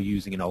 If you're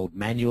using an old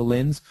manual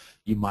lens,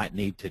 you might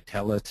need to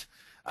tell it,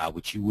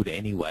 which you would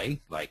anyway,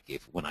 like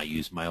when I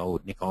use my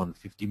old Nikon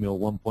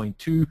 50mm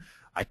 1.2,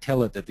 I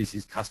tell it that this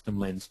is custom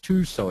lens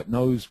 2, so it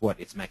knows what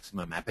its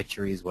maximum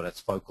aperture is, what its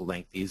focal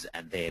length is,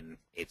 and then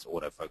its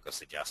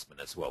autofocus adjustment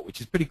as well,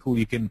 which is pretty cool.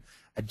 You can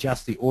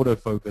adjust the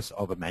autofocus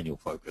of a manual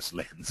focus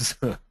lens.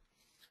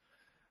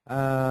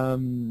 How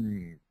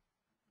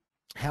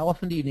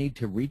often do you need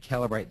to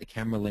recalibrate the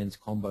camera lens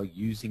combo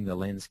using the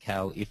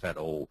LensCal, if at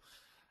all?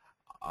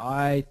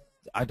 I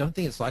don't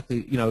think it's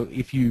likely. You know,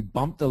 if you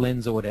bump the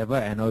lens or whatever,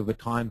 and over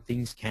time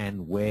things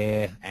can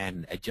wear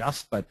and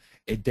adjust, but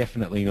it's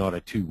definitely not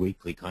a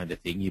 2-weekly kind of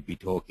thing. You'd be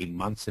talking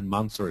months and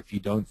months, or if you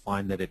don't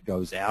find that it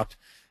goes out,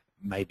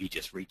 maybe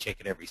just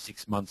recheck it every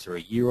 6 months or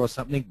a year or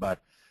something. But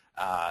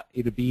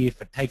it'll be, if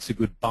it takes a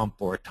good bump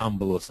or a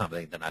tumble or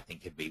something, then I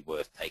think it'd be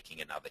worth taking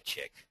another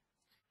check.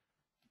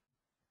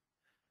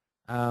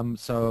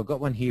 So I've got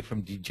one here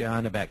from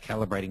Dijan about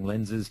calibrating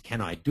lenses. Can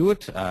I do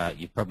it?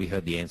 You've probably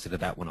heard the answer to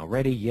that one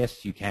already.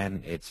 Yes, you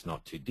can. It's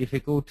not too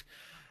difficult.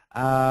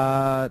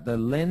 The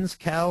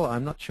LensCal,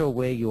 I'm not sure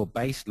where you're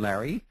based,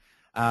 Larry.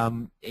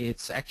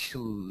 It's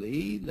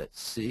actually, let's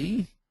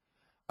see.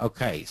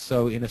 Okay,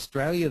 so in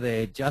Australia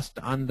they're just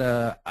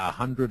under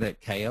 100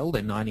 at KL.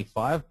 They're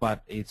 95,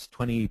 but it's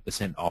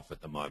 20% off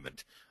at the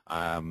moment.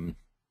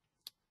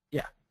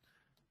 Yeah.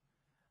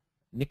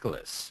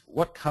 Nicholas,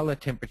 what color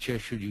temperature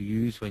should you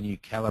use when you're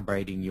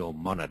calibrating your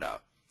monitor?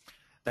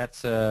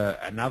 That's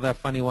another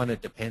funny one.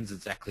 It depends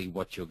exactly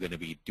what you're going to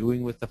be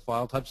doing with the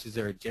file types. Is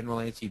there a general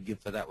answer you'd give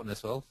for that one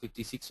as well?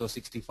 56 or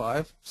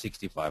 65?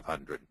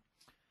 6500.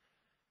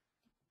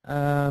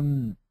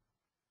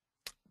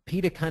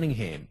 Peter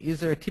Cunningham,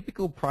 is there a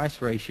typical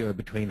price ratio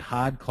between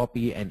hard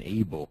copy and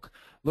ebook?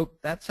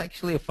 Look, that's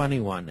actually a funny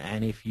one,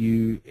 and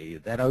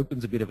that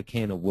opens a bit of a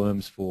can of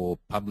worms for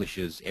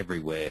publishers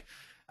everywhere.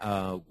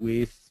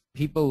 With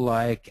people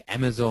like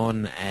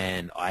Amazon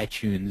and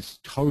iTunes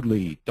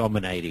totally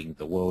dominating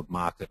the world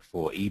market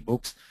for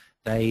ebooks,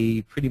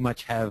 they pretty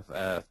much have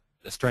a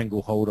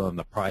stranglehold on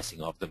the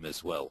pricing of them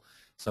as well.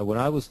 So when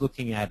I was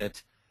looking at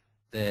it,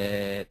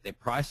 their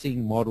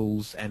pricing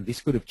models, and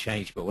this could have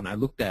changed, but when I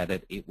looked at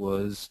it, it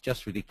was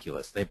just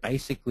ridiculous. They're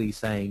basically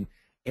saying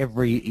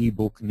every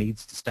ebook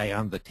needs to stay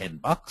under 10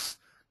 bucks,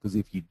 because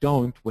if you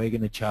don't, we're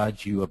going to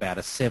charge you about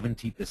a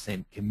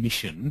 70%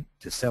 commission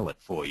to sell it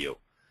for you.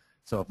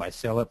 So if I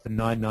sell it for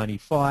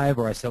 $9.95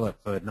 or I sell it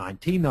for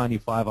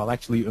 $19.95, I'll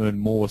actually earn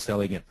more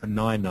selling it for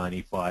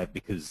 $9.95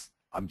 because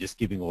I'm just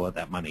giving all of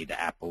that money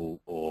to Apple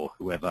or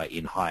whoever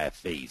in higher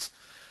fees.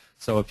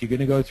 So if you're going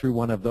to go through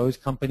one of those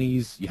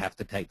companies, you have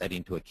to take that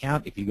into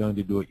account. If you're going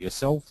to do it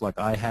yourself, like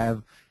I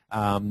have,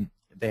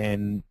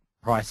 then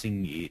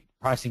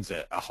pricing's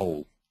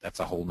that's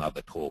a whole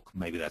nother talk.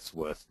 Maybe that's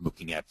worth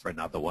looking at for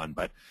another one.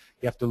 But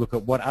you have to look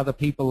at what other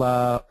people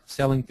are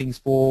selling things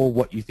for,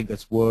 what you think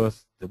it's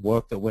worth, the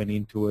work that went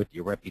into it,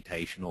 your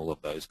reputation, all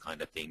of those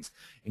kind of things.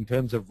 In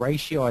terms of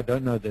ratio, I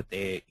don't know that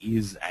there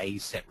is a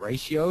set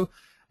ratio.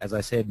 As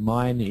I said,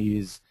 mine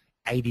is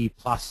 80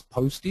 plus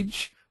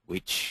postage,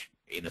 which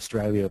in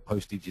Australia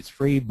postage is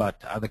free,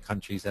 but to other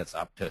countries that's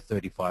up to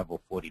 $35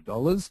 or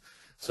 $40.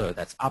 So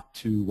that's up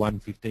to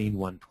 $115,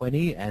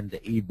 $120, and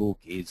the ebook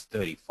is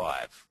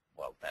 $35.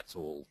 Well, that's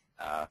all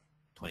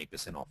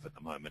 20% off at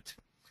the moment.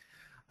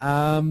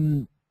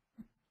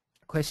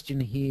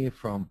 Question here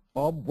from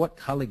Bob. What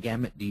color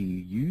gamut do you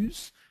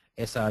use?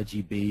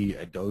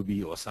 sRGB,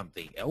 Adobe, or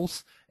something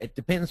else? It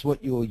depends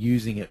what you're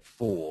using it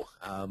for.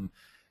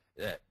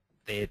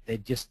 They're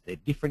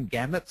different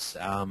gamuts.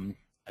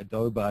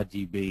 Adobe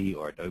RGB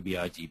or Adobe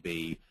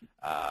RGB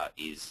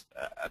is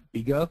a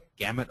bigger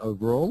gamut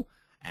overall,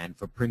 and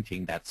for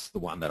printing, that's the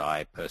one that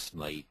I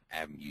personally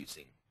am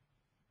using.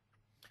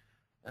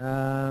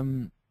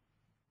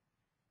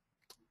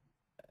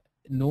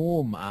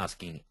 Norm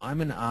asking,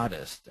 I'm an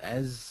artist.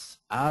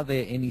 Are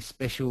there any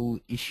special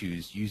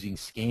issues using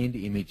scanned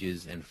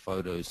images and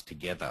photos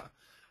together?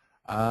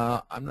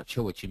 I'm not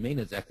sure what you mean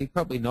exactly.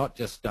 Probably not.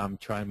 Just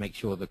try and make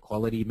sure the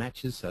quality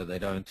matches so they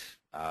don't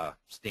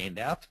stand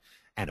out.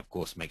 And, of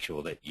course, make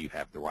sure that you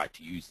have the right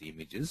to use the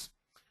images.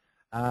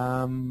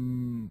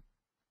 One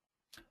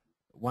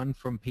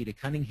from Peter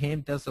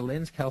Cunningham. Does the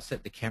lens cal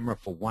set the camera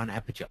for one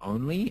aperture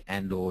only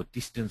and or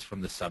distance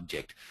from the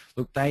subject?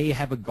 Look, they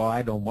have a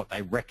guide on what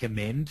they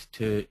recommend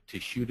to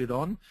shoot it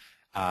on.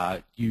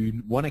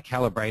 You want to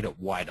calibrate it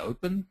wide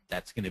open.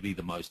 That's going to be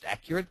the most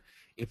accurate.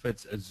 If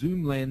it's a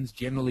zoom lens,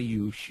 generally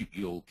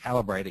you'll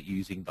calibrate it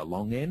using the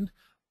long end.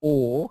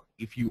 Or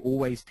if you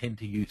always tend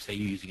to use, say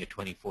you're using a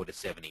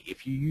 24-70,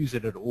 if you use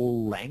it at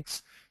all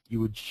lengths, you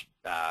would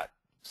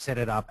set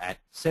it up at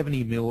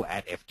 70 mil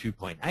at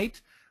f2.8.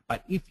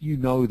 But if you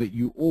know that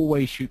you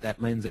always shoot that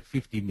lens at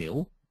 50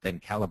 mil, then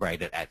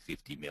calibrate it at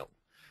 50 mil.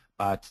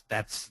 But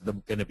that's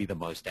going to be the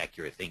most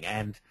accurate thing.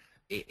 And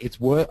it's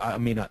worth, I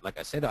mean, like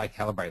I said, I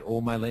calibrate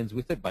all my lenses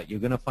with it, but you're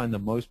going to find the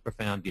most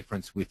profound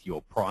difference with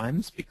your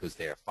primes because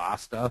they're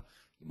faster.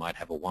 You might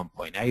have a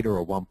 1.8 or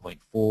a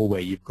 1.4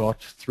 where you've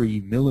got 3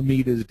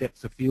 millimeters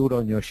depth of field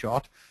on your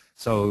shot.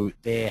 So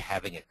there,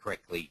 having it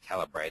correctly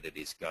calibrated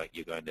is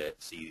you're going to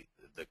see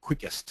the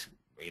quickest,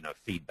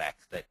 feedback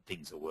that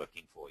things are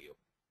working for you.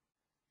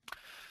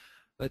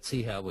 Let's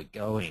see how we're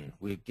going.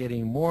 We're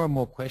getting more and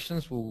more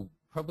questions. We'll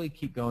probably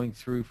keep going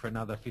through for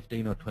another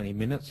 15 or 20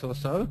 minutes or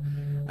so.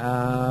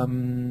 Got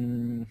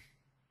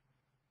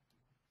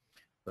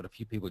a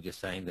few people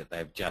just saying that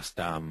they've just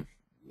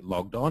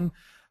logged on.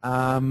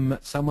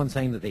 Someone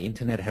saying that the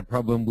internet had a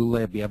problem. Will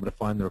they be able to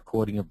find the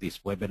recording of this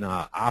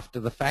webinar after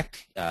the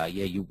fact? Yeah,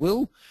 you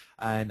will.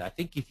 And I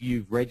think if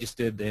you've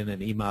registered, then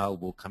an email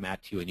will come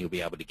out to you and you'll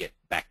be able to get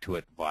back to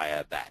it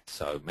via that.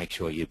 So make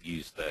sure you've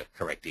used the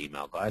correct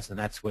email, guys, and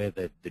that's where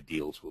the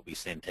deals will be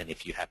sent, and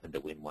if you happen to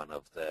win one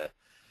of the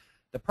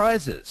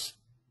prizes.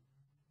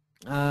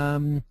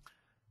 Kent,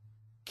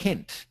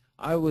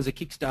 I was a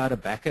Kickstarter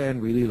backer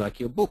and really like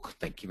your book.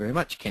 Thank you very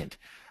much, Kent.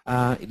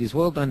 It is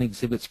well done,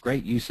 exhibits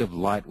great use of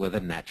light, whether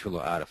natural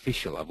or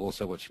artificial. I've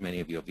also watched many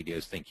of your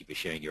videos. Thank you for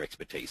sharing your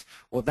expertise.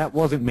 Well, that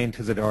wasn't meant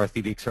as a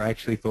Dorothy Dixer. I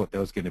actually thought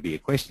there was going to be a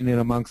question in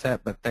amongst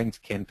that, but thanks,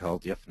 Kent. I'll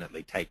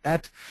definitely take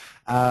that.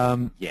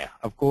 Yeah,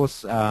 of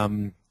course,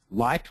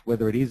 light,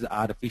 whether it is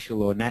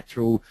artificial or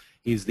natural,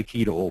 is the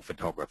key to all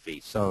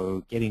photography.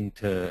 So getting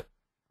to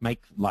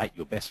make light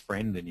your best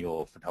friend and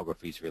your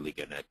photography is really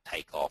going to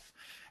take off.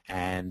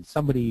 And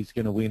somebody's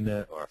going to win,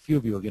 or a few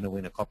of you are going to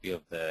win a copy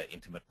of the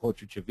Intimate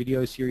Portraiture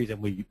video series,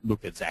 and we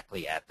look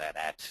exactly at that,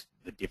 at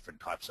the different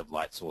types of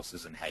light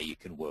sources and how you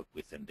can work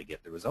with them to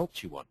get the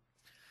results you want.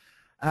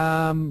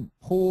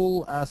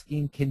 Paul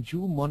asking, can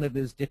dual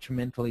monitors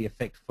detrimentally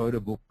affect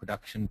Photobook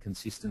production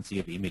consistency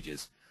of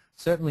images?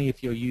 Certainly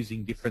if you're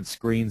using different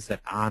screens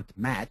that aren't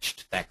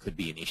matched, that could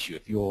be an issue.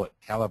 If you're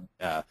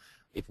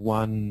if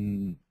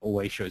one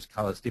always shows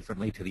colors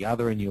differently to the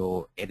other and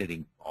you're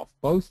editing off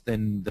both,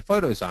 then the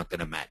photos aren't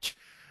going to match.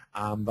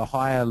 The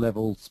higher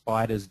level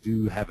spiders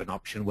do have an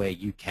option where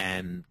you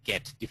can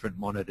get different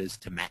monitors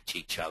to match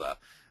each other.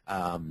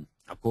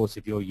 Of course,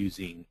 if you're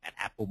using an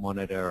Apple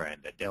monitor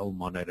and a Dell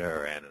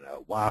monitor and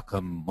a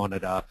Wacom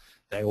monitor,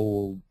 they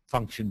all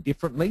function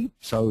differently.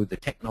 So the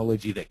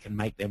technology that can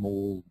make them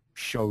all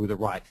show the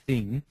right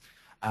thing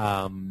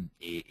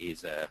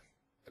is a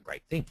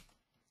great thing.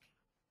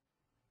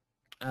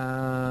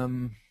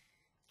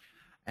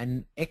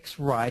 An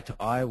X-Rite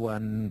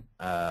i1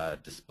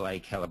 display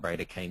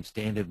calibrator came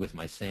standard with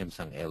my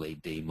Samsung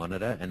LED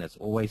monitor, and it's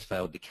always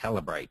failed to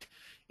calibrate.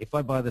 If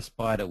I buy the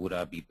Spider, would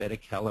I be better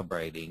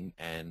calibrating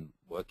and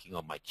working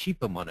on my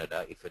cheaper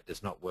monitor if it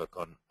does not work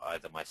on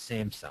either my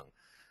Samsung?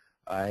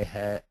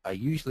 I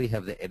usually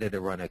have the editor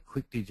run a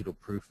quick digital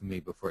proof for me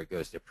before it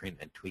goes to print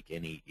and tweak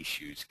any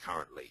issues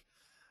currently.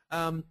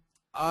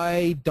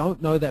 I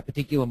don't know that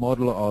particular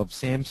model of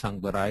Samsung,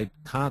 but I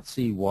can't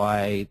see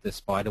why the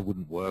Spider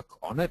wouldn't work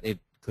on it,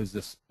 because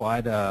the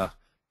Spider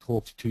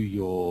talks to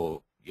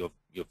your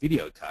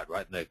video card,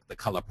 right, and the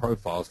color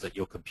profiles that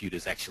your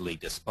computer's actually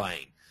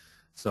displaying.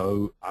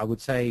 So I would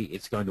say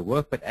it's going to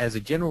work, but as a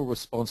general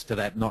response to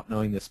that, not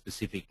knowing the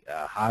specific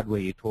hardware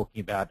you're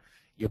talking about,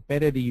 you're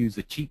better to use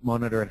a cheap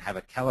monitor and have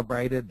it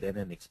calibrated than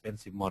an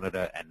expensive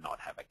monitor and not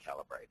have it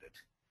calibrated.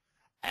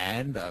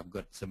 And I've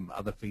got some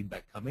other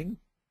feedback coming.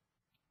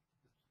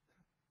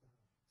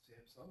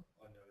 Samsung,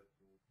 I know that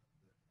they don't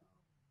keep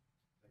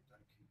the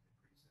presets in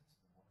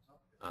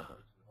the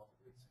monitor.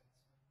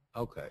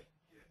 Okay.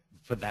 Yeah.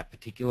 For that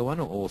particular one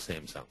or all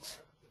Samsungs?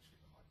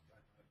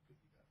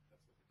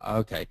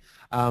 Okay.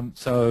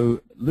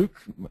 So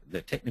Luke,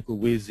 the technical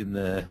whiz in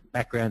the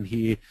background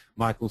here,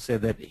 Michael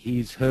said that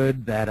he's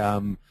heard that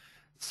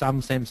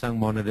some Samsung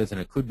monitors,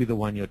 and it could be the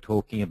one you're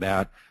talking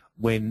about,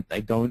 when they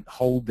don't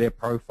hold their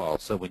profile,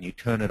 so when you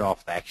turn it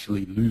off, they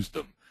actually lose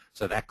them.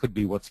 So that could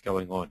be what's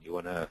going on. You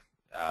want to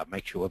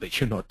make sure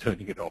that you're not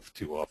turning it off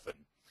too often.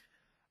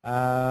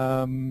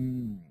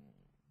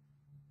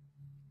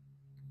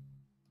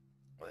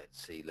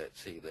 Let's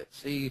see.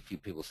 A few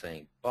people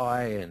saying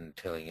bye and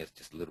telling us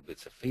just little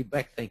bits of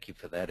feedback. Thank you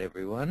for that,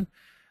 everyone.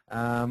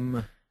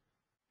 Can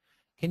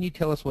you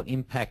tell us what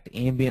impact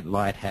ambient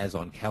light has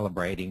on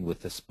calibrating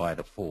with the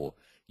Spider 4?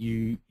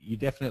 You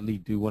definitely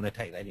do want to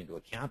take that into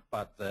account,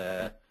 but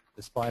the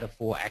Spider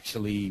 4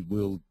 actually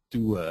will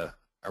do a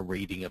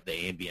reading of the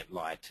ambient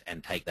light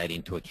and take that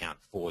into account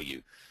for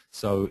you.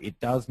 So it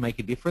does make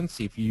a difference.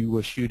 If you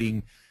were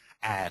shooting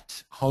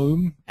at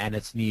home and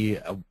it's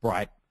near a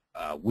bright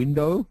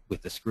window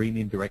with the screen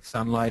in direct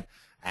sunlight,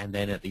 and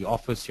then at the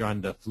office you're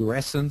under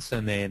fluorescence,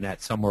 and then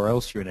at somewhere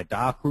else you're in a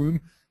dark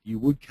room, you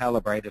would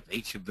calibrate at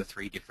each of the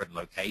 3 different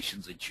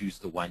locations and choose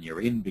the one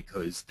you're in,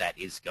 because that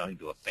is going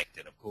to affect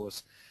it. Of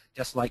course,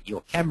 just like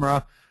your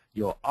camera,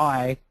 your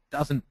eye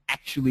doesn't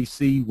actually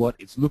see what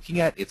it's looking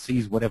at. It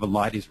sees whatever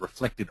light is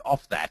reflected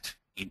off that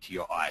into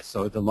your eye.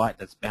 So the light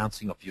that's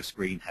bouncing off your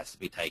screen has to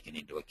be taken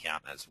into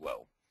account as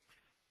well.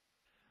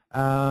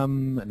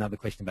 Another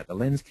question about the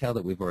lens cal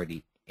that we've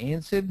already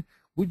answered.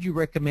 Would you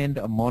recommend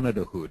a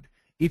monitor hood?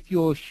 If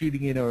you're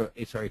shooting in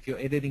if you're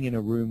editing in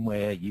a room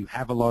where you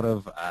have a lot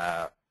of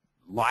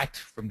light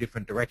from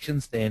different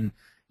directions, then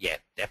yeah,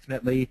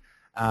 definitely.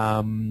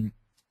 I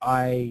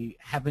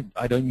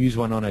don't use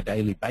one on a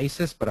daily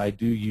basis, but I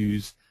do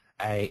use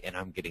and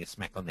I'm getting a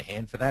smack on the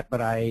hand for that,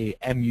 but I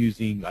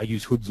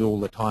use hoods all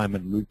the time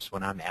and loops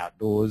when I'm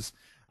outdoors.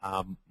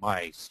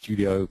 My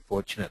studio,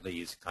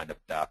 fortunately, is kind of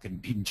dark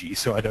and dingy,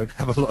 so I don't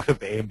have a lot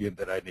of ambient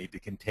that I need to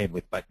contend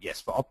with. But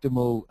yes, for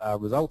optimal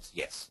results,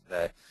 yes,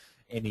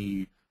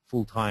 any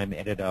full-time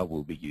editor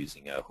will be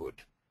using a hood.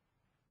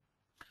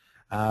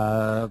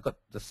 I've got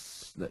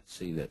this. Let's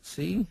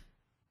see.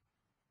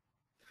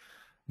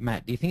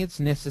 Matt, do you think it's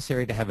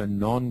necessary to have a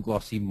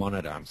non-glossy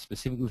monitor? I'm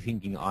specifically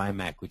thinking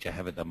iMac, which I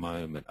have at the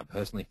moment. I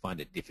personally find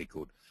it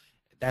difficult.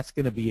 That's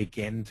going to be,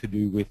 again, to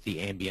do with the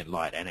ambient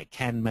light, and it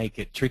can make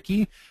it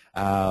tricky.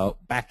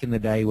 Back in the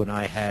day when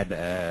I had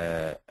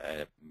a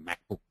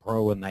MacBook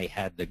Pro and they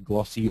had the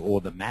glossy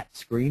or the matte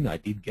screen, I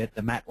did get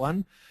the matte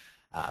one,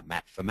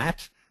 matte for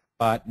matte.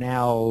 But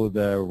now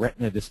the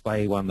Retina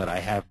display one that I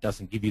have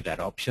doesn't give you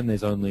that option.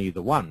 There's only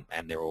the one,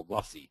 and they're all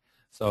glossy.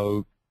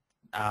 So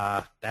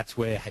that's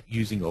where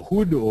using a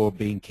hood or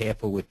being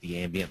careful with the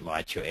ambient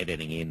light you're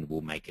editing in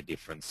will make a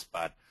difference.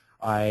 But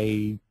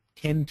I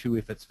tend to,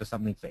 if it's for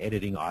something for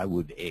editing, I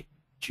would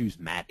choose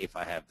matte if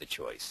I have the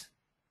choice.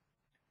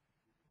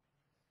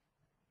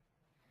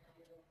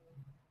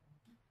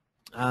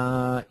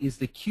 Is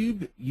the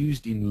cube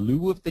used in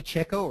lieu of the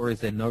checker, or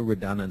is there no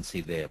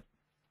redundancy there?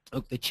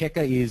 Look, the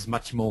checker is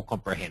much more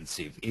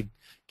comprehensive. It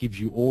gives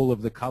you all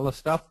of the color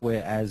stuff,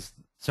 whereas,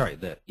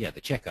 the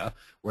checker,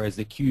 whereas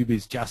the cube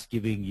is just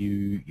giving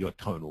you your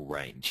tonal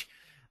range.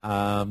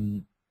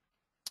 There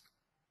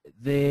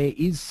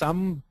is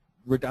some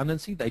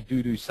redundancy. They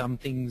do some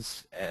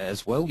things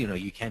as well. You know,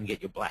 you can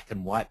get your black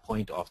and white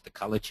point off the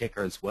color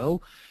checker as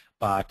well,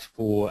 but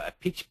for a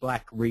pitch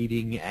black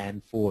reading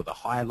and for the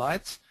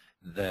highlights,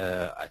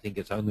 I think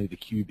it's only the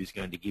cube is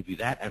going to give you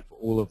that, and for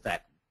all of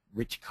that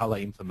rich color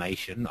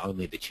information,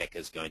 only the checker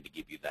is going to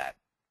give you that.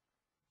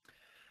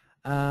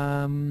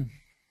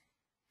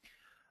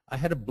 I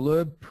had a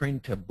blurb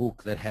printer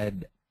book that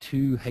had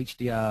 2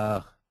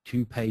 HDR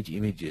 2-page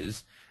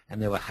images,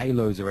 and there were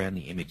halos around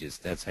the images.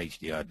 That's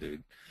HDR,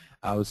 dude.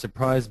 I was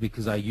surprised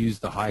because I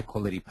used the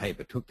high-quality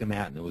paper, took them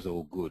out, and it was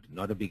all good.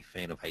 Not a big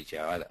fan of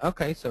HDR either.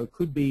 Okay, so it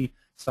could be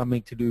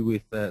something to do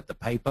with the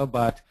paper,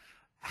 but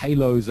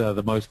halos are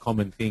the most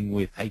common thing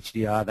with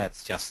HDR.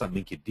 That's just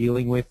something you're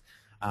dealing with.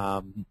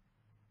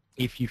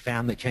 If you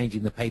found that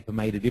changing the paper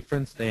made a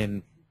difference,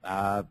 then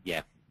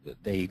yeah,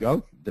 there you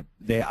go.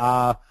 There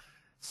are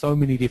so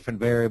many different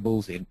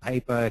variables in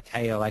paper.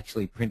 KL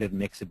actually printed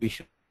an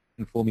exhibition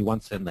for me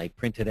once, and they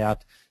printed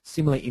out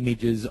similar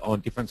images on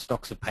different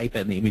stocks of paper,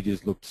 and the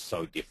images looked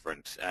so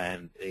different.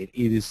 And it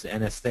is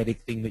an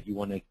aesthetic thing that you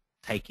want to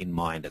take in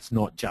mind. It's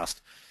not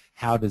just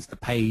how does the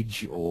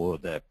page or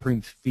the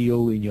print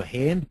feel in your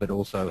hand, but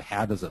also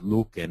how does it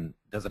look, and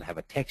does it have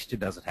a texture,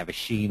 does it have a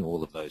sheen,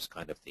 all of those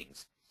kind of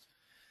things.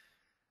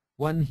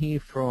 One here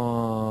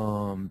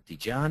from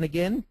Dijan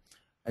again.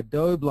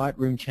 Adobe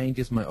Lightroom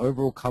changes my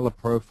overall color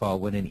profile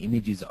when an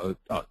image is open.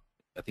 Oh,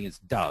 I think it's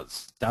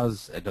does.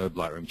 Does Adobe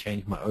Lightroom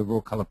change my overall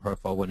color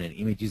profile when an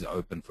image is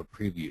open for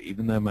preview?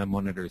 Even though my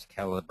monitor is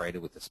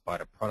calibrated with the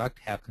Spider product,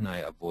 how can I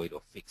avoid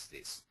or fix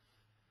this?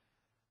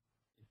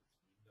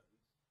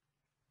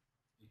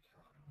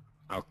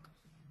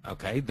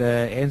 Okay, the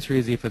answer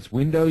is if it's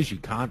Windows, you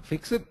can't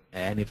fix it.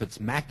 And if it's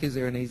Mac, is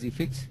there an easy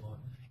fix?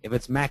 If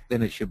it's Mac,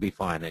 then it should be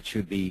fine. It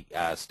should be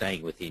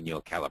staying within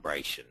your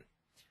calibration.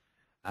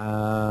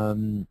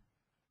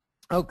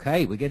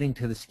 Okay, we're getting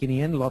to the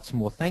skinny end. Lots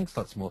more thanks,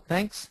 lots more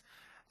thanks.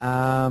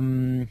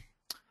 One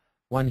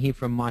here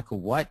from Michael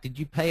White. Did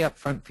you pay up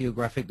front for your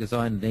graphic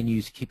design and then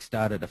use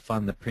Kickstarter to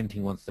fund the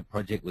printing once the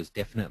project was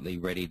definitely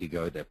ready to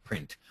go to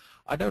print?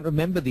 I don't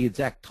remember the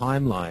exact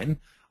timeline.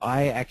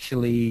 I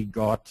actually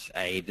got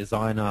a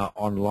designer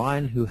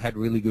online who had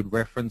really good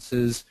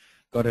references,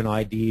 got an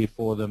idea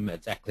for them,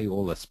 exactly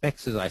all the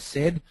specs as I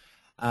said.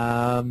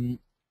 I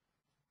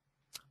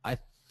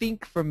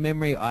think from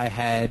memory I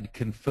had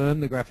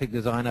confirmed the graphic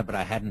designer, but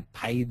I hadn't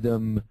paid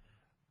them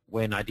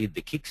when I did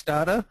the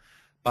Kickstarter.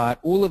 But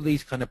all of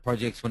these kind of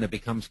projects, when it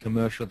becomes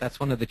commercial, that's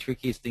one of the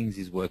trickiest things,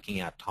 is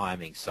working out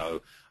timing.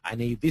 So I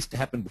need this to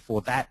happen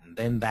before that, and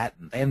then that,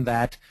 and then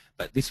that.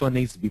 But this one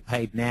needs to be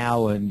paid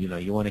now, and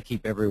you want to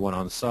keep everyone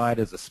on side.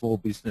 As a small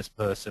business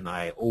person,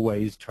 I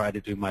always try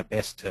to do my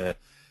best to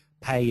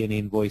pay an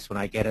invoice when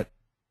I get it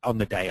on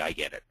the day I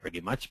get it, pretty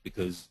much,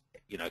 because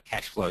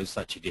cash flow is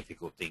such a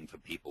difficult thing for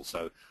people.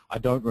 So I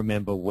don't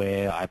remember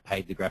where I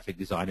paid the graphic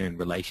designer in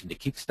relation to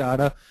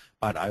Kickstarter,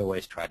 but I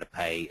always try to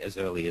pay as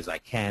early as I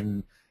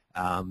can,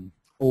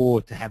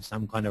 or to have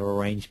some kind of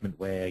arrangement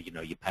where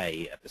you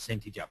pay a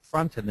percentage up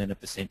front and then a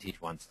percentage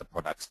once the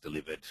product's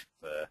delivered.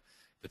 If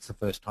it's the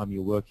first time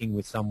you're working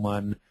with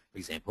someone, for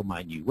example,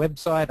 my new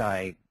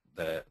website,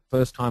 the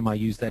first time I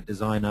used that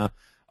designer,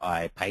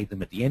 I paid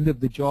them at the end of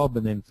the job,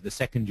 and then for the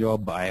second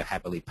job, I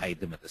happily paid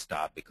them at the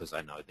start because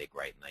I know they're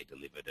great and they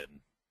delivered,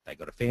 and they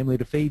got a family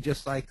to feed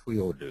just like we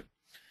all do.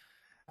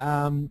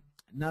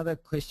 Another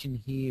question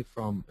here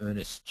from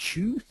Ernest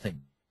Chu.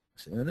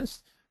 Thanks,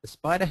 Ernest. The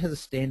Spider has a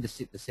stand to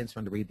sit the sensor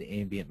on to read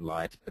the ambient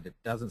light, but it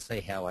doesn't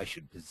say how I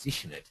should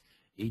position it.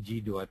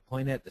 E.g., do I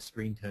point at the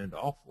screen turned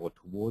off, or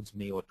towards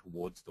me, or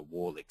towards the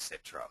wall,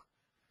 etc.?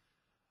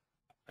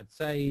 I'd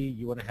say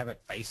you want to have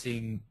it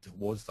facing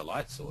towards the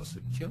light source,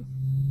 wouldn't you?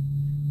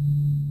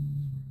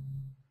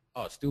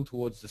 Oh, still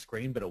towards the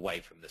screen, but away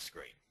from the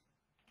screen.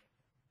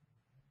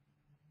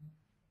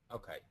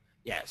 Okay.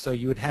 Yeah, so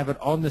you would have it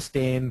on the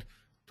stand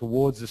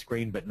towards the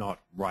screen, but not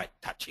right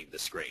touching the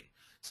screen.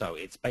 So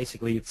it's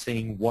basically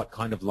seeing what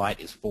kind of light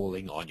is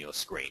falling on your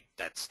screen.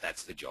 That's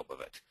the job of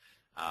it.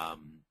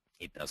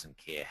 It doesn't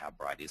care how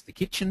bright is the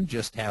kitchen,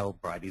 just how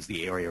bright is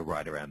the area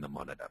right around the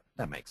monitor.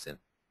 That makes sense.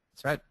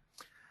 That's right.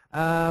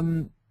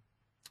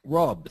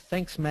 Rob,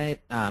 thanks, Matt.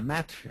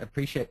 Matt,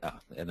 appreciate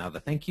another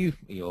thank you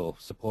for your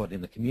support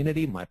in the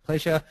community. My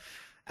pleasure.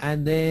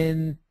 And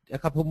then a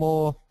couple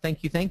more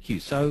thank you.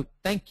 So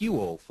thank you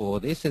all for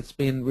this. It's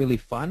been really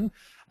fun.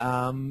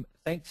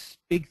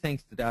 Big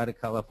thanks to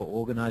Datacolor for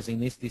organizing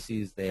this. This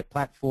is their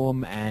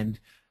platform, and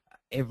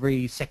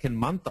every second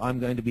month I'm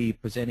going to be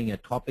presenting a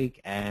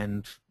topic,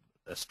 and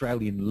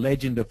Australian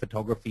legend of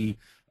photography,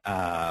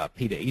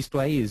 Peter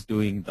Eastway, is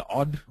doing the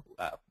odd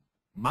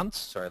months.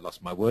 Sorry, I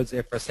lost my words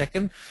there for a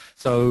second.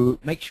 So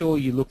make sure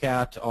you look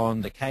out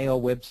on the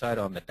KL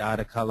website, on the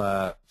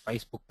Datacolor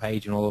Facebook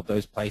page, and all of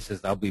those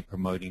places. They'll be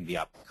promoting the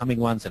upcoming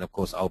ones, and of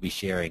course I'll be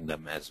sharing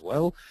them as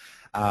well.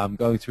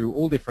 Going through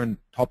all different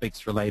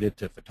topics related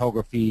to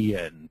photography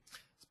and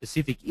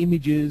specific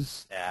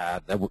images.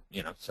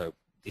 So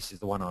this is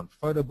the one on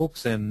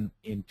Photobooks, and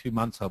in 2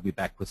 months I'll be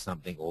back with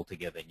something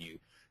altogether new.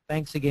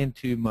 Thanks again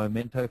to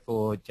Momento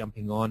for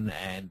jumping on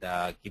and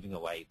giving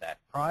away that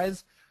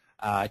prize.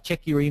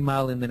 Check your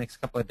email in the next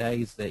couple of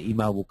days. The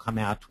email will come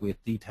out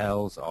with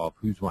details of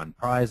who's won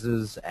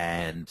prizes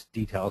and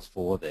details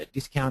for the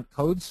discount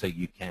codes, so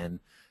you can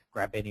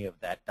grab any of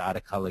that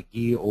Datacolor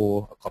gear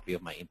or a copy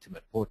of my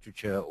Intimate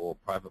Portraiture or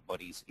Private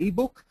Bodies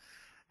ebook.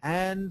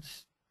 And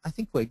I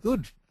think we're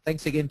good.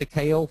 Thanks again to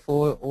KL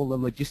for all the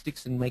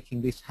logistics in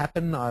making this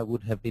happen. I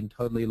would have been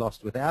totally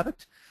lost without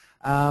it.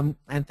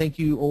 And thank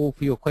you all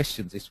for your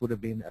questions. This would have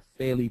been a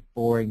fairly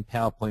boring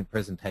PowerPoint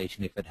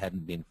presentation if it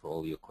hadn't been for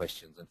all your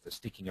questions and for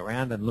sticking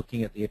around and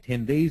looking at the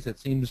attendees. It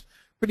seems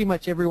pretty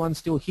much everyone's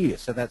still here,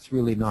 so that's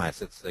really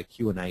nice. It's the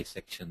Q&A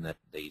section that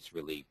these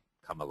really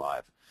come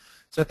alive.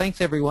 So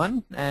thanks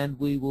everyone, and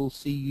we will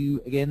see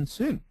you again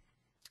soon.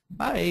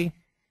 Bye.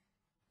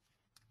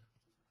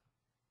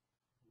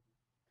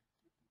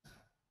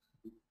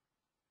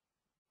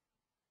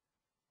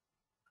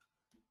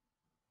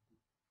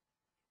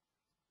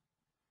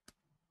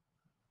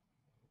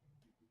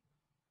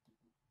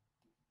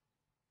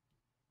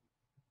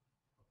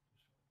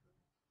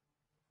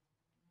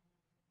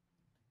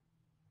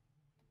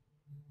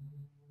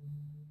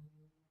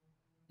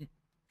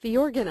 The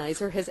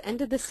organizer has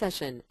ended the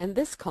session, and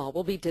this call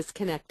will be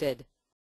disconnected.